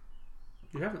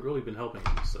 You haven't really been helping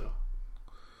me, so.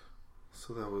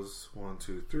 So that was 1,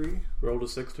 2, 3. Rolled a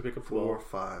 6 to pick up the 4, ball.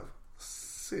 5,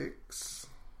 6.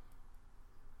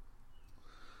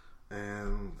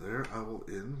 And there I will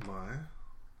end my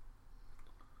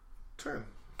turn.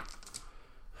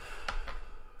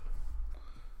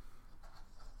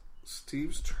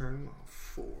 Steve's turn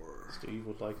 4. Steve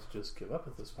would like to just give up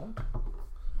at this point.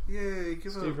 Yay,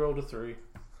 give up. Steve rolled a 3,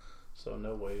 so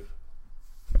no wave.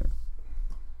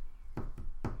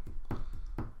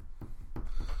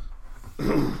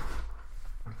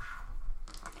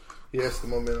 Yes, the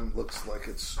momentum looks like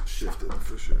it's shifted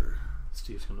for sure.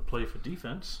 Steve's going to play for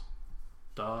defense.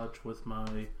 Dodge with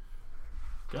my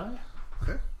guy.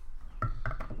 Okay.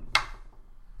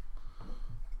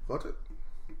 Got it.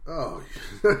 Oh,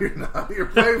 you're not. You're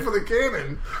playing for the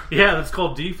cannon. Yeah, that's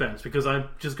called defense because I'm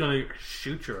just going to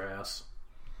shoot your ass.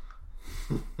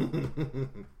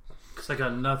 Because I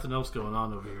got nothing else going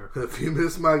on over here. If you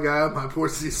miss my guy, my poor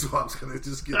sea swap's going to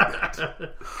just get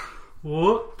that.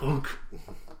 Whoop, bunk.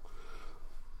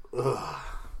 Ugh.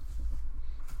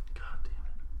 God damn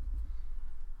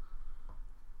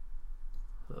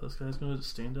it. So this guy's going to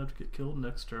stand up to get killed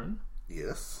next turn.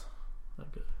 Yes.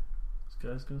 That guy. This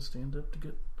guy's going to stand up to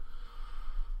get...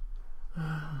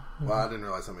 Well, I didn't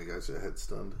realize how many guys I had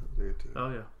stunned there too. Oh,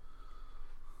 yeah.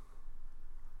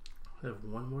 I have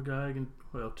one more guy I can...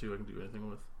 Well, 2 I can do anything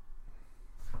with.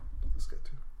 This guy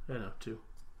too. Yeah, no, 2.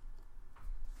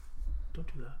 Don't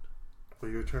do that.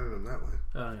 Well, you're turning them that way,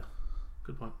 Oh, yeah.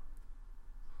 Good point.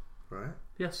 right?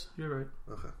 Yes, you're right.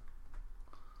 Okay.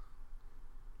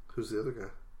 Who's the other guy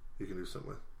you can do something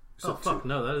with? You Oh, said fuck. 2.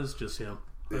 No, that is just him.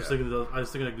 I was Yeah. thinking I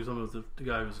could do something with the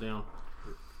guy who's down.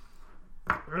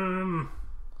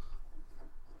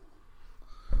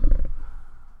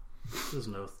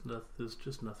 There's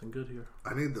just nothing good here.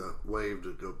 I need the wave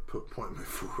to go point me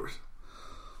forward.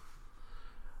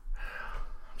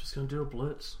 I'm just gonna do a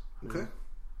blitz. Okay.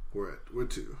 We're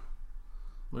 2.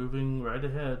 Moving right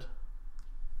ahead.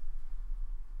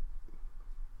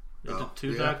 Into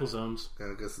 2 yeah. tackle zones.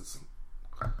 And I guess it's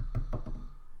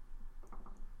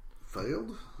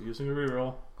failed. Using a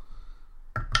reroll.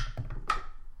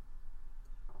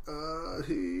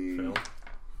 He Failed.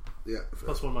 Yeah.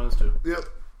 Failed. +1, -2. Yep.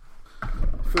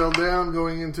 Fell down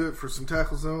going into it for some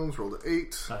tackle zones. Rolled an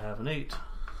 8. I have an 8.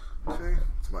 Okay.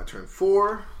 It's my turn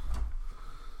 4.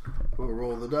 We'll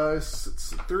roll the dice.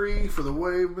 It's a 3 for the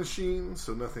wave machine,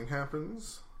 so nothing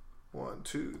happens. 1,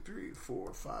 2, 3,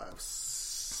 4, 5,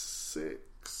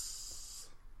 6.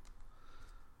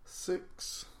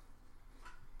 6.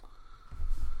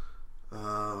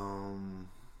 I'm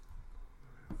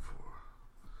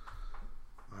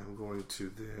going to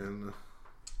then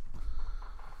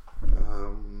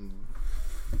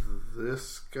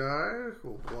this guy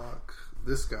will block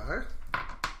this guy.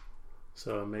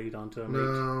 So a mate onto a mate.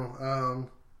 No,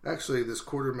 actually this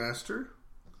quartermaster.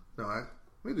 No, let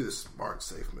me do the smart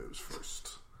safe moves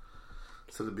first.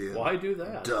 Instead of being Why do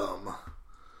that? dumb. 1,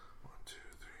 2,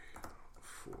 3,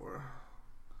 4.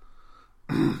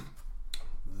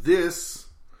 This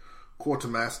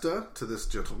quartermaster to this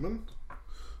gentleman.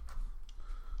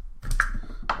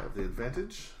 I have the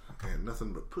advantage and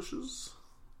nothing but pushes.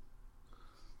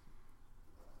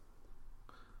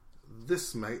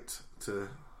 This mate to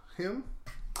him.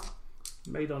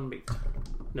 Mate on mate.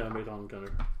 No, mate on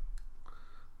gunner.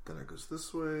 Gunner goes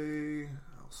this way.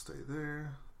 I'll stay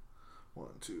there.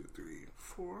 1, 2, 3,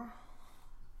 4.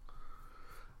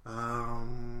 I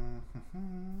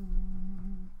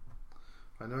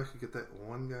know I could get that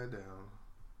one guy down.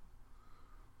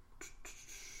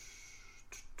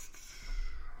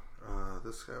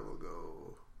 This guy will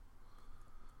go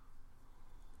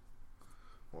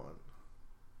 1,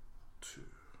 2,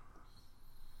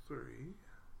 3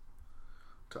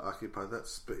 to occupy that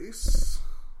space.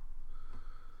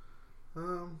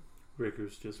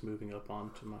 Rigger's just moving up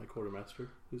onto my quartermaster,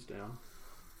 who's down.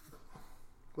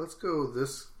 let's go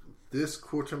this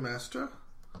quartermaster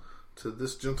to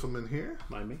this gentleman here.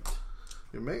 My mate.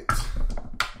 Your mate.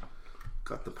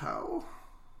 Got the POW.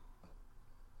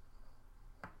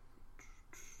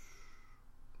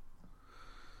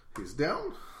 He's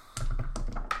down.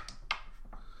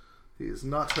 He is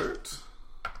not hurt.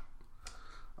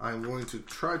 I'm going to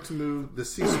try to move the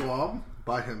Sea Swab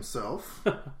by himself.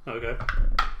 Okay.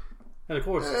 And of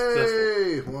course,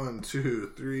 Hey! 1,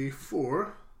 2, 3,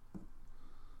 4.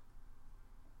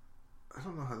 I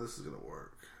don't know how this is going to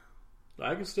work.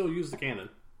 I can still use the cannon.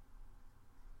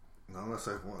 Not unless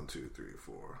I have 1, 2, 3,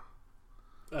 4.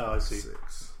 Oh, I see.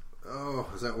 6. Oh,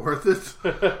 is that worth it?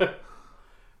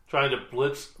 Trying to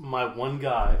blitz my one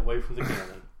guy away from the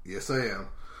cannon. Yes, I am.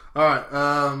 Alright,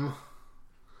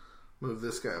 move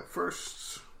this guy up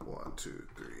first. 1, 2,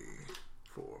 3,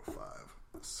 4, 5,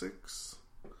 6.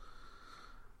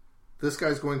 This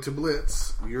guy's going to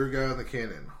blitz your guy on the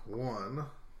cannon. 1.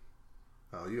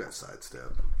 Oh, you got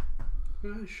sidestep.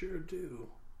 I sure do.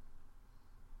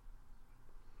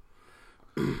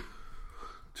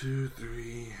 2,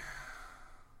 3,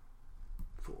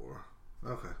 4.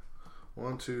 Okay.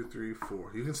 1, 2, 3,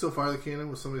 4. You can still fire the cannon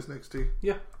with somebody's next to you?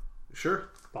 Yeah. Sure.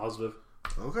 Positive.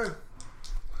 Okay.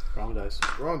 Wrong dice.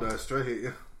 Wrong dice. Try to hit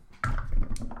you.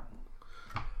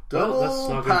 Well, that's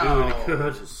not going to do any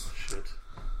good. Shit.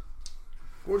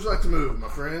 Where would you like to move, my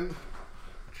friend?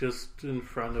 Just in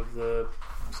front of the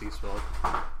Sea Swab.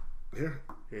 Here.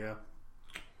 Yeah.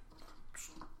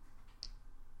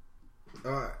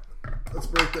 Alright. Let's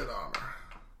break that armor.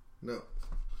 No.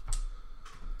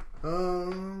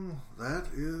 That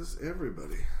is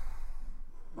everybody.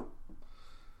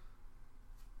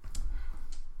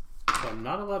 I'm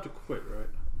not allowed to quit, right?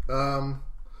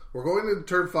 We're going into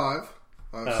turn 5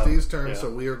 on Steve's turn, so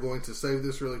we are going to save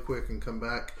this really quick and come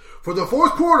back for the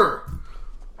 4th quarter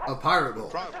of Pirate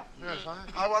Bowl. Yes,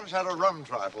 I once had a rum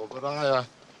trifle, but I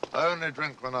only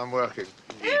drink when I'm working.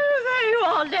 Oh, there you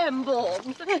are,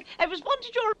 Lamborn. I was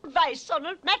wanting your advice on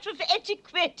a matter of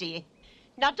etiquette.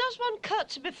 Now, does one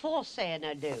curtsy before saying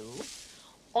hello?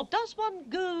 Or does one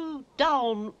go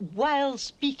down while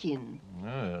speaking?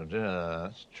 Oh, dear,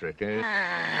 that's tricky.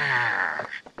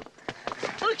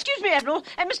 Oh, excuse me, Admiral.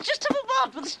 I must just have a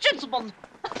word with this gentleman.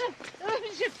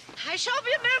 I shall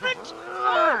be a moment.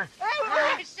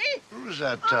 I see. Who's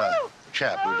that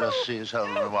chap who just sees hold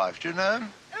of the wife? Do you know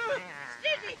him?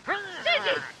 Steady,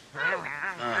 steady.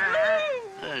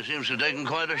 He seems to have taken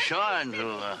quite a shine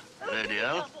to Lady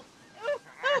Elf.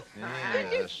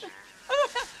 Yes.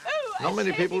 Not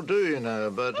many people do, you know,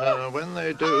 but when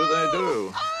they do, they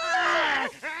do.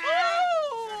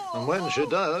 And when she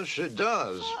does, she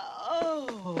does.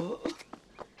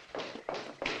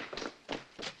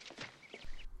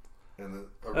 And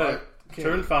Alright,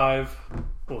 turn 5.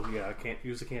 Well, yeah, I can't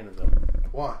use the cannon though.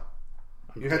 Why?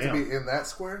 You have to be in that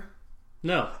square?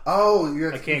 No. Oh,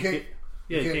 I can't get.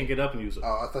 Yeah, you can't get up and use it.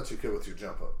 Oh, I thought you could with your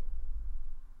jump up.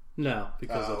 No,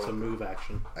 because it's a move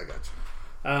action. I got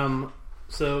you.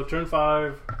 So turn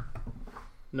 5,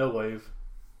 no wave.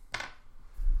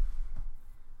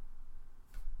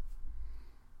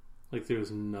 Like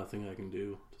there's nothing I can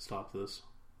do to stop this.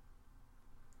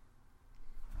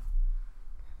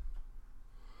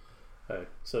 Okay,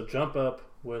 so jump up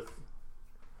with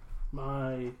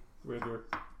my rigger,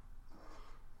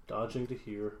 dodging to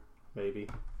here, maybe.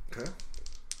 Okay.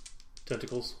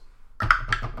 Tentacles.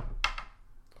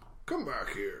 Come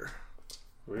back here.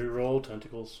 Reroll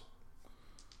tentacles.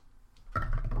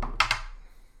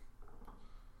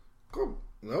 Come.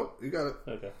 Nope, you got it.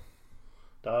 Okay.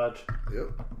 Dodge. Yep.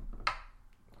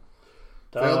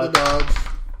 Dodge. Failed the dodge.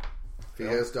 If he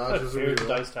has dodge as a Here's the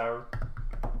reroll. dice tower.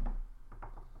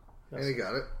 And he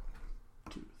got it.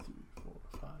 2, 3, 4,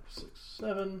 5, 6,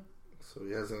 7. So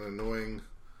he has an annoying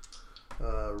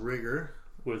rigger.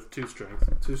 With 2 strength.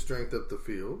 2 strength up the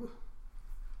field.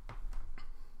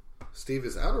 Steve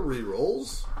is out of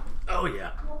rerolls. Oh,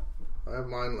 yeah. I have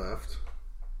mine left.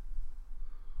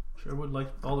 Sure would like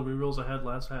all the rerolls I had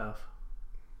last half.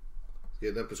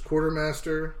 Getting up his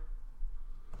quartermaster.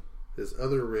 His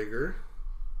other rigger.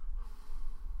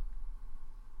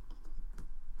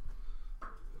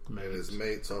 And his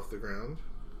mate's off the ground.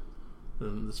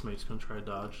 Then this mate's going to try to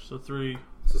dodge. So 3.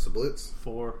 Is this a blitz?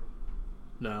 4.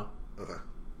 No. Okay.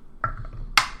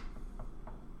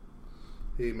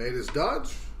 He made his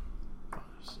dodge. 5,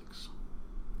 6.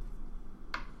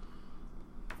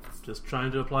 Just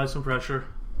trying to apply some pressure.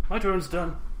 My turn's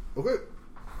done. Okay.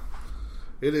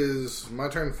 It is my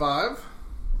turn 5.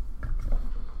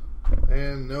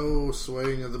 And no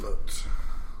swaying of the boat.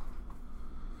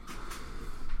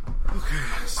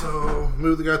 Okay, so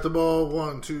move the guy at the ball.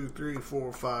 1, 2, 3,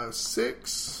 4, 5,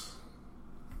 6.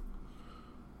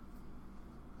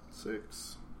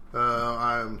 6.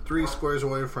 I'm 3 squares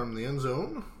away from the end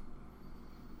zone.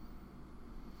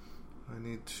 I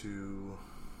need to...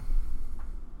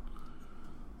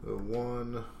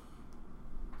 1,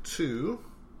 2.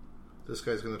 This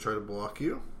guy's going to try to block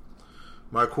you.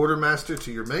 My quartermaster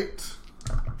to your mate.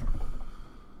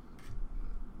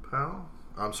 Pal?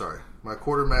 I'm sorry. My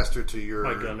quartermaster to your...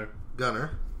 My gunner.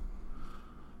 Gunner.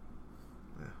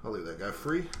 Yeah, I'll leave that guy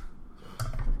free.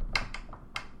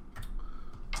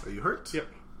 Are you hurt? Yep.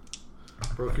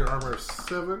 Broke your armor of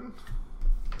 7. And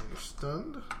you're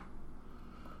stunned.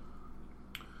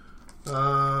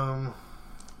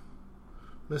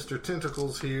 Mr.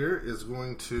 Tentacles here is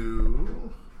going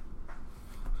to...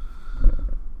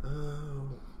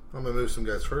 I'm going to move some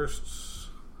guys first.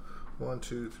 1,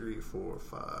 2, 3, 4,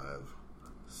 5,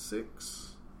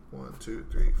 6. 1, 2,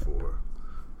 3, 4,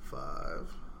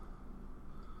 5,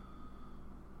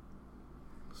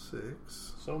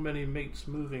 6. So many mates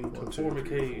moving 1, to 2, form a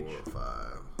 3, cage. 4,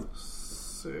 5,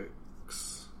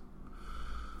 6.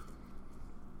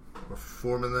 We're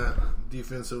forming that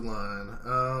defensive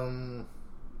line.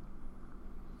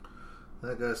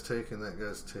 That guy's taken. That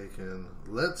guy's taken.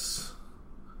 Let's...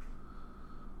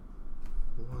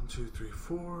 1, 2, 3,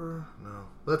 4. No.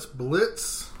 Let's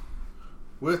blitz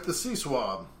with the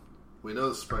C-Swab. We know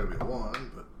this is probably a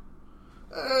 1, but...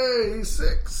 Hey, he's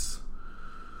 6.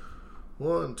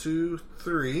 1, 2,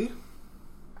 3.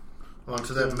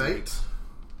 Onto that mate.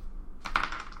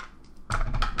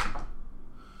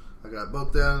 I got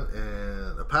both down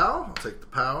and a POW. I'll take the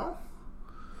POW.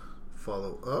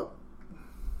 Follow up.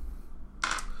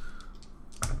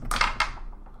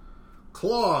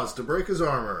 Claws to break his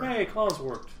armor. Hey, claws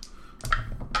worked.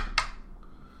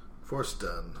 For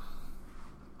stun.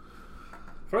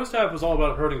 First half was all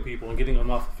about hurting people and getting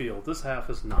them off the field. This half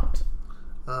is not.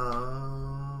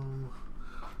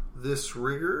 This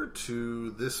rigger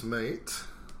to this mate.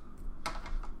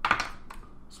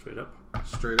 Straight up.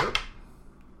 Straight up.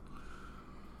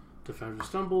 Defender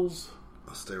stumbles.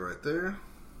 I'll stay right there.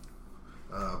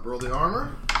 Broke the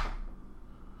armor.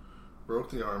 Broke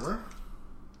the armor.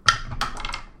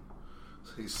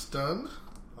 So he's stunned.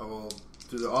 I will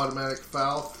do the automatic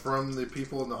foul from the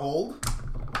people in the hold.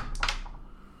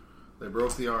 They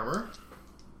broke the armor.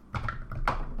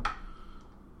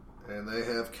 And they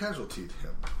have casualtied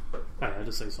him. I had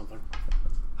to say something.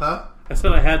 Huh? I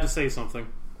said I had to say something.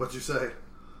 What'd you say?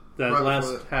 That Right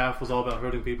last before half was all about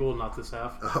hurting people, not this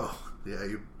half. Oh, yeah,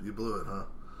 you blew it, huh?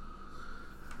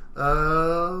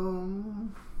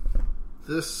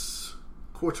 This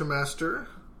quartermaster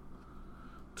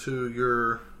to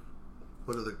your...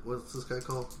 What's this guy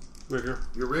called? Rigger.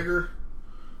 Your rigger.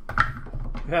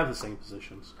 We have the same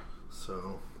positions.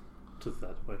 So... To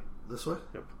that way. This way?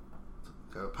 Yep.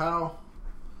 Got a POW.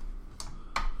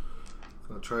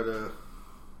 Gonna try to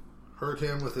hurt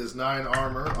him with his 9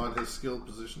 armor on his skilled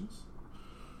positions.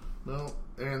 No.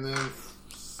 And then,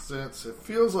 since it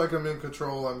feels like I'm in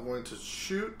control, I'm going to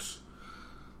shoot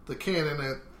the cannon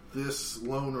at this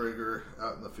lone rigger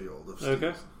out in the field of Steve.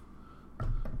 Okay.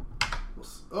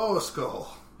 Oh, a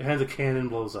skull. And the cannon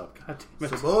blows up. God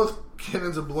damn it. So both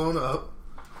cannons are blown up.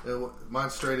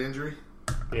 Mine's straight injury.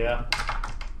 Yeah.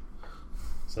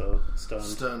 So, stunned.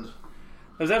 Stunned.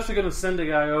 I was actually going to send a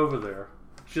guy over there.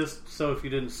 Just so if you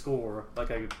didn't score, like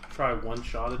I could try one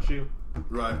shot at you.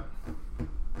 Right.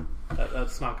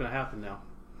 That's not going to happen now.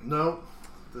 No.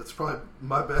 That's probably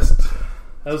my best.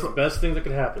 That was the best thing that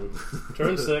could happen.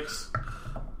 Turn 6.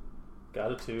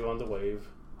 Got a 2 on the wave.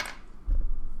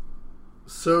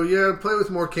 So yeah, play with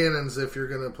more cannons if you're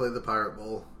going to play the Pirate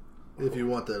Bowl. If you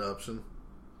want that option.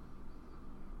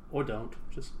 Or don't.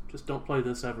 Just don't play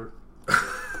this ever.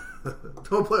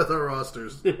 Don't play with our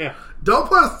rosters. Yeah. Don't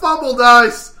play with fumble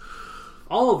dice!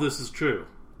 All of this is true.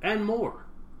 And more.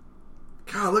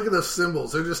 God, look at those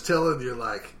symbols. They're just telling you,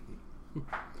 like,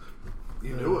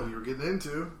 you knew what you were getting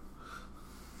into.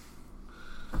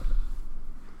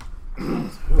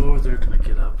 Oh, they're going to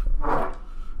get up.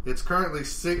 It's currently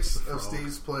 6 of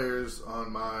Steve's players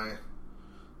on my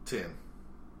 10.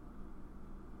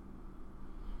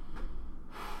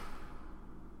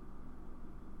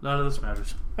 None of this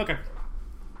matters. Okay.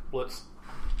 Blitz.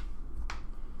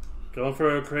 Going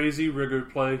for a crazy rigger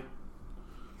play.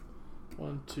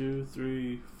 1, 2,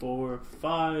 3, 4,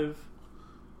 5.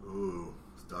 Ooh,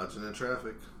 it's dodging in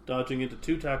traffic. Dodging into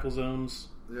 2 tackle zones.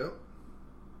 Yep.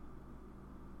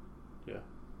 Yeah,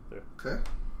 there. Okay.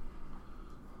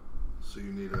 So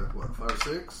you need a, 5 or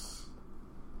 6?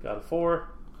 Got a 4.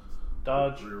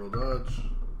 Dodge. Reroll dodge.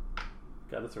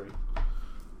 Got a 3.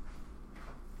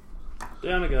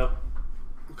 Down to go.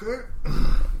 Okay.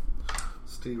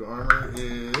 Steve Armor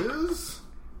is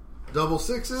double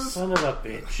sixes. Son of a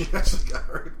bitch. He actually got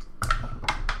hurt.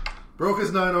 Broke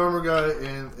his 9 armor guy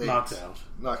and 8. Knocked out.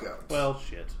 Knockout. Well,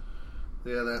 shit.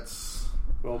 Yeah, that's...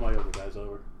 Roll my other guys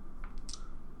over.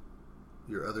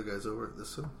 Your other guy's over at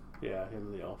this one? Yeah, him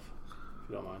and the elf. If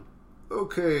you don't mind.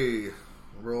 Okay.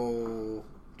 Roll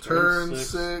turn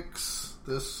 6.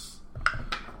 This.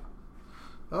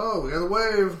 Oh, we got a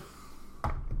wave.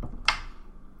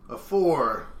 A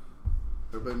 4.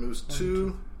 Everybody moves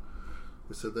 2.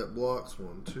 We said that blocks.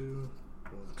 1, 2.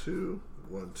 1, 2.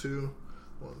 1, 2.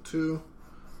 1, 2.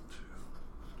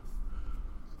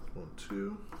 1,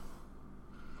 2.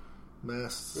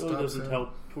 Mass really stops doesn't him.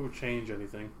 help or change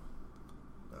anything.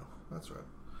 No, that's right.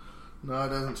 No, it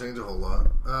doesn't change a whole lot.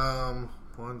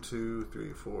 1, 2,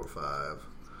 3, 4, 5.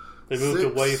 They moved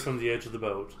 6. away from the edge of the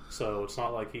boat, so it's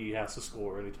not like he has to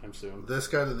score anytime soon. This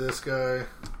guy to this guy.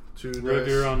 2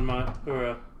 Rigger dice. on my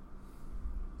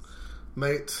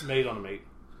Mate. Mate on a mate.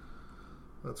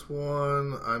 That's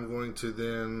 1. I'm going to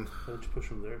then... Why don't you push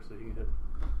him there so he can hit?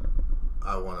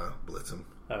 I want to blitz him.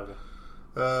 Oh,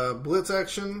 okay. Blitz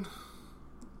action.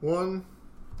 1.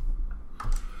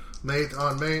 Mate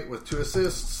on mate with 2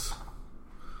 assists.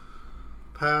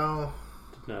 Pow.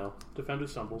 No. Defender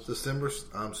stumbles.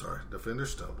 I'm sorry. Defender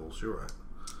stumbles. You're right.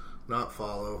 Not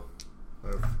follow. I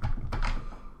have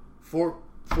 4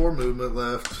 movement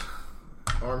left.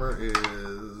 Armor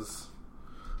is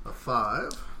a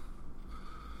 5.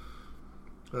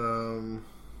 1,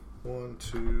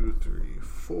 2, 3,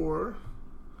 4.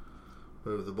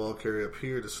 Move the ball carrier up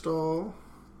here to stall.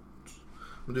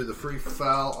 I'm going to do the free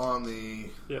foul on the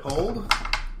hold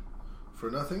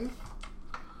for nothing.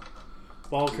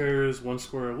 Ball carrier is 1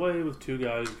 square away with 2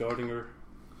 guys guarding her.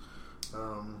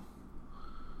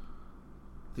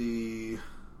 The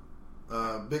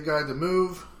big guy to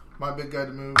move. My big guy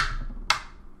to move.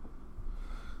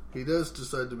 He does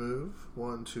decide to move.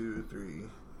 1, 2, 3,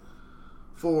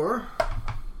 4.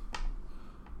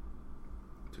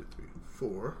 2, 3,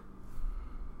 4.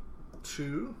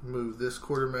 2. Move this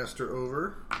quartermaster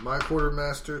over. My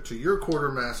quartermaster to your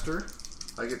quartermaster.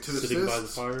 I get 2 Sitting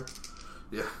assists. by the fire.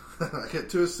 Yeah. I get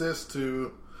 2 assists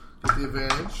to get the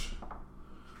advantage.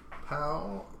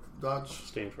 Pow. Dodge.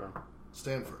 Stand firm.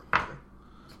 Stand firm. Okay.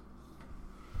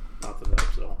 Not the net,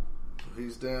 so.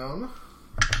 He's down.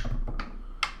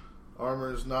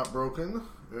 Armor is not broken.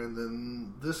 And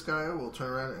then this guy will turn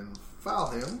around and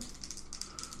foul him.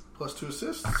 Plus 2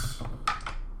 assists.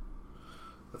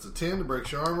 That's a 10 to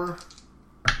break your armor.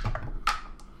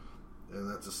 And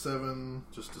that's a 7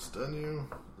 just to stun you.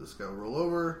 This guy will roll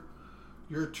over.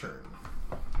 Your turn.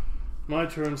 My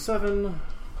turn 7.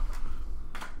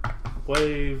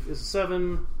 Wave is a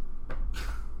 7.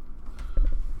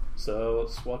 So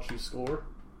let's watch you score.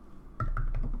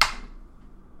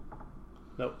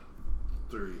 Nope.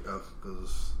 3. Oh,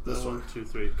 goes this way. 1, 2,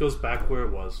 3. Goes back where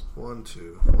it was. 1,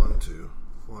 2. 1, 2.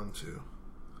 1, 2.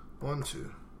 1,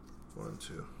 2. 1,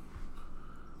 2.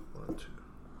 1, 2.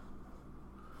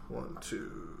 1,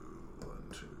 2. 1,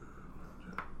 2.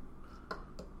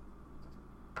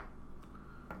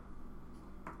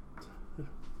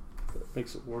 That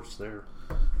makes it worse there.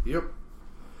 Yep.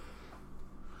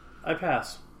 I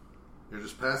pass. You're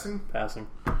just passing? Passing.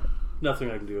 Nothing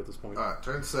I can do at this point. Alright,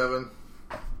 turn 7.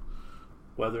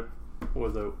 Weather. Or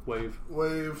the wave.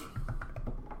 Wave.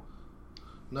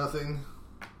 Nothing.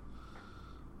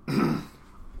 Move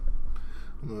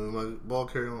my ball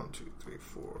carrier. 1, 2, 3,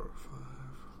 4, 5.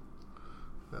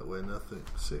 That way, nothing.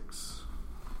 6.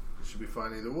 You should be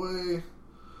fine either way.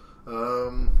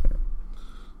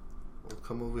 We'll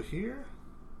come over here.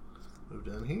 Move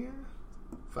down here.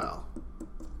 Foul.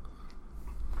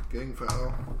 Gang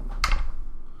foul.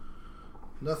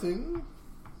 Nothing.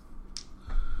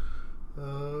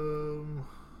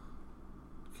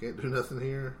 Can't do nothing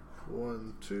here.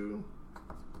 1, 2.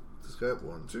 This guy.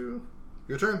 1, 2.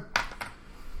 Your turn.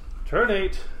 Turn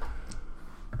 8.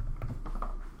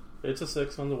 It's a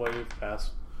 6 on the wave.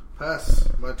 Pass. Pass.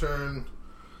 My turn.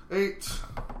 8.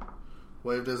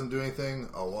 Wave doesn't do anything.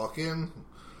 I'll walk in.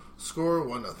 Score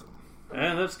 1-0.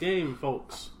 And that's game,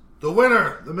 folks. The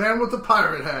winner, the man with the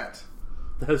pirate hat.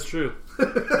 That's true.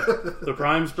 The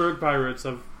Primesburg Pirates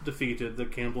have defeated the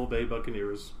Campbell Bay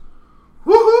Buccaneers.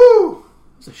 Woohoo!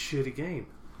 It's a shitty game.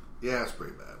 Yeah, it's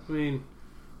pretty bad. I mean,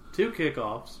 2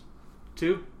 kickoffs,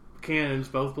 2 cannons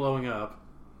both blowing up.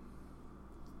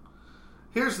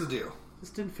 Here's the deal.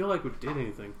 This didn't feel like we did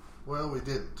anything. Well, we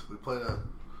didn't. We played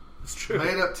It's true.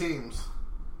 made up teams.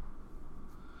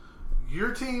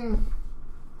 Your team,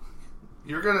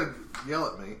 you're going to yell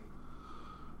at me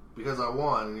because I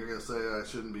won, and you're going to say I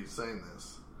shouldn't be saying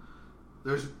this.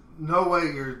 There's no way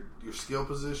your skill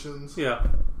positions should have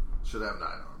 9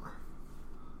 armor.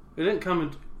 They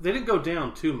didn't go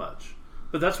down too much,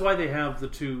 but that's why they have the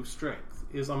 2 strength.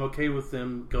 Is I'm okay with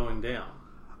them going down.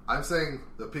 I'm saying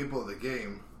the people of the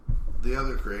game, the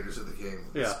other creators of the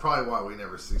game. It's probably why we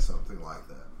never see something like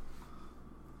that.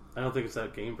 I don't think it's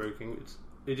that game breaking.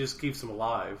 It just keeps them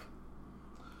alive.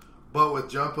 But with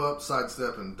jump up,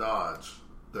 sidestep, and dodge,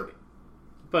 they're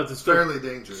it's fairly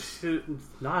dangerous.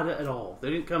 Not at all. They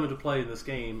didn't come into play in this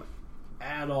game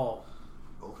at all.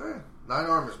 Okay. 9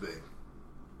 armor's big.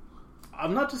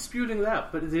 I'm not disputing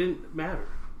that, but it didn't matter.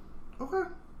 Okay.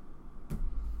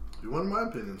 You want my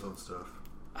opinions on stuff.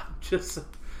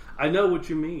 I know what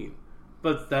you mean.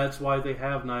 But that's why they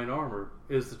have 9 armor,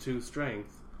 is the 2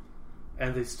 strength.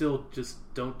 And they still just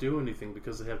don't do anything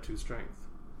because they have 2 strength.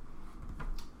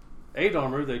 8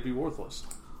 armor, they'd be worthless.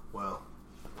 Well,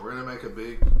 we're gonna make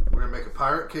a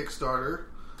pirate Kickstarter,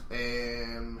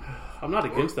 and I'm not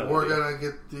against that. We're gonna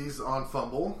get these on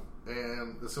Fumble,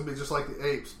 and it's gonna be just like the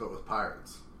apes, but with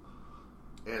pirates.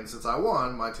 And since I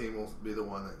won, my team will be the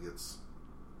one that gets.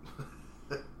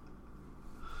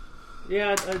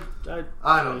 Yeah,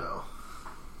 I don't know.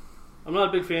 I'm not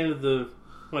a big fan of the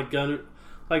gunner.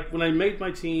 Like when I made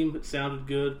my team, it sounded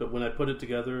good, but when I put it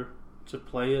together to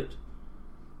play it,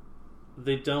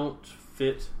 they don't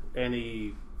fit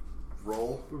any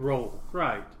role.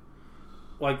 Right.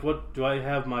 Like, what do I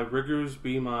have my riggers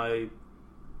be my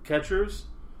catchers?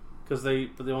 Because they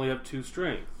only have 2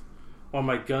 strength. Or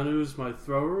my gunners, my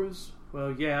throwers?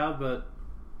 Well, yeah, but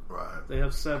they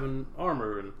have 7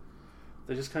 armor, and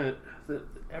they just kind of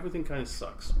everything kind of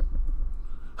sucks.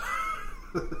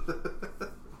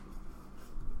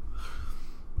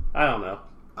 I don't know.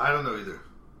 I don't know either.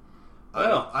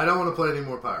 Well, I don't want to play any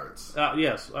more pirates.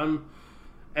 Yes,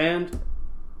 and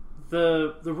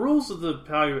the rules of the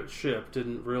pirate ship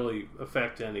didn't really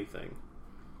affect anything.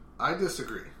 I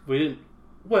disagree. We didn't.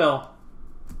 Well,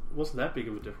 it wasn't that big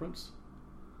of a difference.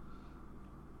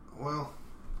 Well,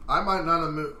 I might not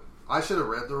have moved. I should have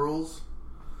read the rules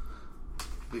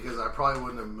because I probably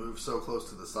wouldn't have moved so close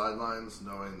to the sidelines,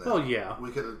 knowing that.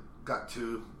 We could have got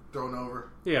 2 thrown over.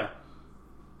 Yeah.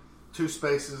 2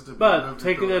 spaces to be But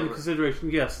taking that into consideration,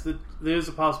 yes, there's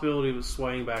a possibility of it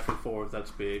swaying back and forth.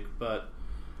 That's big, but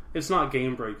it's not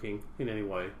game breaking in any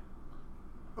way.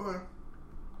 Okay.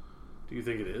 Do you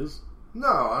think it is? No,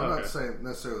 I'm not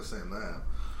necessarily saying that.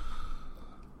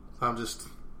 I'm just.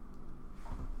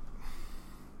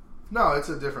 No, it's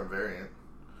a different variant.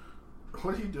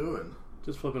 What are you doing?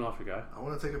 Just flipping off your guy. I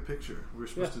want to take a picture. We're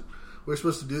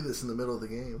supposed to do this in the middle of the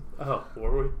game. Oh,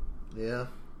 were we? Yeah.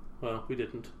 Well, we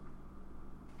didn't.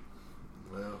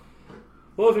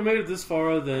 Well, if you made it this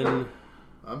far, then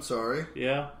I'm sorry.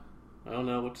 Yeah, I don't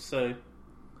know what to say.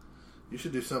 You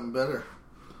should do something better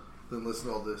than listen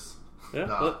to all this.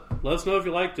 Yeah, let us know if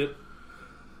you liked it.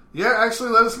 Yeah,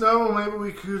 actually, let us know. Maybe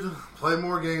we could play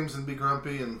more games and be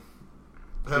grumpy and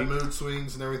have mood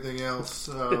swings and everything else.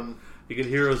 You could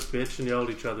hear us bitch and yell at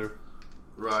each other.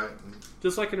 Right.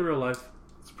 Just like in real life.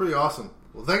 It's pretty awesome.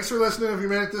 Well, thanks for listening if you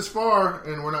made it this far,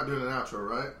 and we're not doing an outro,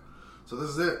 right? So this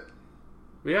is it.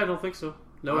 Yeah, I don't think so.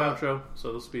 No outro,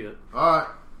 so this will be it. Alright.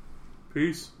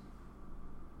 Peace.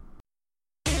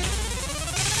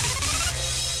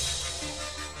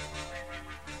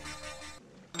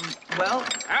 Well?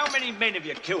 How many men have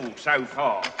you killed so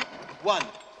far? 1.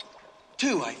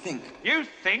 2, I think. You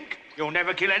think? You'll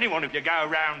never kill anyone if you go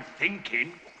around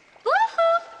thinking.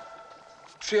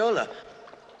 Woohoo! Triola,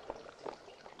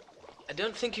 I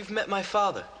don't think you've met my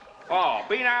father. Oh,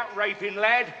 been out raping,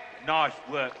 lad? Nice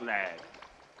work, lad.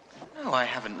 No, I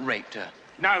haven't raped her.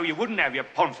 No, you wouldn't have, you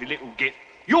poncy little git.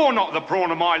 You're not the prawn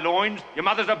of my loins. Your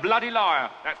mother's a bloody liar.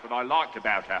 That's what I liked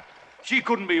about her. She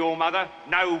couldn't be your mother.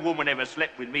 No woman ever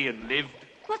slept with me and lived.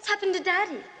 What's happened to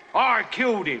Daddy? I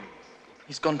killed him.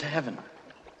 He's gone to heaven.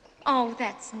 Oh,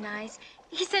 that's nice.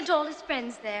 He sent all his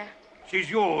friends there.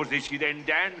 She's yours, is she then,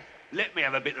 Dan? Let me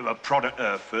have a bit of a prod at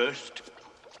her first.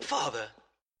 Father,